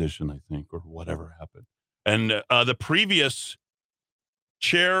her position, I think, or whatever happened. And the previous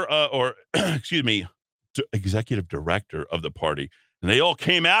chair executive director of the party, and they all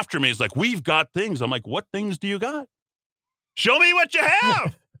came after me. It's like, we've got things. I'm like, what things do you got? Show me what you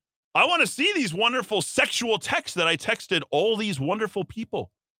have. I want to see these wonderful sexual texts that I texted all these wonderful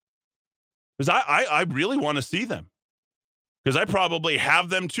people. Because I really want to see them. Because I probably have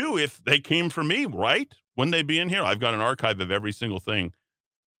them too if they came from me, right? Wouldn't they be in here? I've got an archive of every single thing.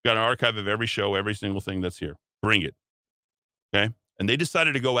 Got an archive of every show, every single thing that's here. Bring it. Okay? And they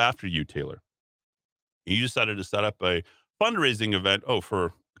decided to go after you, Taylor. You decided to set up a fundraising event, for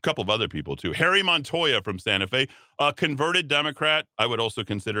a couple of other people too. Harry Montoya from Santa Fe, a converted Democrat. I would also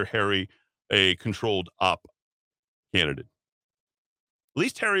consider Harry a controlled op candidate. At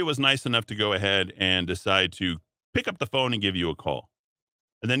least Harry was nice enough to go ahead and decide to pick up the phone and give you a call.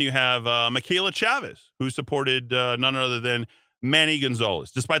 And then you have Michaela Chavez, who supported none other than Manny Gonzalez,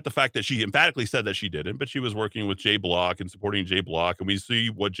 despite the fact that she emphatically said that she didn't, but she was working with Jay Block and supporting Jay Block. And we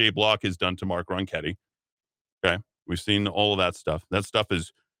see what Jay Block has done to Mark Ronchetti. Okay. We've seen all of that stuff. That stuff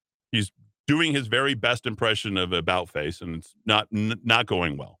is, he's doing his very best impression of About Face, and it's not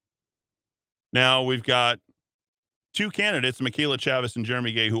going well. Now we've got two candidates, Michaela Chavez and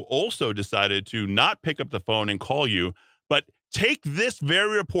Jeremy Gay, who also decided to not pick up the phone and call you, but take this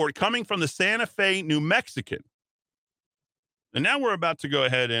very report coming from the Santa Fe New Mexican. And now we're about to go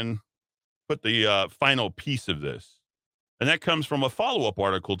ahead and put the final piece of this. And that comes from a follow-up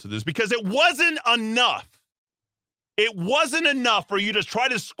article to this, because it wasn't enough. It wasn't enough for you to try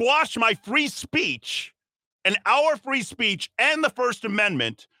to squash my free speech and our free speech and the First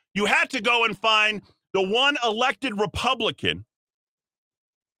Amendment. You had to go and find the one elected Republican,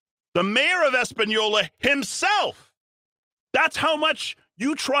 the mayor of Espanola himself. That's how much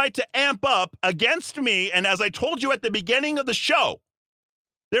you tried to amp up against me. And as I told you at the beginning of the show,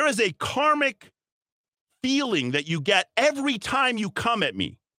 there is a karmic feeling that you get every time you come at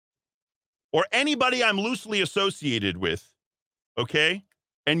me or anybody I'm loosely associated with, okay?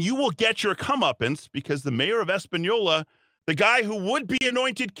 And you will get your comeuppance because the mayor of Espanola, the guy who would be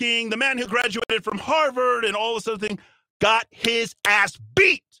anointed king, the man who graduated from Harvard and all this other thing, got his ass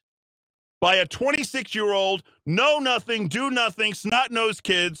beat by a 26-year-old, know nothing, do nothing, snot-nosed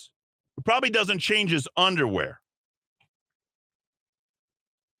kids who probably doesn't change his underwear.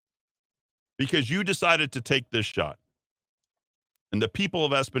 Because you decided to take this shot. And the people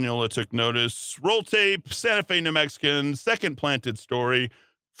of Espanola took notice. Roll tape, Santa Fe, New Mexican, second planted story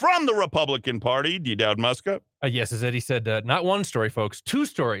from the Republican Party. D. Dowd Muska. Yes, as Eddie said, not one story, folks, two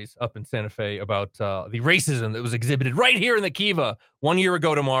stories up in Santa Fe about the racism that was exhibited right here in the Kiva 1 year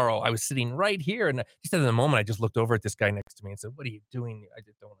ago tomorrow. I was sitting right here, and just at the moment, I just looked over at this guy next to me and said, "What are you doing? I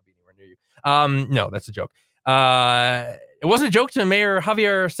just don't want to be anywhere near you." No, that's a joke. It wasn't a joke to Mayor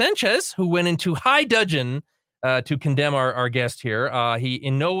Javier Sanchez, who went into high dudgeon to condemn our guest here. He,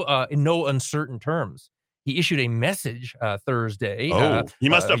 in no uncertain terms, he issued a message Thursday. He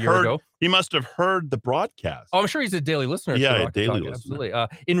must have heard. Ago. He must have heard the broadcast. Oh, I'm sure he's a daily listener. Yeah, a daily listener. Absolutely.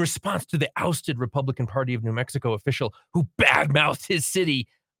 In response to the ousted Republican Party of New Mexico official who badmouthed his city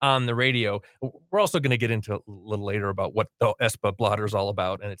on the radio. We're also going to get into a little later about what the ESPA blotter is all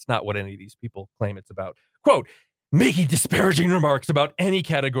about, and it's not what any of these people claim it's about. Quote, making disparaging remarks about any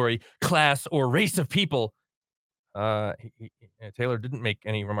category, class, or race of people. Taylor didn't make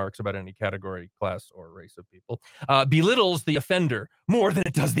any remarks about any category, class, or race of people. Belittles the offender more than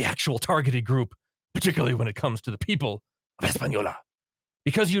it does the actual targeted group, particularly when it comes to the people of Espanola.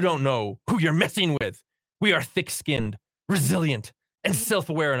 because you don't know who you're messing with. We are thick-skinned, resilient, and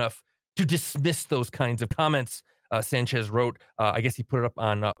self-aware enough to dismiss those kinds of comments. Sanchez wrote, I guess he put it up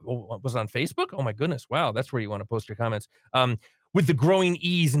on, was it on Facebook? Oh my goodness. Wow. That's where you want to post your comments. With the growing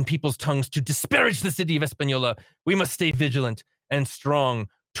ease in people's tongues to disparage the city of Española, we must stay vigilant and strong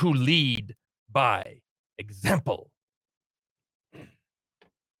to lead by example.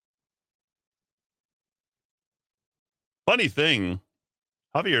 Funny thing,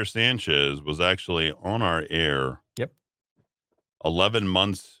 Javier Sanchez was actually on our air 11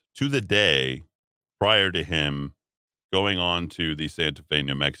 months to the day prior to him going on to the Santa Fe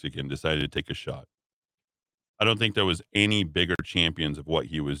New Mexican, decided to take a shot. I don't think there was any bigger champions of what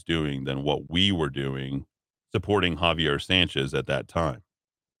he was doing than what we were doing supporting Javier Sanchez at that time.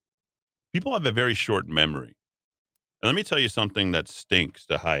 People have a very short memory. And let me tell you something that stinks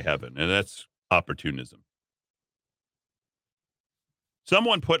to high heaven, and that's opportunism.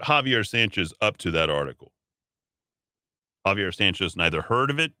 Someone put Javier Sanchez up to that article. Javier Sanchez neither heard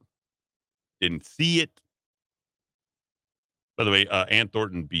of it, didn't see it. By the way, Ann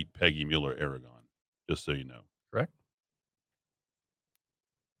Thornton beat Peggy Mueller-Aragon, just so you know. Correct.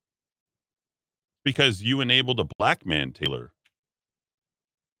 Because you enabled a black man, Taylor.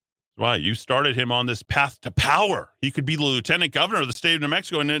 Why? You started him on this path to power. He could be the lieutenant governor of the state of New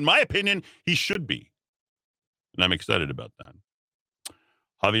Mexico, and in my opinion, he should be. And I'm excited about that.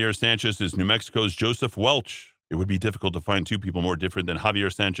 Javier Sanchez is New Mexico's Joseph Welch. It would be difficult to find two people more different than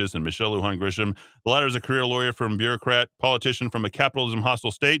Javier Sanchez and Michelle Lujan Grisham. The latter is a career lawyer from bureaucrat, politician from a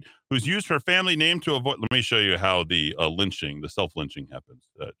capitalism-hostile state who's used her family name to avoid... Let me show you how the lynching, the self-lynching happens.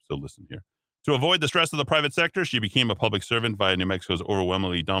 So listen here. To avoid the stress of the private sector, she became a public servant via New Mexico's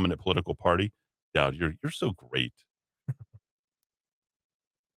overwhelmingly dominant political party. Dowd, you're so great.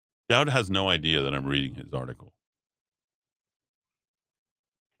 Dowd has no idea that I'm reading his article.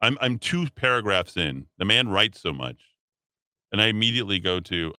 I'm 2 paragraphs in. The man writes so much. And I immediately go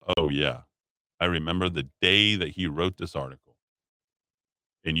to, oh, yeah, I remember the day that he wrote this article.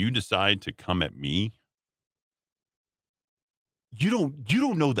 And you decide to come at me? You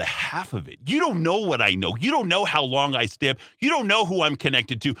don't know the half of it. You don't know what I know. You don't know how long I stay up. You don't know who I'm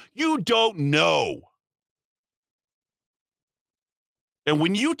connected to. You don't know. And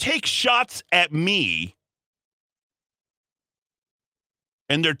when you take shots at me,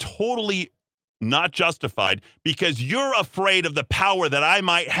 and they're totally not justified because you're afraid of the power that I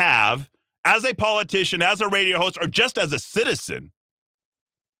might have as a politician, as a radio host, or just as a citizen.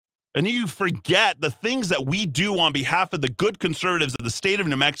 And you forget the things that we do on behalf of the good conservatives of the state of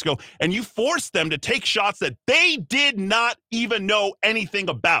New Mexico, and you force them to take shots that they did not even know anything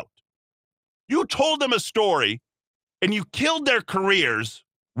about. You told them a story, and you killed their careers,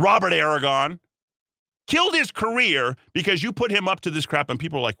 Robert Aragon. Killed his career because you put him up to this crap, and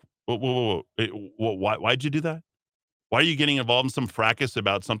people are like, whoa. Why'd you do that? Why are you getting involved in some fracas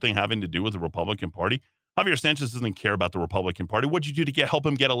about something having to do with the Republican Party? Javier Sanchez doesn't care about the Republican Party. What'd you do to help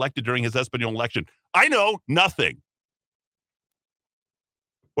him get elected during his Española election? I know, nothing.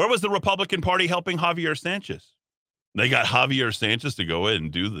 Where was the Republican Party helping Javier Sanchez? They got Javier Sanchez to go in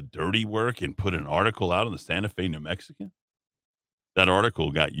and do the dirty work and put an article out on the Santa Fe New Mexican. That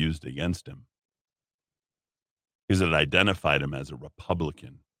article got used against him, because it identified him as a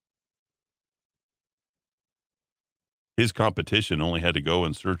Republican. His competition only had to go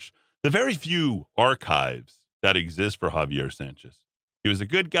and search the very few archives that exist for Javier Sanchez. He was a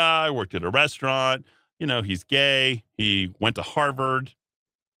good guy, worked at a restaurant, he's gay, he went to Harvard.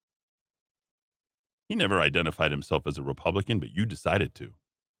 He never identified himself as a Republican, but you decided to.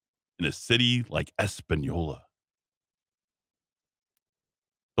 In a city like Española.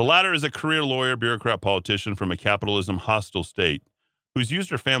 The latter is a career lawyer, bureaucrat, politician from a capitalism-hostile state who's used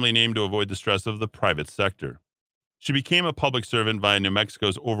her family name to avoid the stress of the private sector. She became a public servant via New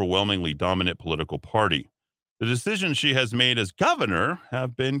Mexico's overwhelmingly dominant political party. The decisions she has made as governor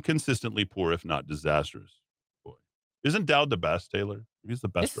have been consistently poor, if not disastrous. Boy, isn't Dowd the best, Taylor? He's the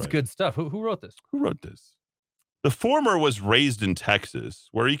best. This is good stuff. Who wrote this? Who wrote this? The former was raised in Texas,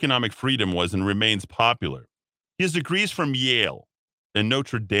 where economic freedom was and remains popular. He has degrees from Yale and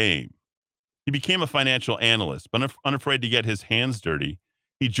Notre Dame. He became a financial analyst, but unafraid to get his hands dirty.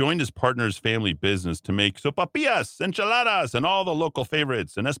 He joined his partner's family business to make sopapillas, enchiladas, and all the local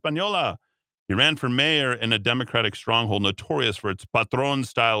favorites in Española. He ran for mayor in a Democratic stronghold notorious for its patron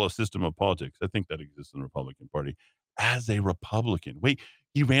style of system of politics. I think that exists in the Republican Party. As a Republican. Wait,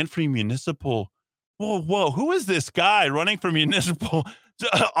 he ran for municipal. Whoa. Who is this guy running for municipal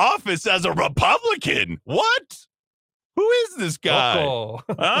office as a Republican? What? Who is this guy? Loco.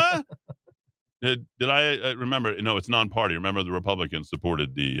 Huh? Did I remember? No, it's non-party. Remember, the Republicans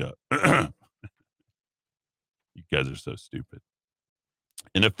supported the. You guys are so stupid.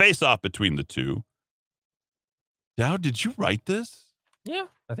 In a face-off between the two. Dowd, did you write this? Yeah,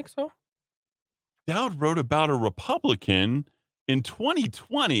 I think so. Dowd wrote about a Republican in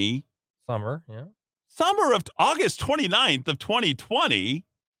 2020. Summer, yeah. Summer of August 29th of 2020. Is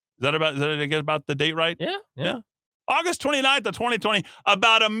that about, did I get about the date right? Yeah. August 29th of 2020,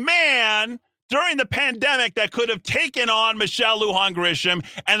 about a man during the pandemic that could have taken on Michelle Lujan Grisham,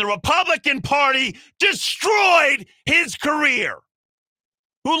 and the Republican Party destroyed his career,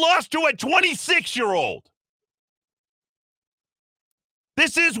 who lost to a 26-year-old.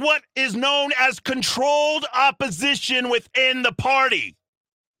 This is what is known as controlled opposition within the party.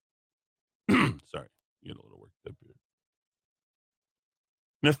 Sorry, get a little worked up here.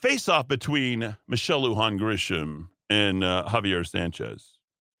 In a face-off between Michelle Lujan Grisham and Javier Sanchez,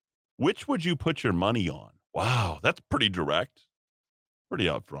 which would you put your money on? Wow, that's pretty direct, pretty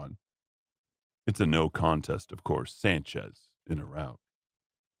upfront. It's a no contest, of course. Sanchez in a rout.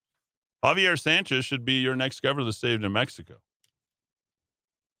 Javier Sanchez should be your next governor of the state of New Mexico.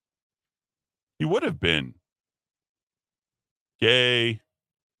 He would have been gay,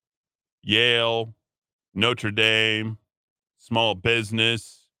 Yale, Notre Dame, small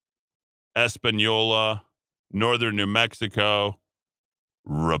business, Espanola, northern New Mexico,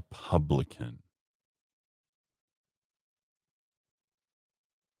 Republican.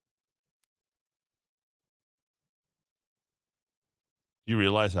 Do you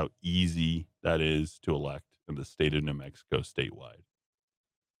realize how easy that is to elect in the state of New Mexico statewide?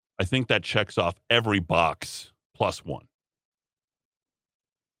 I think that checks off every box plus one.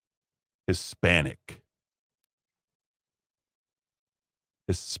 Hispanic.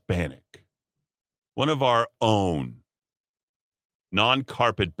 One of our own.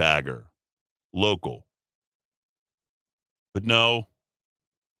 Non-carpetbagger. Local. But no,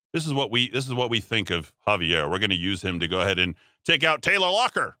 this is what we think of Javier. We're going to use him to go ahead and take out Taylor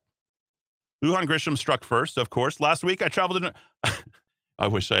Locker. Lujan Grisham struck first, of course. Last week I traveled in. I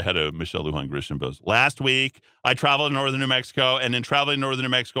wish I had a Michelle Lujan Grisham post. Last week, I traveled in northern New Mexico, and in traveling in northern New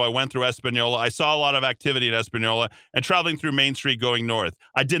Mexico, I went through Espanola. I saw a lot of activity in Espanola, and traveling through Main Street going north.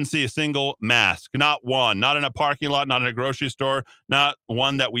 I didn't see a single mask, not one, not in a parking lot, not in a grocery store, not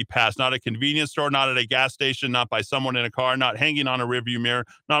one that we passed, not a convenience store, not at a gas station, not by someone in a car, not hanging on a rearview mirror,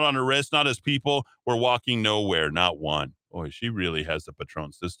 not on a wrist, not as people were walking nowhere, not one. Boy, she really has the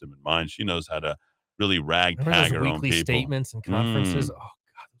Patron system in mind. She knows how to really ragtag her own weekly people. Statements and conferences. Oh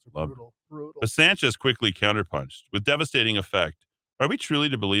God, those are brutal. But Sanchez quickly counterpunched with devastating effect. Are we truly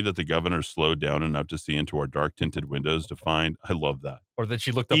to believe that the governor slowed down enough to see into our dark tinted windows to find? I love that. Or that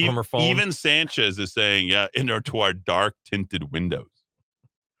she looked up from her phone. Even Sanchez is saying, yeah, into our dark tinted windows.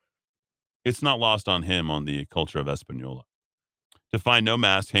 It's not lost on him on the culture of Espanola. To find no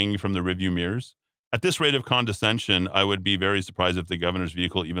mask hanging from the rearview mirrors. At this rate of condescension, I would be very surprised if the governor's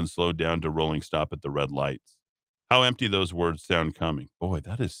vehicle even slowed down to rolling stop at the red lights. How empty those words sound coming. Boy,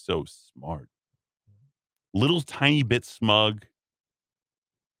 that is so smart. Little tiny bit smug,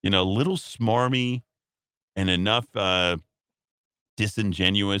 little smarmy, and enough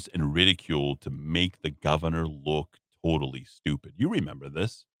disingenuous and ridicule to make the governor look totally stupid. You remember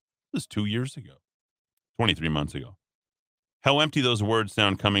this. This was 2 years ago, 23 months ago. How empty those words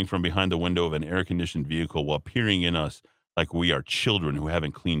sound coming from behind the window of an air-conditioned vehicle while peering in us like we are children who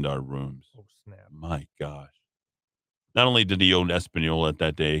haven't cleaned our rooms. Oh, snap. My gosh. Not only did he own Espanola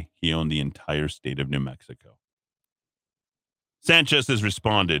that day, he owned the entire state of New Mexico. Sanchez has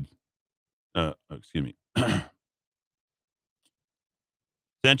responded.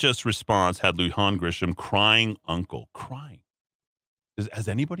 Sanchez's response had Lujan Grisham crying uncle. Crying. Has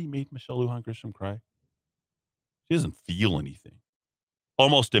anybody made Michelle Lujan Grisham cry? She doesn't feel anything.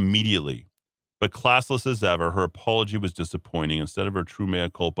 Almost immediately. But classless as ever, her apology was disappointing. Instead of her true mea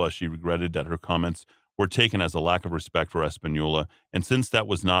culpa, she regretted that her comments were taken as a lack of respect for Espanola. And since that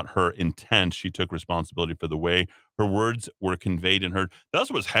was not her intent, she took responsibility for the way her words were conveyed and heard. That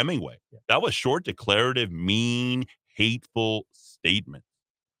was Hemingway. That was short, declarative, mean, hateful statement.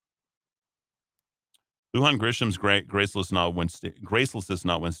 Lujan Grisham's gracelessness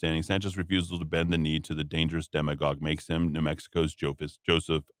notwithstanding, Sanchez's refusal to bend the knee to the dangerous demagogue makes him New Mexico's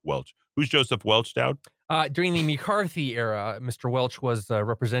Joseph Welch. Who's Joseph Welch, Dowd? During the McCarthy era, Mr. Welch was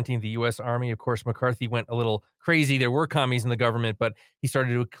representing the U.S. Army. Of course, McCarthy went a little crazy. There were commies in the government, but he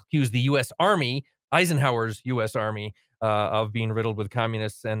started to accuse the U.S. Army, Eisenhower's U.S. Army, of being riddled with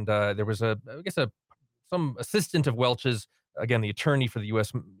communists. And there was some assistant of Welch's, again, the attorney for the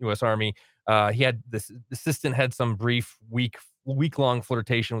U.S. Army. He had this assistant had some brief, weak week-long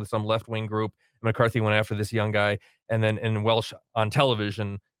flirtation with some left-wing group. McCarthy went after this young guy, and then in Welsh on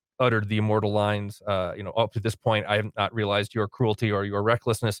television uttered the immortal lines, up to this point, I have not realized your cruelty or your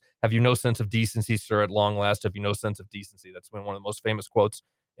recklessness. Have you no sense of decency, sir? At long last, have you no sense of decency? That's been one of the most famous quotes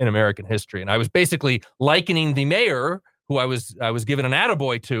in American history. And I was basically likening the mayor, who I was given an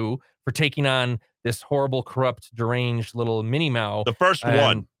attaboy to, for taking on this horrible, corrupt, deranged little Minnie Mao. The first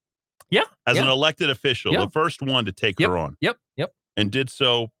one. Yeah. As an elected official, the first one to take her on. Yep. And did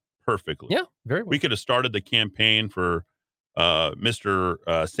so perfectly. Yeah, very well. We could have started the campaign for Mr.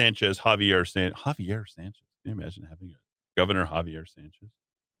 Sanchez, Javier Sanchez. Can you imagine having a Governor Javier Sanchez?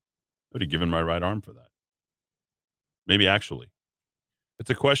 I would have given my right arm for that. Maybe actually. It's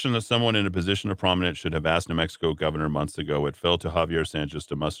a question that someone in a position of prominence should have asked New Mexico governor months ago. It fell to Javier Sanchez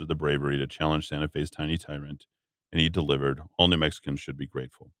to muster the bravery to challenge Santa Fe's tiny tyrant, and he delivered. All New Mexicans should be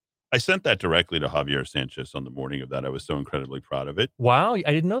grateful. I sent that directly to Javier Sanchez on the morning of that. I was so incredibly proud of it. Wow, I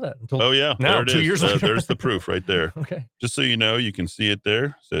didn't know that until now, there it 2 is. years later. There's the proof right there. Okay. Just so you know, you can see it there.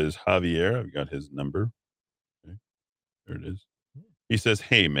 It says Javier. I've got his number. Okay. There it is. He says,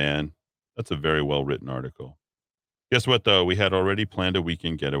 "Hey, man, that's a very well-written article. Guess what, though? We had already planned a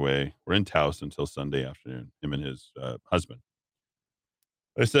weekend getaway. We're in Taos until Sunday afternoon, him and his husband."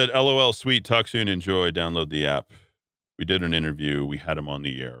 I said, "LOL, sweet. Talk soon. Enjoy. Download the app. We did an interview. We had him on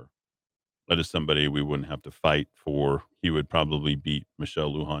the air. That is somebody we wouldn't have to fight for. He would probably beat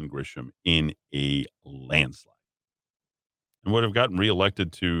Michelle Lujan Grisham in a landslide and would have gotten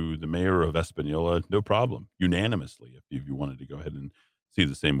reelected to the mayor of Espanola, no problem, unanimously, if you wanted to go ahead and see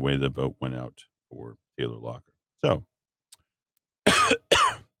the same way the vote went out for Taylor Locker." So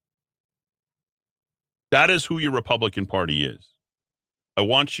that is who your Republican Party is. I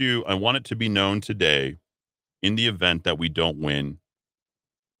want it to be known today, in the event that we don't win,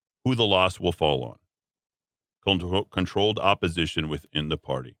 who the loss will fall on. Controlled opposition within the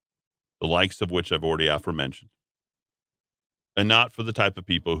party, the likes of which I've already aforementioned. And not for the type of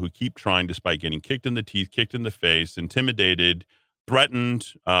people who keep trying, despite getting kicked in the teeth, kicked in the face, intimidated,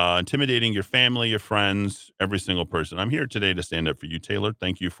 threatened, intimidating your family, your friends, every single person. I'm here today to stand up for you, Taylor.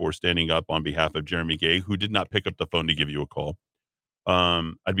 Thank you for standing up on behalf of Jeremy Gay, who did not pick up the phone to give you a call.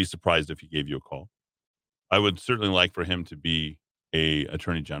 I'd be surprised if he gave you a call. I would certainly like for him to be a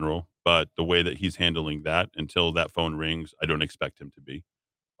attorney general, but the way that he's handling that until that phone rings, I don't expect him to be.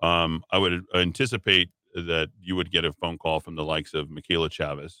 I would anticipate that you would get a phone call from the likes of Michaela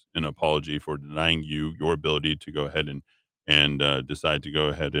Chavez, an apology for denying you your ability to go ahead and decide to go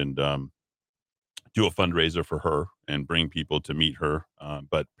ahead and do a fundraiser for her and bring people to meet her.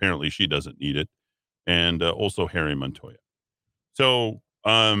 But apparently she doesn't need it. And also Harry Montoya. So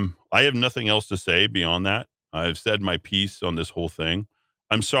I have nothing else to say beyond that. I've said my piece on this whole thing.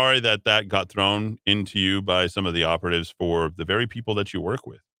 I'm sorry that got thrown into you by some of the operatives for the very people that you work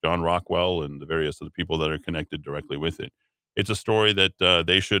with, John Rockwell and the various other people that are connected directly with it. It's a story that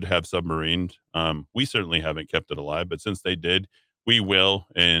they should have submarined. We certainly haven't kept it alive, but since they did, we will,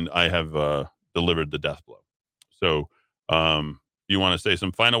 and I have delivered the death blow. So you want to say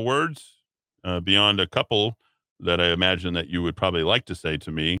some final words beyond a couple that I imagine that you would probably like to say to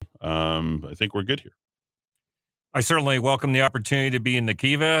me? I think we're good here. I certainly welcome the opportunity to be in the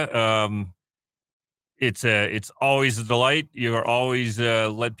Kiva. It's always a delight. You are always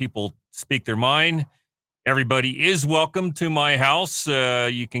let people speak their mind. Everybody is welcome to my house.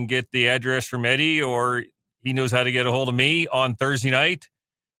 You can get the address from Eddie, or he knows how to get a hold of me on Thursday night.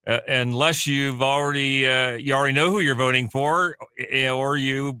 Unless you already know who you're voting for, or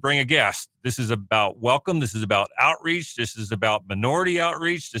you bring a guest. This is about welcome. This is about outreach. This is about minority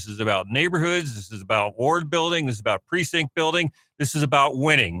outreach. This is about neighborhoods. This is about ward building. This is about precinct building. This is about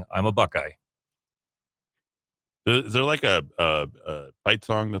winning. I'm a Buckeye. Is there like a fight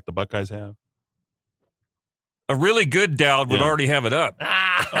song that the Buckeyes have? A really good Dowd would already have it up.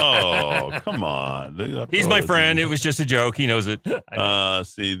 Oh, come on. He's my friend. It was just a joke. He knows it.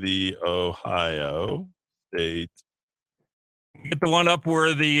 See the Ohio State. Get the one up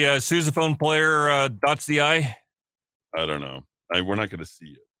where the sousaphone player dots the I. I don't know. We're not going to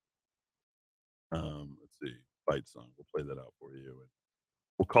see it. Let's see. Fight song. We'll play that out for you. And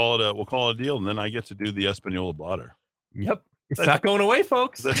we'll call it a deal. And then I get to do the Espanola blotter. Yep. It's not going away,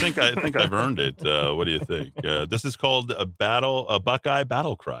 folks. I think I've earned it. What do you think? This is called a Buckeye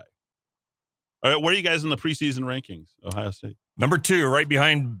battle cry. All right, where are you guys in the preseason rankings? Ohio State number 2, right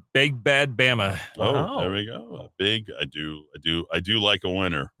behind Big Bad Bama. Oh, Wow. There we go. I do like a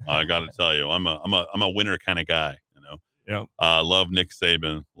winner. I got to tell you, I'm a winner kind of guy. You know. Yeah. Love Nick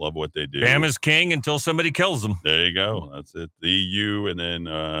Saban. Love what they do. Bama's king until somebody kills them. There you go. That's it. The U, and then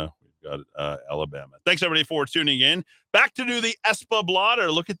got Alabama. Thanks everybody for tuning in. Back to do the Espa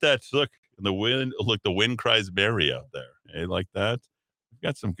blotter. Look at that. Look the wind. Look, the wind cries berry out there. Hey, like that. We've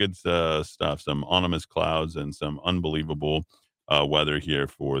got some good stuff. Some ominous clouds and some unbelievable weather here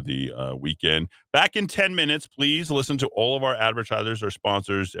for the weekend. Back in 10 minutes. Please listen to all of our advertisers, our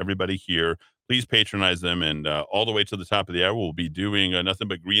sponsors, everybody here. Please patronize them. And all the way to the top of the hour, we'll be doing nothing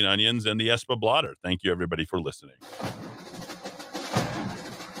but green onions and the Espa blotter. Thank you, everybody, for listening.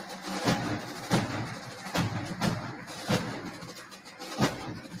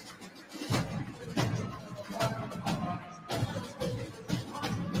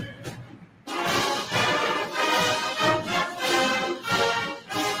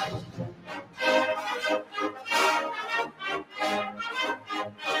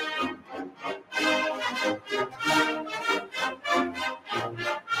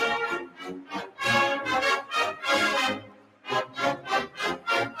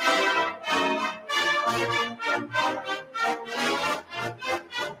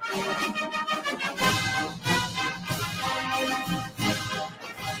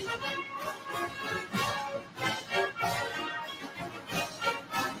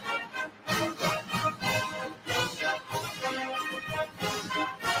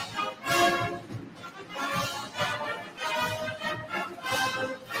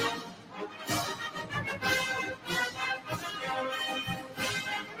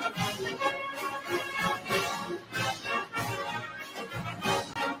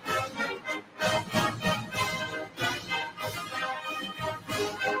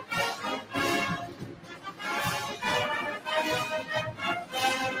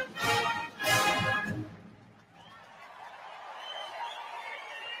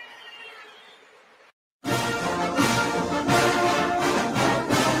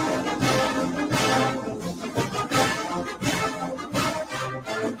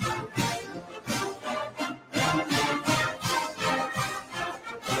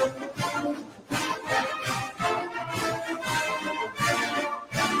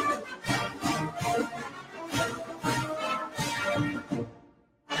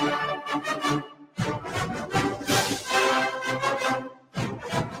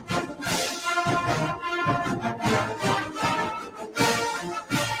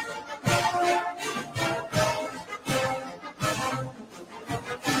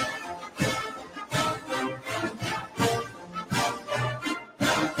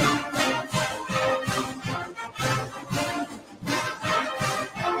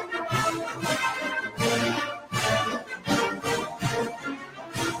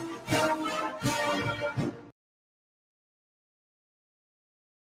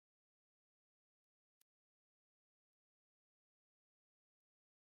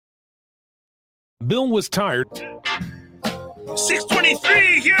 Bill was tired.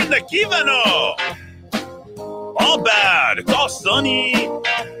 623 here in the Kivano. All bad. It's all sunny.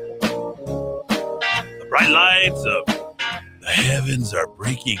 The bright lights of the heavens are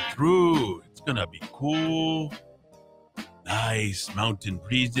breaking through. It's going to be cool. Nice mountain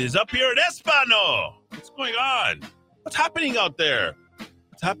breezes up here at Espano. What's going on? What's happening out there?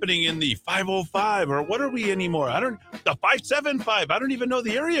 What's happening in the 505? Or what are we anymore? The 575. I don't even know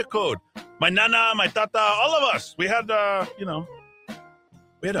the area code. My nana, my tata, all of us. We had,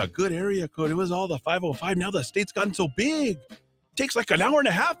 we had a good area code. It was all the 505. Now the state's gotten so big. It takes like an hour and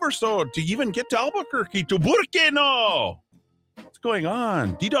a half or so to even get to Albuquerque, to Burkina. What's going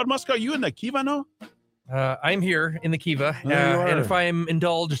on? D-Dog Muska, you in the Kiva, no? I'm here in the Kiva. And if I'm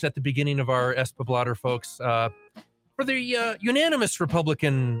indulged at the beginning of our Espa blotter, folks, for the unanimous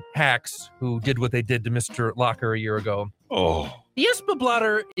Republican hacks who did what they did to Mr. Locker a year ago. Oh. The Espa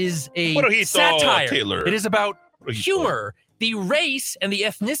blotter is a satire. Taylor. It is about humor. The race and the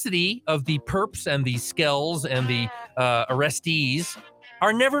ethnicity of the perps and the skells and the arrestees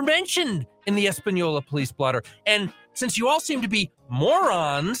are never mentioned in the Espanola police blotter. And since you all seem to be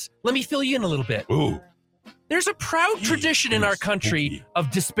morons, let me fill you in a little bit. Ooh. There's a proud tradition in our country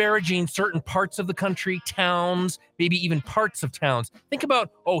of disparaging certain parts of the country, towns, maybe even parts of towns. Think about,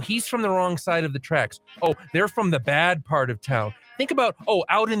 oh, he's from the wrong side of the tracks. Oh, they're from the bad part of town. Think about, oh,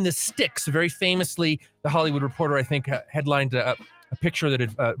 out in the sticks. Very famously, the Hollywood Reporter, I think, headlined a picture that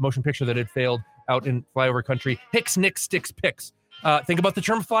had, motion picture that had failed out in flyover country. Hicks, nicks, sticks, picks. Think about the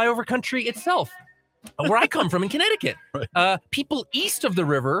term flyover country itself. Where I come from in Connecticut. Right. People east of the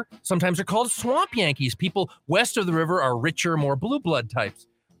river sometimes are called swamp Yankees. People west of the river are richer, more blue blood types.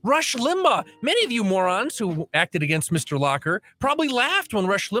 Rush Limbaugh. Many of you morons who acted against Mr. Locker probably laughed when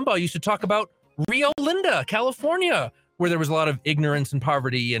Rush Limbaugh used to talk about Rio Linda, California, where there was a lot of ignorance and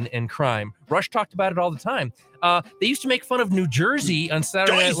poverty and crime. Rush talked about it all the time. They used to make fun of New Jersey on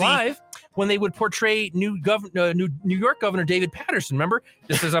Saturday Night Live when they would portray New York Governor David Patterson. Remember,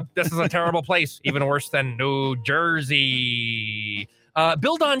 this is a terrible place, even worse than New Jersey.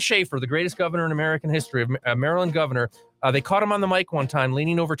 Bill Don Schaefer, the greatest governor in American history, Maryland governor, they caught him on the mic one time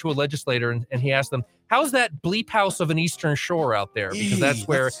leaning over to a legislator, and he asked them, how's that bleep house of an Eastern Shore out there? Because that's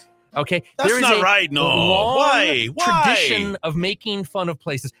where... Okay, that's there is not a right. No, long why? Tradition of making fun of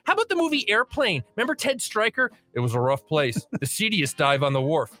places. How about the movie Airplane? Remember Ted Stryker? It was a rough place. The seediest dive on the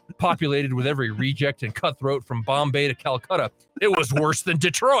wharf, populated with every reject and cutthroat from Bombay to Calcutta. It was worse than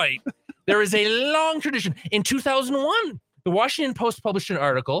Detroit. There is a long tradition. In 2001, the Washington Post published an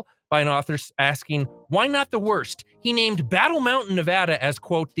article by an author asking, why not the worst? He named Battle Mountain, Nevada as,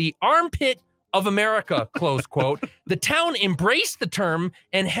 quote, the armpit of America, close quote. The town embraced the term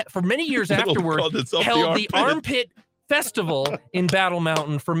and for many years afterward held the Armpit Festival in Battle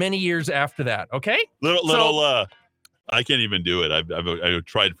Mountain for many years after that. Okay, I can't even do it. I've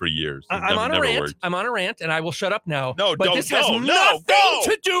tried for years. I'm on a rant. I'm on a rant, and I will shut up now. No, but don't. This has nothing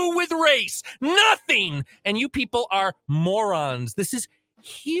to do with race. Nothing. And you people are morons. This is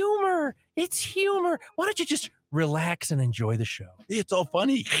humor. It's humor. Why don't you just relax and enjoy the show? It's all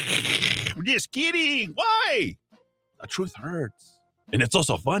funny. We're just kidding. Why? The truth hurts. And it's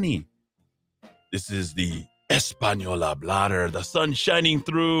also funny. This is the Española blotter. The sun shining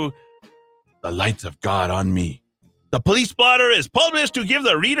through. The lights of God on me. The police blotter is published to give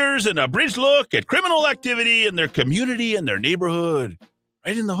the readers an abridged look at criminal activity in their community and their neighborhood.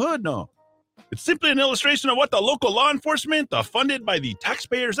 Right in the hood, no. It's simply an illustration of what the local law enforcement, funded by the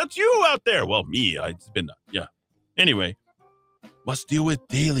taxpayers, that's you out there. Well, me, it's been, yeah. Anyway, must deal with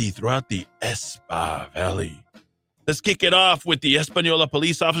daily throughout the Espa Valley. Let's kick it off with the Española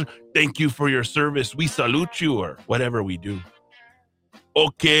police officer. Thank you for your service. We salute you, or whatever we do.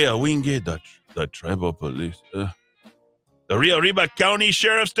 Okay, Awinge, the tribal police. The Rio Arriba County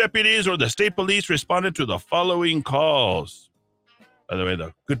Sheriff's deputies or the state police responded to the following calls. By the way,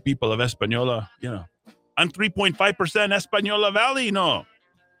 the good people of Española, I'm 3.5% Española Valley, no.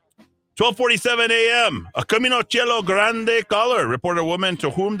 12:47 a.m., a Camino Cielo Grande caller reported a woman to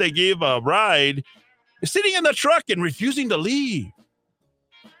whom they gave a ride is sitting in the truck and refusing to leave.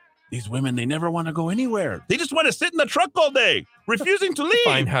 These women, they never want to go anywhere. They just want to sit in the truck all day, refusing to leave.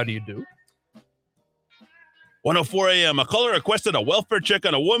 Fine, how do you do? 1:04 a.m., a caller requested a welfare check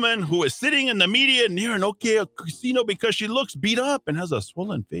on a woman who is sitting in the median near an OK casino because she looks beat up and has a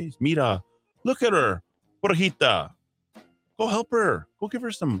swollen face. Mira, look at her. Porjita. Go help her. Go give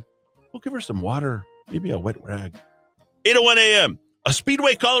her some water, maybe a wet rag. 8:01 a.m., a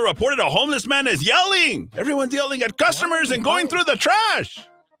Speedway caller reported a homeless man is yelling. Everyone's yelling at customers and going through the trash.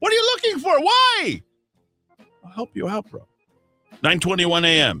 What are you looking for? Why? I'll help you out, bro. 9:21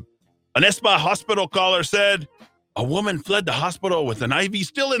 a.m., an Espa hospital caller said, a woman fled the hospital with an IV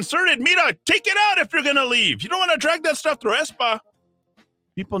still inserted. Mira, take it out if you're going to leave. You don't want to drag that stuff through Espa.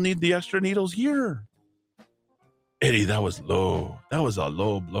 People need the extra needles here. Eddie, that was low. That was a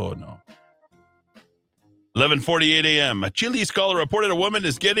low blow, no. 11:48 a.m., a Chili's caller reported a woman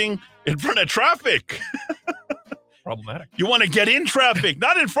is getting in front of traffic. Problematic. You want to get in traffic,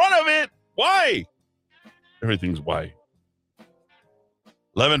 not in front of it. Why? Everything's why.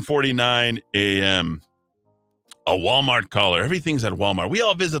 11:49 a.m., a Walmart caller. Everything's at Walmart. We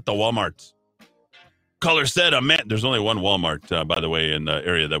all visit the Walmarts. Caller said a man, there's only one Walmart, by the way, in the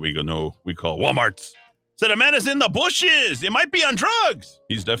area that we call Walmarts. Said a man is in the bushes. It might be on drugs.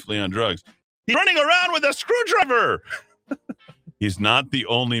 He's definitely on drugs. He's running around with a screwdriver. He's not the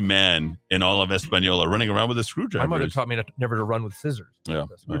only man in all of Española running around with a screwdriver. I might have taught me never to run with scissors. Yeah.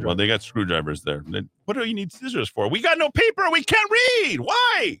 Well, they got screwdrivers there. What do you need scissors for? We got no paper. We can't read.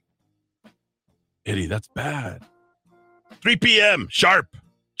 Why? Eddie, that's bad. 3 p.m. Sharp.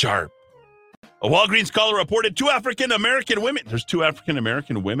 A Walgreens caller reported 2 African-American women. There's 2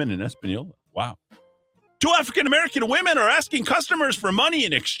 African-American women in Española. Wow. 2 African-American women are asking customers for money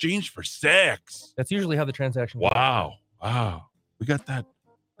in exchange for sex. That's usually how the transaction goes. Wow. We got that.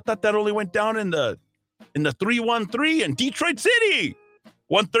 I thought that only went down in the 313 in Detroit City.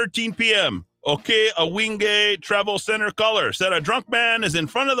 1:13 p.m. Okay, a Wingate Travel Center caller said a drunk man is in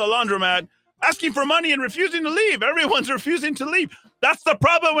front of the laundromat asking for money and refusing to leave. Everyone's refusing to leave. That's the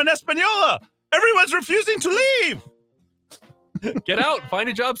problem in Española. Everyone's refusing to leave. Get out. Find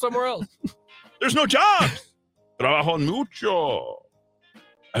a job somewhere else. There's no jobs. Trabajo mucho.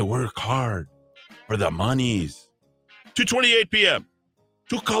 I work hard for the monies. 2:28 p.m.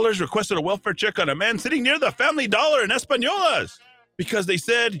 2 callers requested a welfare check on a man sitting near the Family Dollar in Españolas because they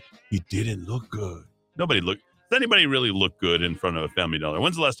said he didn't look good. Does anybody really look good in front of a Family Dollar?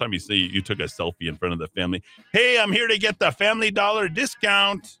 When's the last time you took a selfie in front of the family? Hey, I'm here to get the Family Dollar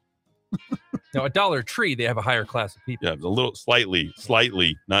discount. Now, at Dollar Tree, they have a higher class of people. Yeah, a little slightly,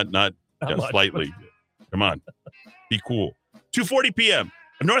 not Not yeah, much. slightly. Come on, be cool. 2:40 p.m.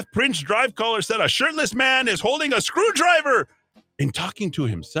 A North Prince Drive caller said a shirtless man is holding a screwdriver and talking to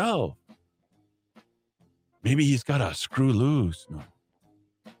himself. Maybe he's got a screw loose. No,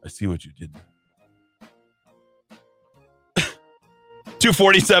 I see what you did there.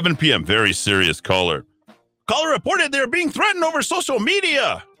 2:47 p.m. Very serious caller. Caller reported they're being threatened over social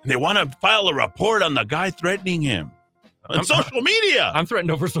media. They want to file a report on the guy threatening him on social media. I'm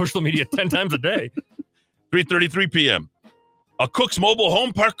threatened over social media 10 times a day. 3:33 p.m. A Cook's Mobile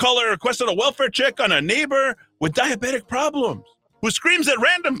Home Park caller requested a welfare check on a neighbor with diabetic problems who screams at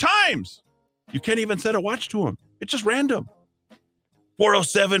random times. You can't even set a watch to him. It's just random.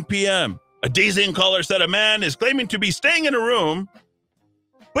 4:07 p.m. A Days Inn caller said a man is claiming to be staying in a room,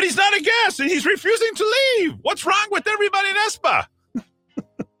 but he's not a guest and he's refusing to leave. What's wrong with everybody in Espa?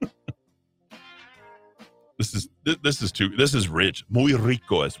 This is rich. Muy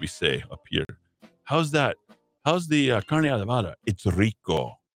rico, as we say up here. How's that? How's the carne adobada? It's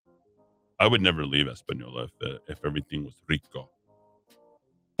rico. I would never leave Española if everything was rico.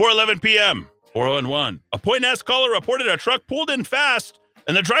 4:11 p.m. 401. A Point S caller reported a truck pulled in fast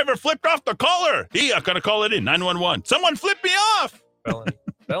and the driver flipped off the caller. I gotta call it in. 911. Someone flipped me off.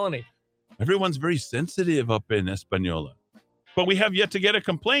 Felony. Everyone's very sensitive up in Española. But we have yet to get a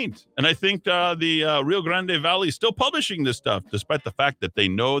complaint. And I think the Rio Grande Valley is still publishing this stuff, despite the fact that they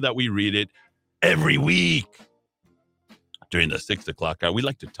know that we read it every week. During the 6 o'clock hour, we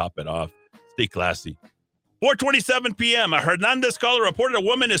like to top it off. Stay classy. 4:27 p.m. A Hernandez caller reported a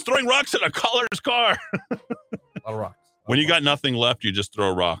woman is throwing rocks at a caller's car. A lot of rocks. When you got nothing left, you just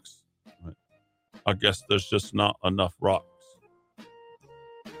throw rocks. I guess there's just not enough rocks.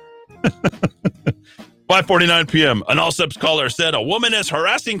 5:49 p.m. An Allsup's caller said a woman is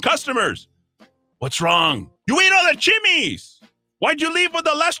harassing customers. What's wrong? You ate all the chimneys. Why'd you leave with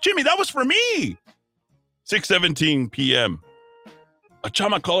the last chimney? That was for me. 6:17 p.m. A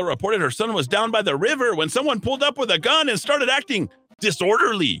Chama caller reported her son was down by the river when someone pulled up with a gun and started acting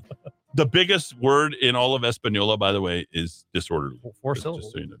disorderly. The biggest word in all of Española, by the way, is disorderly. Four syllables.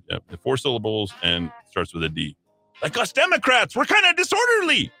 Just so you know. Yeah, 4 syllables and starts with a D. Like us Democrats, we're kind of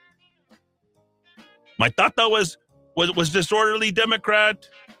disorderly. My tata was disorderly Democrat.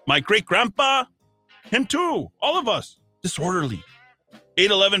 My great grandpa, him too. All of us disorderly.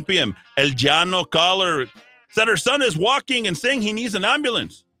 8:11 p.m. El Llano caller said her son is walking and saying he needs an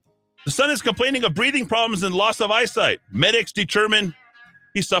ambulance. The son is complaining of breathing problems and loss of eyesight. Medics determine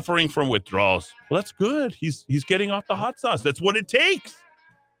he's suffering from withdrawals. Well, that's good. He's getting off the hot sauce. That's what it takes.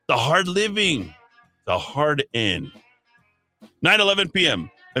 The hard living. The hard end. 9:11 p.m.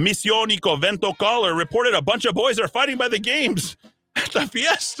 Emisionico Vento caller reported a bunch of boys are fighting by the games at the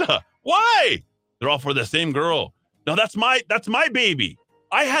fiesta. Why? They're all for the same girl. No, that's my baby.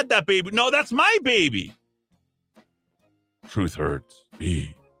 I had that baby. No, that's my baby. Truth hurts.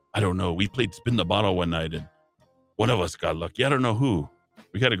 I don't know. We played spin the bottle one night and one of us got lucky. I don't know who.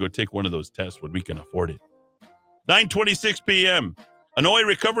 We got to go take one of those tests when we can afford it. 9:26 p.m. An OI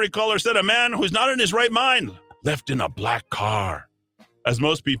recovery caller said a man who's not in his right mind left in a black car. As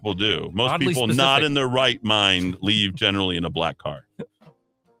most people do. Most Oddly people specific. not in their right mind leave generally in a black car.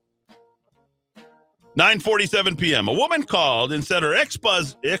 9:47 p.m. A woman called and said her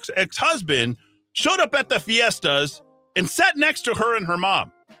ex-husband showed up at the fiestas and sat next to her and her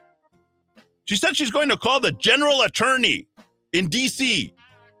mom. She said she's going to call the general attorney in D.C.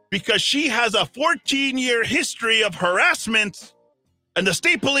 because she has a 14-year history of harassment and the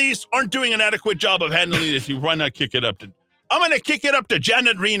state police aren't doing an adequate job of handling it. Why not kick it up to... I'm going to kick it up to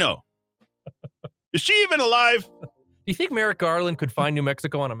Janet Reno. Is she even alive? Do you think Merrick Garland could find New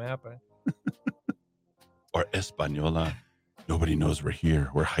Mexico on a map? Or Española. Nobody knows we're here.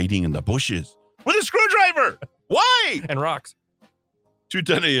 We're hiding in the bushes with a screwdriver. Why? And rocks.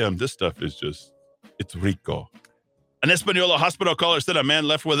 2:10 a.m. This stuff is just, it's rico. An Española hospital caller said a man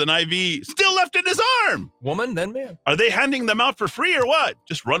left with an IV still left in his arm. Woman, then man. Are they handing them out for free or what?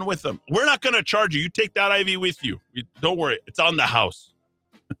 Just run with them. We're not going to charge you. You take that IV with you. Don't worry. It's on the house.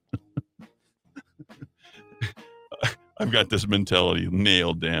 I've got this mentality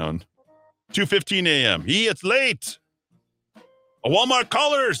nailed down. 2:15 a.m. It's late. A Walmart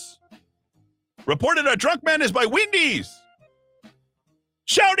callers reported a drunk man is by Wendy's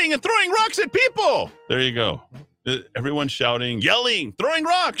shouting and throwing rocks at people. There you go. Everyone's shouting, yelling, throwing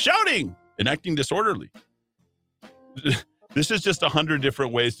rocks, shouting, and acting disorderly. This is just 100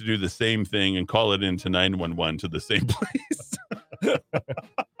 different ways to do the same thing and call it into 911 to the same place.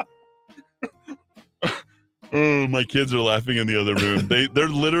 Oh, my kids are laughing in the other room. They're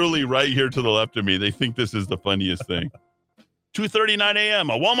literally right here to the left of me. They think this is the funniest thing. 2:39 a.m.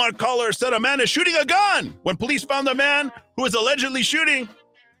 A Walmart caller said a man is shooting a gun. When police found the man who was allegedly shooting,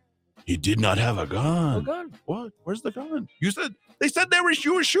 he did not have a gun. No gun. What? Where's the gun? They said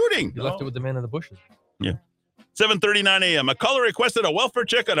you were shooting. You left it with the man in the bushes. Yeah. 7:39 a.m. A caller requested a welfare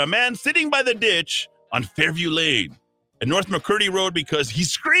check on a man sitting by the ditch on Fairview Lane and North McCurdy Road because he's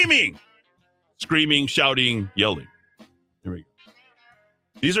screaming, shouting, yelling. Here we go.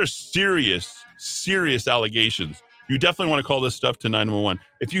 These are serious allegations. You definitely want to call this stuff to 911.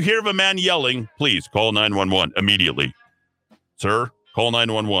 If you hear of a man yelling, please call 911 immediately. Sir, call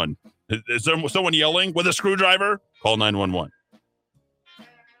 911. Is there someone yelling with a screwdriver? Call 911.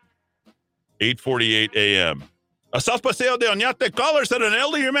 8:48 a.m. A South Paseo de Oñate caller said an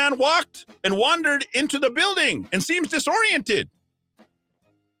elderly man walked and wandered into the building and seems disoriented.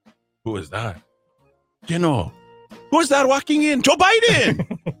 Who is that? You know, who is that walking in? Joe Biden!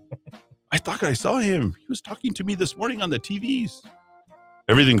 I thought I saw him. He was talking to me this morning on the TVs.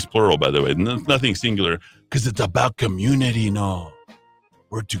 Everything's plural, by the way. Nothing singular. Because it's about community, no.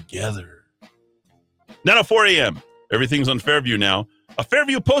 We're together. 9:04 a.m. Everything's on Fairview now. A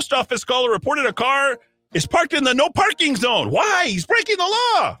Fairview post office caller reported a car is parked in the no parking zone. Why? He's breaking the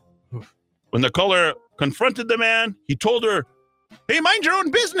law. When the caller confronted the man, he told her, hey, mind your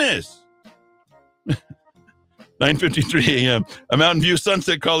own business. 9:53 a.m. A Mountain View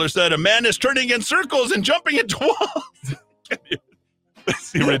Sunset caller said a man is turning in circles and jumping into walls.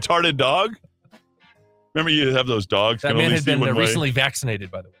 See, retarded dog? Remember you have those dogs? That man had been recently vaccinated,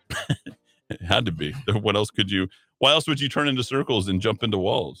 by the way. It had to be. What else could you? Why else would you turn into circles and jump into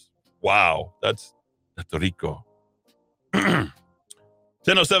walls? Wow, that's rico.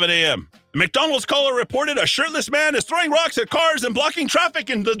 10:07 a.m. A McDonald's caller reported a shirtless man is throwing rocks at cars and blocking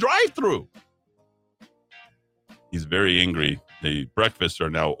traffic in the drive-thru. He's very angry. The breakfasts are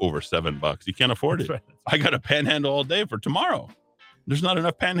now over $7. He can't afford it. Right. I got to panhandle all day for tomorrow. There's not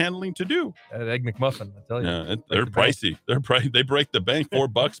enough panhandling to do. That Egg McMuffin, I tell you. Yeah, they're pricey. They break the bank.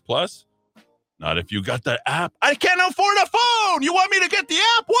 $4 plus. Not if you got the app. I can't afford a phone. You want me to get the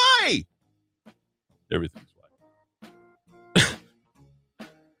app? Why? Everything's why.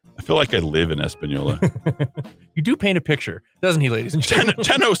 I feel like I live in Espanola. You do paint a picture, doesn't he, ladies and gentlemen?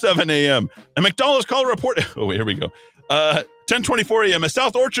 10:07 a.m. A McDonald's caller reported. Oh, here we go. 10:24 a.m. A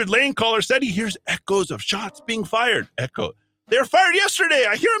South Orchard Lane caller said he hears echoes of shots being fired. Echo. They were fired yesterday.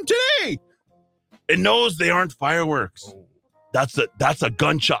 I hear them today. It knows they aren't fireworks. Oh. That's a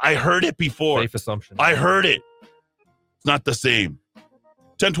gunshot. I heard it before. Safe assumption. I heard it. It's not the same.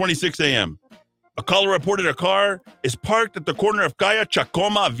 10:26 a.m. A caller reported a car is parked at the corner of Calle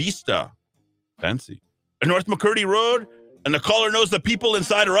Chacoma Vista. Fancy. And North McCurdy Road, and the caller knows the people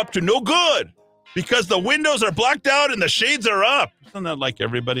inside are up to no good because the windows are blacked out and the shades are up. Isn't that like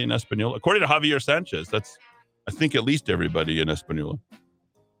everybody in Espanola? According to Javier Sanchez, that's, I think, at least everybody in Espanola.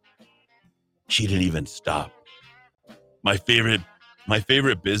 She didn't even stop. My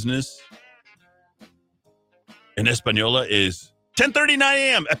favorite business in Espanola is 10:39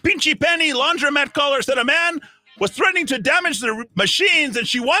 a.m. A Pinchy Penny laundromat caller said a man was threatening to damage the machines and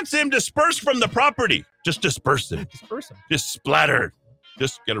she wants him dispersed from the property. Just disperse him. Disperse him. Just splattered.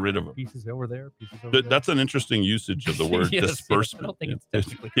 Just get rid of him. Pieces over there. Pieces over there. That's an interesting usage of the word Yes, disbursement. I don't think it's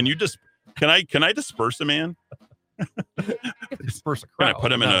technically. Can I disperse a man? Disperse a crowd.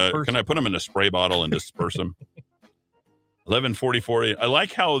 Can I put him in a spray bottle and disperse him? 11:44. I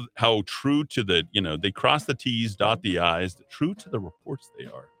like how true to the, they cross the T's, dot the I's, true to the reports they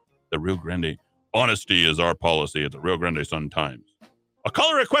are. The Rio Grande. Honesty is our policy at the Rio Grande Sun-Times. A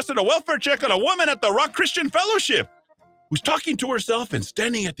caller requested a welfare check on a woman at the Rock Christian Fellowship who's talking to herself and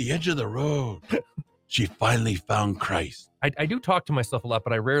standing at the edge of the road. She finally found Christ. I do talk to myself a lot,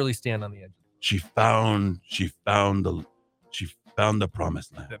 but I rarely stand on the edge. She found the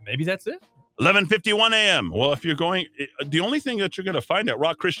promised land. Maybe that's it. 11:51 a.m. Well, if you're going, the only thing that you're going to find at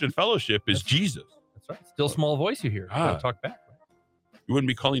Rock Christian Fellowship is Jesus. That's right. Still small voice you hear. You gotta talk back. Right? You wouldn't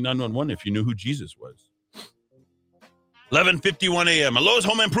be calling 911 if you knew who Jesus was. 11:51 a.m. A Lowe's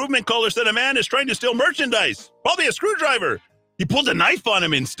Home Improvement caller said a man is trying to steal merchandise, probably a screwdriver. He pulled a knife on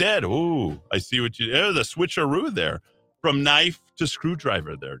him instead. Oh, I see what you. The switcheroo there, from knife to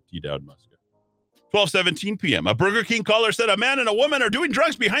screwdriver there. D. Dowd Muscat. 12:17 p.m. A Burger King caller said a man and a woman are doing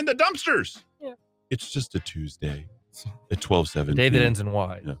drugs behind the dumpsters. Yeah. It's just a Tuesday at 12:17. Day that ends in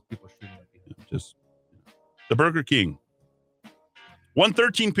Y. Yeah. People shooting at you. Just the Burger King.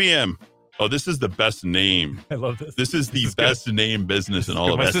 1:13 p.m. Oh, this is the best name. I love this. This is the best name business in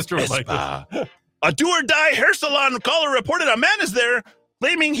all of My it. sister would like this. A do or die hair salon caller reported a man is there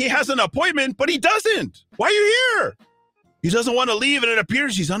claiming he has an appointment, but he doesn't. Why are you here? He doesn't want to leave, and it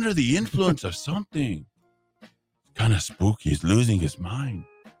appears he's under the influence of something. It's kind of spooky. He's losing his mind.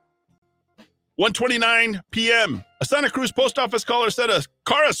 1:29 p.m. A Santa Cruz post office caller said a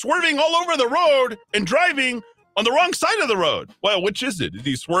car is swerving all over the road and driving on the wrong side of the road. Well, which is it? Is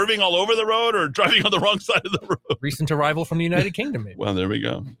he swerving all over the road or driving on the wrong side of the road? Recent arrival from the United Kingdom, maybe. Well, there we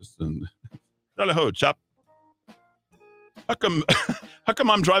go. Hello, chap. How come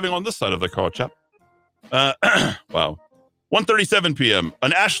I'm driving on this side of the car, chap? Wow. 1:37 p.m.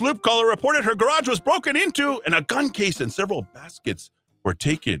 An Ash Loop caller reported her garage was broken into and a gun case and several baskets were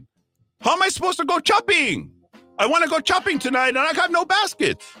taken. How am I supposed to go chopping? I want to go chopping tonight and I have no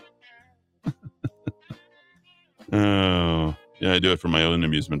baskets. Oh, yeah, I do it for my own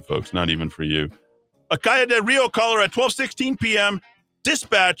amusement, folks, not even for you. A Calle del Rio caller at 12:16 p.m.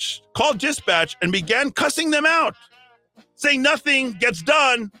 called dispatch and began cussing them out, saying nothing gets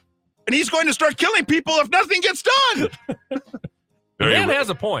done, and he's going to start killing people if nothing gets done. The man has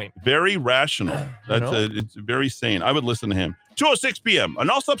a point. Very rational. It's very sane. I would listen to him. 2:06 p.m. An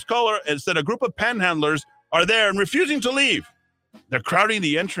Allsup's caller said a group of panhandlers are there and refusing to leave. They're crowding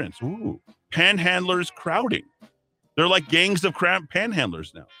the entrance. Ooh, panhandlers crowding. They're like gangs of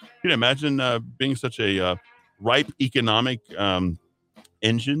panhandlers now. Can you imagine being such a ripe economic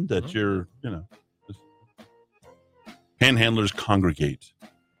engine that you're, panhandlers congregate.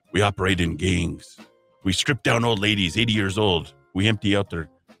 We operate in gangs. We strip down old ladies, 80 years old. We empty out their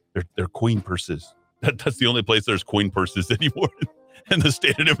coin purses. That's the only place there's coin purses anymore in the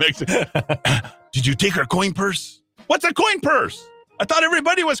state of New Mexico. Did you take our coin purse? What's a coin purse? I thought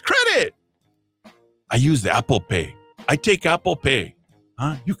everybody was credit. I use the Apple Pay. I take Apple Pay.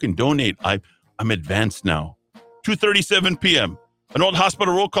 Huh? You can donate. I'm advanced now. 2:37 p.m. An old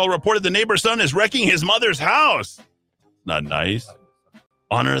hospital roll call reported the neighbor's son is wrecking his mother's house. Not nice.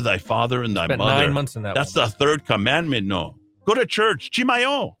 Honor thy father and thy Spent mother. 9 months in that. That's the third commandment, no. Go to church.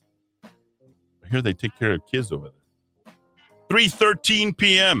 Chimayo. I hear they take care of kids over there. 3:13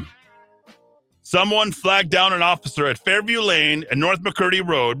 p.m. Someone flagged down an officer at Fairview Lane and North McCurdy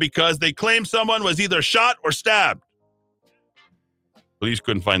Road because they claimed someone was either shot or stabbed. Police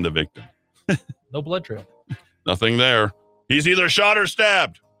couldn't find the victim. No blood trail. Nothing there. He's either shot or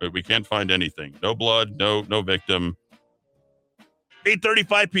stabbed. But we can't find anything. No blood, no victim.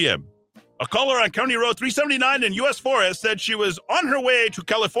 8:35 p.m. A caller on County Road 379 in U.S. Forest said she was on her way to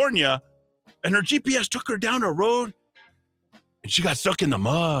California and her GPS took her down a road and she got stuck in the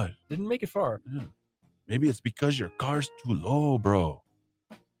mud. Didn't make it far. Yeah. Maybe it's because your car's too low, bro.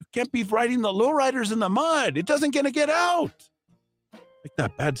 You can't be riding the lowriders in the mud. It doesn't get out. Like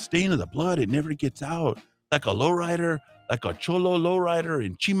that bad stain of the blood, it never gets out. Like a lowrider, like a cholo lowrider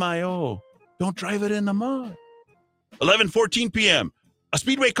in Chimayo. Don't drive it in the mud. 11:14 p.m. A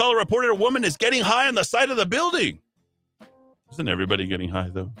Speedway caller reported a woman is getting high on the side of the building. Isn't everybody getting high,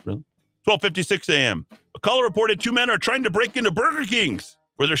 though? Really? 12:56 a.m. A caller reported 2 men are trying to break into Burger King's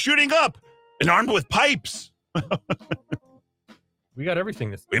where they're shooting up and armed with pipes. We got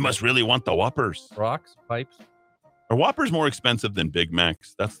everything. We must really want the Whoppers. Rocks, pipes. Are Whoppers more expensive than Big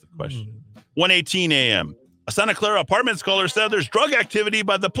Macs? That's the question. 1:18 a.m. A Santa Clara Apartments caller said there's drug activity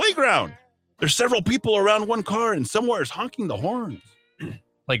by the playground. There's several people around one car and somewhere is honking the horns.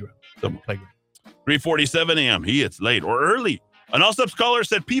 Playground. Playground. 3:47 a.m. It's late or early. An Allsup's caller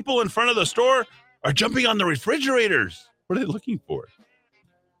said people in front of the store are jumping on the refrigerators. What are they looking for?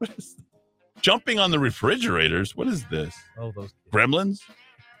 What is jumping on the refrigerators? What is this? Oh, those kids. Gremlins?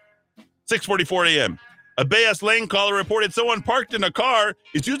 6:44 a.m. A Bayes Lane caller reported someone parked in a car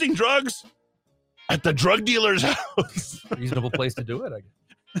is using drugs at the drug dealer's house. Reasonable place to do it, I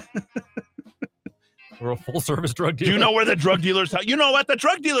guess. We're a full-service drug dealer. Do you know where the drug dealer's house? You know, at the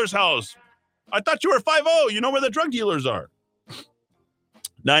drug dealer's house. I thought you were 5-0. You know where the drug dealers are.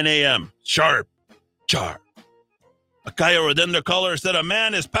 9 a.m. Sharp. A Calle Rodendo caller said a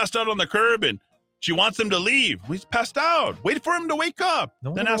man is passed out on the curb and she wants him to leave. He's passed out. Wait for him to wake up.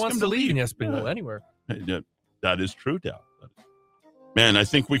 No then one ask wants him to to leave leave. in Espinal anywhere. That is true, Dow. Man, I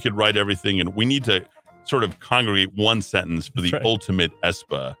think we could write everything, and we need to sort of congregate one sentence for the ultimate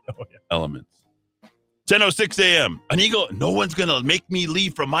ESPA elements. 10:06 a.m. An eagle. No one's going to make me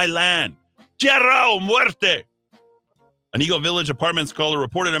leave from my land. Tierra o muerte. An Eagle Village Apartments caller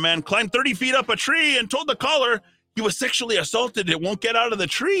reported a man climbed 30 feet up a tree and told the caller he was sexually assaulted. It won't get out of the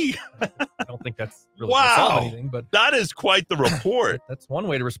tree. I don't think that's really Wow. gonna solve anything, but That is quite the report. that's one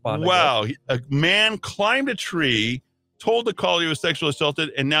way to respond. Wow. A man climbed a tree, told the caller he was sexually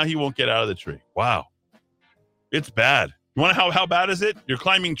assaulted, and now he won't get out of the tree. Wow. It's bad. You want to know how bad is it? You're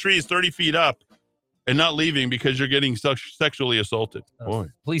climbing trees 30 feet up and not leaving because you're getting sexually assaulted. Boy.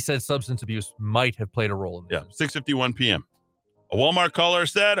 Police said substance abuse might have played a role in this. Yeah, 6:51 p.m. A Walmart caller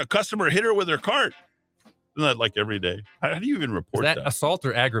said a customer hit her with her cart. Isn't that like every day? How do you even report Is that? that assault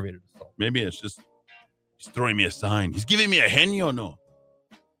or aggravated assault? Maybe it's just he's throwing me a sign. He's giving me a genio, no.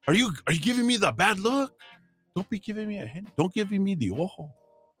 Are you giving me the bad look? Don't be giving me a genio. Don't give me the ojo.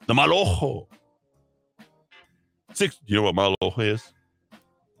 The mal ojo. You know what mal ojo is?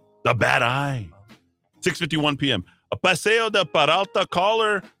 The bad eye. 6:51 p.m. A Paseo de Peralta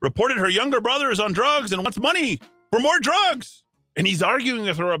caller reported her younger brother is on drugs and wants money for more drugs. And he's arguing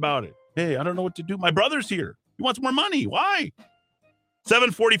with her about it. Hey, I don't know what to do. My brother's here. He wants more money. Why?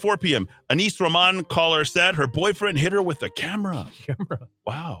 7:44 p.m. An East Roman caller said her boyfriend hit her with a camera.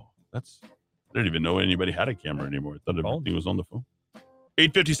 Wow. I didn't even know anybody had a camera anymore. I thought everything was on the phone.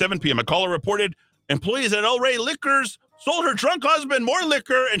 8:57 p.m. A caller reported employees at El Rey Liquors sold her drunk husband more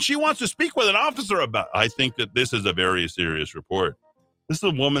liquor, and she wants to speak with an officer about it. I think that this is a very serious report. This is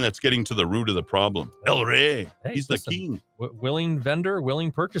a woman that's getting to the root of the problem. El Rey. Hey, He's listen, the king. Willing vendor,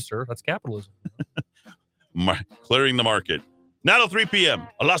 willing purchaser. That's capitalism. Clearing the market. Now at 3 p.m.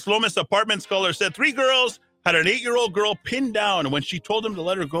 A Las Lomas apartment caller said 3 girls had an 8-year-old girl pinned down, and when she told them to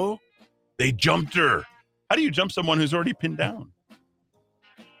let her go, they jumped her. How do you jump someone who's already pinned down?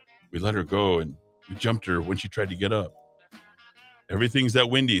 We let her go, and we jumped her when she tried to get up. Everything's at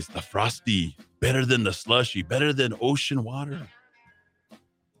Wendy's. The Frosty, better than the slushy, better than ocean water.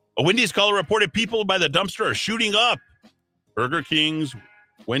 A Wendy's caller reported people by the dumpster are shooting up. Burger King's,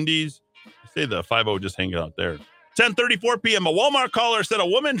 Wendy's. I say the 5-0 just hanging out there. 10:34 p.m. A Walmart caller said a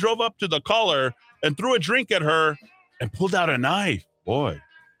woman drove up to the caller and threw a drink at her and pulled out a knife. Boy.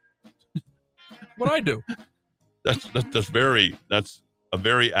 What'd I do? That's a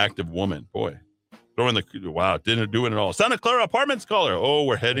very active woman. Boy. Didn't do it at all. Santa Clara Apartments caller. Oh,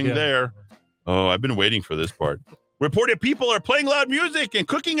 we're heading there. Oh, I've been waiting for this part. Reported people are playing loud music and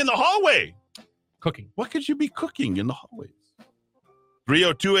cooking in the hallway. Cooking. What could you be cooking in the hallways?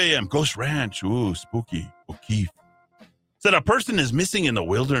 3:02 a.m. Ghost Ranch. Ooh, spooky. O'Keefe. Said a person is missing in the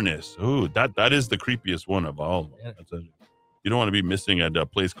wilderness. Ooh, that is the creepiest one of all. You don't want to be missing at a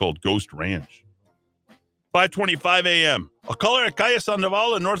place called Ghost Ranch. 5:25 a.m. A caller at Calle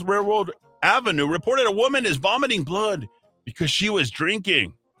Sandoval and North Railroad Avenue reported a woman is vomiting blood because she was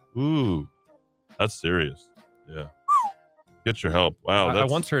drinking. Ooh, that's serious. Yeah. Get your help. Wow. I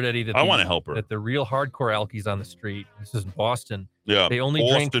once heard, Eddie, that I want to help her. That the real hardcore alkies on the street, this is in Boston. Yeah. They only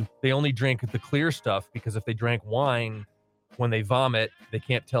drink the clear stuff because if they drank wine when they vomit, they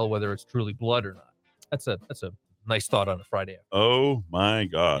can't tell whether it's truly blood or not. That's a nice thought on a Friday afternoon. Oh my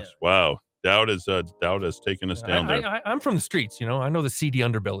gosh. Yeah. Wow. Doubt has taken us down there. I'm from the streets, I know the seedy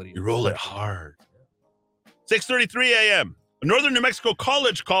underbelly. You roll it hard. 6:33 a.m. A Northern New Mexico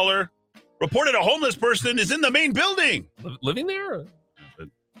college caller reported a homeless person is in the main building. Living there?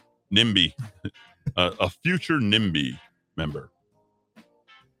 NIMBY. A future NIMBY member.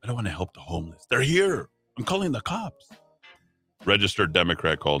 I don't want to help the homeless. They're here. I'm calling the cops. Registered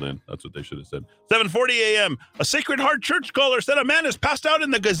Democrat called in. That's what they should have said. 7:40 a.m. A Sacred Heart Church caller said a man is passed out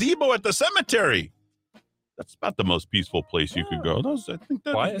in the gazebo at the cemetery. That's about the most peaceful place you could go. I think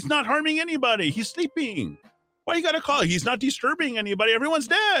that he's not harming anybody. He's sleeping. Why you got to call? He's not disturbing anybody. Everyone's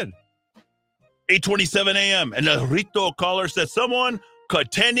dead. 8:27 a.m. And a Rito caller said someone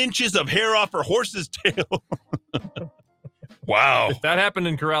cut 10 inches of hair off her horse's tail. Wow. If that happened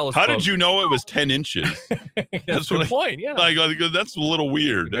in Corrales. How did you know it was 10 inches? That's the point, yeah. Like, that's a little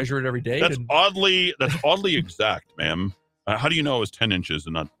weird. You measure it every day. That's oddly exact, ma'am. How do you know it was 10 inches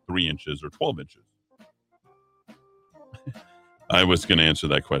and not 3 inches or 12 inches? I was going to answer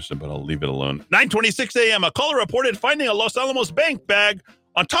that question, but I'll leave it alone. 9:26 a.m. A caller reported finding a Los Alamos bank bag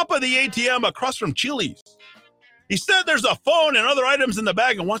on top of the ATM across from Chili's. He said there's a phone and other items in the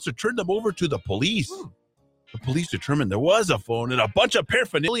bag and wants to turn them over to the police. The police determined there was a phone and a bunch of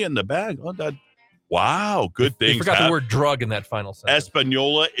paraphernalia in the bag. Wow, good things. They forgot the word drug in that final sentence.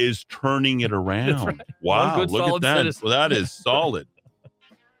 Espanola is turning it around. Right. Wow, look at that. Citizen. Well, that is solid.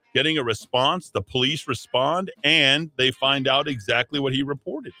 Getting a response, the police respond, and they find out exactly what he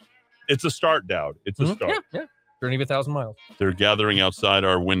reported. It's a start, Dowd. It's a start. Yeah. Journey of 1,000 miles. They're gathering outside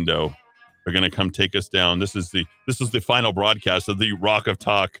our window. They're going to come take us down. This is the final broadcast of the Rock of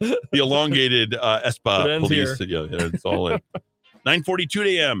Talk, the elongated ESPA police. Yeah, it's all in.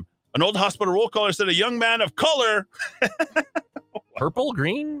 9:42 a.m. An old hospital roll caller said a young man of color. Purple,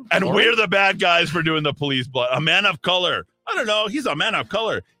 green? And orange? we're the bad guys for doing the police blood. A man of color. I don't know. He's a man of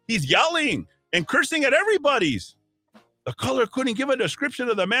color. He's yelling and cursing at everybody's. The caller couldn't give a description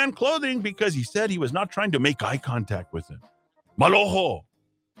of the man clothing because he said he was not trying to make eye contact with him. Malojo.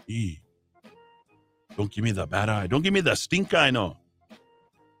 Don't give me the bad eye. Don't give me the stink eye, no.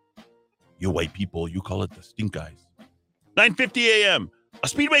 You white people, you call it the stink eyes. 9:50 a.m. A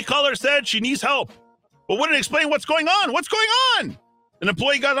Speedway caller said she needs help, but wouldn't explain what's going on. What's going on? An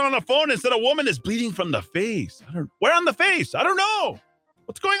employee got on the phone and said a woman is bleeding from the face. Where on the face? I don't know.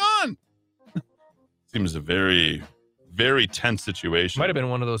 What's going on? Seems a very, very tense situation. Might have been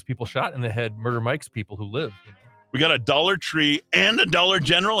one of those people shot in the head, Murder Mike's people who live. We got a Dollar Tree and a Dollar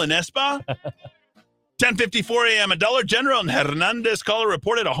General in Espa. 10:54 a.m. A Dollar General in Hernandez caller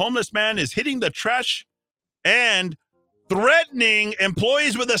reported a homeless man is hitting the trash and threatening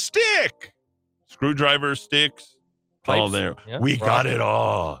employees with a stick. Screwdriver, sticks, all there. Yeah, we got it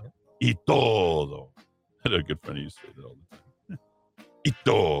all. Y todo. I had a good friend who used to say that all the time. Y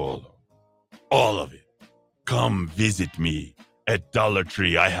todo. All of it. Come visit me at Dollar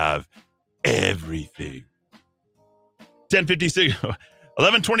Tree. I have everything. 10:56,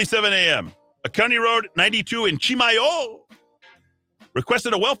 11:27 a.m. A County Road 92 in Chimayo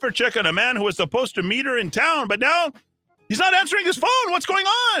requested a welfare check on a man who was supposed to meet her in town, but now he's not answering his phone. What's going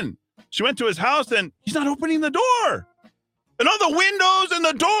on? She went to his house and he's not opening the door. And all the windows and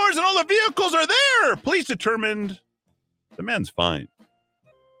the doors and all the vehicles are there. Police determined the man's fine.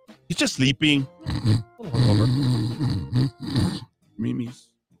 He's just sleeping. Mimi's.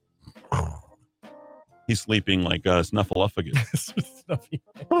 He's sleeping like a snuffleupagus.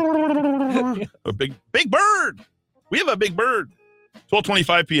 A big bird. We have a big bird.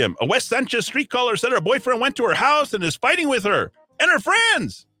 12:25 p.m. A West Sanchez street caller said her boyfriend went to her house and is fighting with her and her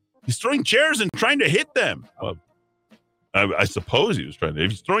friends. He's throwing chairs and trying to hit them. Well, I suppose he was trying to.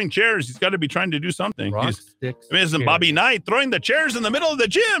 If he's throwing chairs, he's got to be trying to do something. Rocks, sticks. I mean, isn't Bobby Knight throwing the chairs in the middle of the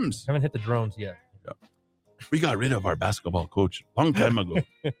gyms? Haven't hit the drones yet. Yeah. We got rid of our basketball coach a long time ago.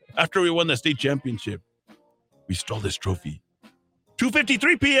 After we won the state championship, we stole this trophy.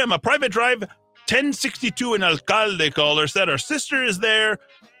 2:53 p.m. A private drive 1062 in Alcalde caller said her sister is there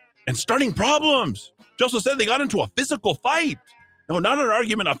and starting problems. She also said they got into a physical fight. No, not an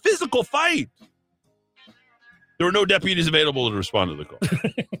argument, a physical fight. There were no deputies available to respond to the call.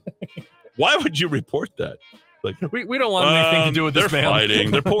 Why would you report that? Like, we don't want anything to do with this, they're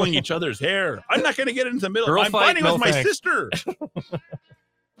fighting. They're pulling each other's hair. I'm not going to get into the middle. Girl I'm fight, fighting no with my thanks. sister.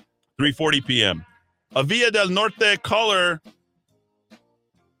 3:40 p.m. A Villa del Norte caller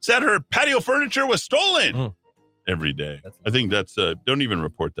said her patio furniture was stolen every day. I think that's, don't even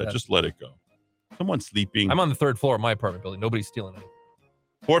report that. Just let it go. Someone's sleeping. I'm on the third floor of my apartment building. Nobody's stealing it.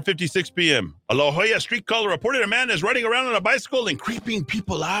 4:56 p.m. A La Jolla street caller reported a man is riding around on a bicycle and creeping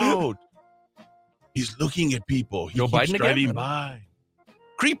people out. He's looking at people. He Joe keeps Biden driving again? by.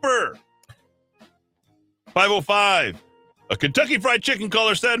 Creeper. 5:05. A Kentucky Fried Chicken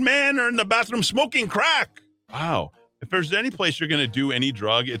caller said, man are in the bathroom smoking crack. Wow. If there's any place you're going to do any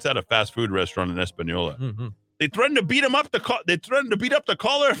drug, it's at a fast food restaurant in Espanola. Mm-hmm. They threatened to beat him up. They threatened to beat up the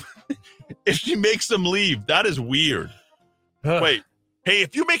caller if she makes them leave. That is weird. Wait. Hey,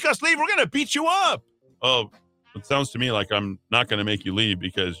 if you make us leave, we're going to beat you up. Oh, it sounds to me like I'm not going to make you leave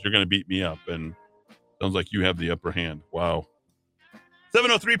because you're going to beat me up. And sounds like you have the upper hand. Wow.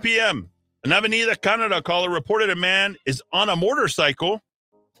 7:03 p.m. An Avenida Canada caller reported a man is on a motorcycle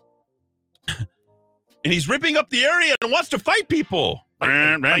and he's ripping up the area and wants to fight people. A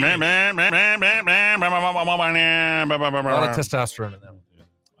lot of testosterone in that one.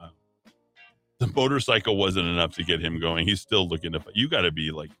 The motorcycle wasn't enough to get him going. He's still looking to. You got to be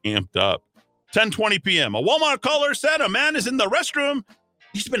like amped up. 10:20 p.m. A Walmart caller said a man is in the restroom.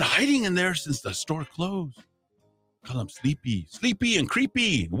 He's been hiding in there since the store closed. Call him sleepy and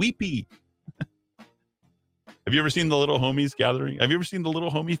creepy, and weepy. Have you ever seen the Little Homies gathering? Have you ever seen the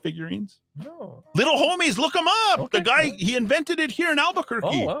Little Homie figurines? No. Little Homies, look them up. Okay. The guy, he invented it here in Albuquerque.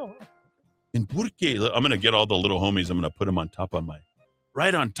 Oh, wow. In Burque. I'm going to get all the Little Homies. I'm going to put them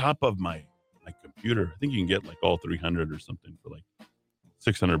right on top of my computer. I think you can get like all 300 or something for like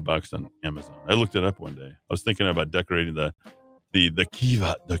 $600 on Amazon. I looked it up one day. I was thinking about decorating the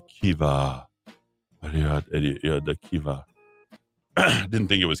Kiva. The Kiva. Didn't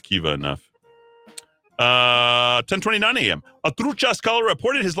think it was Kiva enough. 10:29 a.m. A Truchas caller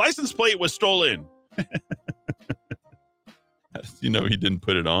reported his license plate was stolen. You know, he didn't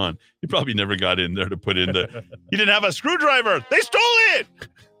put it on. He probably never got in there to put in he didn't have a screwdriver. They stole it.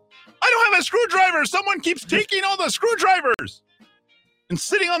 I don't have a screwdriver. Someone keeps taking all the screwdrivers and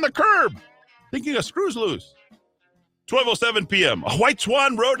sitting on the curb, thinking a screw's loose. 12:07 p.m. A White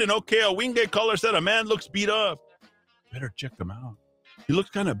Swan Road in Okeo-Wingate caller said a man looks beat up. Better check him out. He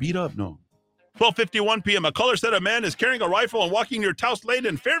looks kind of beat up, no. 12:51 p.m. A caller said a man is carrying a rifle and walking near Taos Lane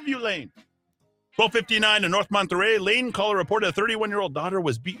and Fairview Lane. 12:59 in North Monterey, Lane caller reported a 31-year-old daughter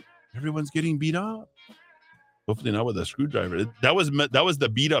was beat. Everyone's getting beat up. Hopefully not with a screwdriver. That was the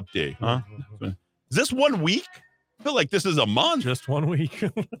beat up day, huh? Is this 1 week? I feel like this is a month. Just 1 week.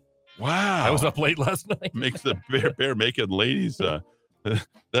 Wow. I was up late last night. Makes the bare naked ladies.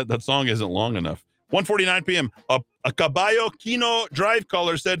 That song isn't long enough. 1:49 p.m. A Caballo Kino Drive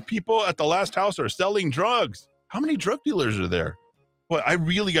caller said people at the last house are selling drugs. How many drug dealers are there? Boy, I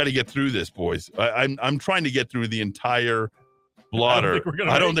really got to get through this, boys. I'm trying to get through the entire blotter.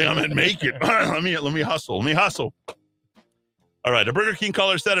 I don't think I'm gonna make it. Let me hustle. All right. A Burger King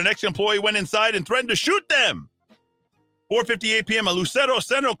caller said an ex-employee went inside and threatened to shoot them. 4:58 p.m. A Lucero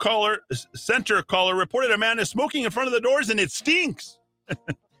Center caller reported a man is smoking in front of the doors and it stinks.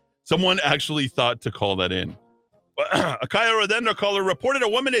 Someone actually thought to call that in. A Cayo Rodendo caller reported a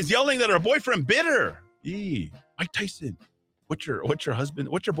woman is yelling that her boyfriend bit her. Mike Tyson. What's your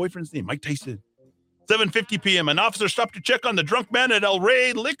boyfriend's name? Mike Tyson. 7:50 p.m. An officer stopped to check on the drunk man at El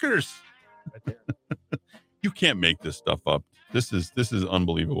Rey Liquors. You can't make this stuff up. This is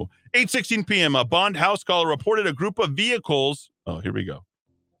unbelievable. 8:16 p.m. A Bond House caller reported a group of vehicles. Oh, here we go.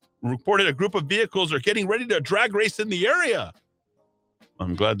 Reported a group of vehicles are getting ready to drag race in the area.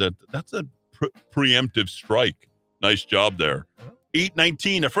 I'm glad that's a preemptive strike. Nice job there.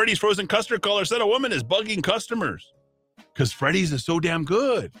 8:19. A Freddy's Frozen Custard caller said a woman is bugging customers because Freddy's is so damn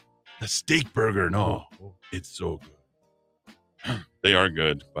good. The steak burger, no, it's so good. They are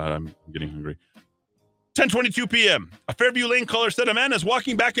good, but I'm getting hungry. 10:22 p.m. A Fairview Lane caller said a man is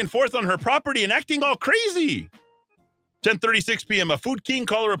walking back and forth on her property and acting all crazy. 10:36 p.m. A Food King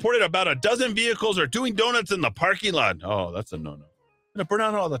caller reported about a dozen vehicles are doing donuts in the parking lot. Oh, that's a no-no. Gonna burn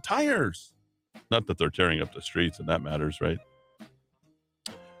out all the tires. Not that they're tearing up the streets, and that matters, right?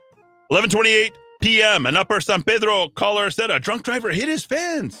 11:28 p.m. An Upper San Pedro caller said a drunk driver hit his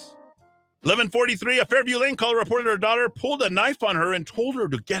fence. 11:43. A Fairview Lane caller reported her daughter pulled a knife on her and told her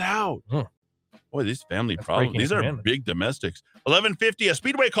to get out. Boy, these family problems. These are big domestics. 11:50. A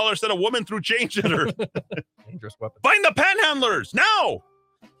Speedway caller said a woman threw change at her. Dangerous weapon. Find the panhandlers now.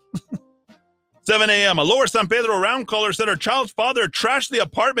 7 a.m. A Lower San Pedro round caller said her child's father trashed the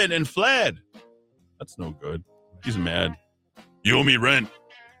apartment and fled. That's no good. He's mad. You owe me rent,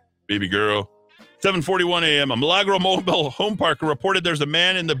 baby girl. 7:41 a.m. A Milagro Mobile Home Park reported there's a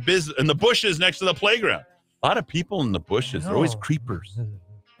man in the bushes next to the playground. A lot of people in the bushes. They're always creepers.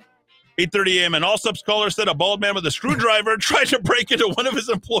 8:30 a.m. An Allsup's caller said a bald man with a screwdriver tried to break into one of his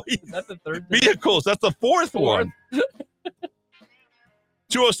employees' vehicles. That's the fourth one.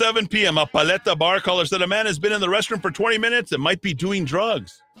 2:07 p.m. A Paleta bar caller said a man has been in the restroom for 20 minutes and might be doing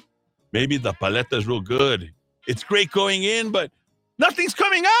drugs. Maybe the paleta is real good. It's great going in, but nothing's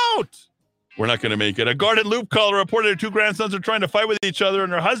coming out. We're not going to make it. A Garden Loop caller reported her two grandsons are trying to fight with each other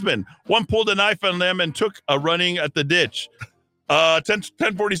and her husband. One pulled a knife on them and took a running at the ditch.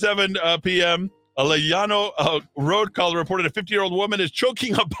 10:47 p.m. A Llano road caller reported a 50-year-old woman is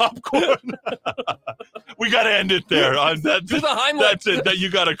choking on popcorn. We got to end it there. That's it. That you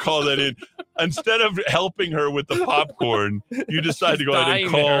got to call that in. Instead of helping her with the popcorn, you decide to go ahead and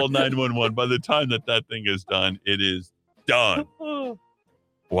call 911. By the time that thing is done, it is done.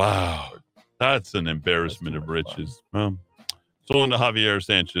 Wow. That's an embarrassment of riches. Well, so to Javier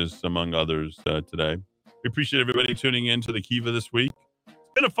Sanchez, among others, today. We appreciate everybody tuning in to the Kiva this week.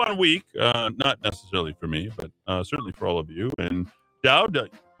 It's been a fun week, not necessarily for me, but certainly for all of you. And Dowd,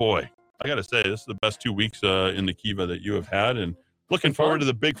 boy, I got to say, this is the best 2 weeks in the Kiva that you have had, and looking forward to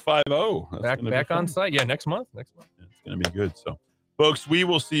the big 5-0. Back on site, next month. Yeah, it's going to be good. So, folks, we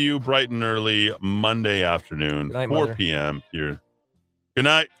will see you bright and early Monday afternoon, night, 4 Mother. p.m. here. Good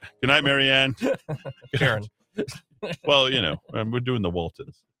night, Marianne. Karen. Well, we're doing the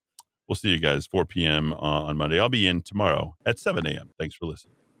Waltons. We'll see you guys 4 p.m. On Monday. I'll be in tomorrow at 7 a.m. Thanks for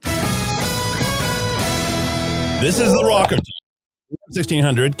listening. This is The Rock of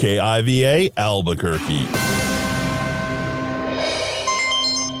 1600 KIVA Albuquerque.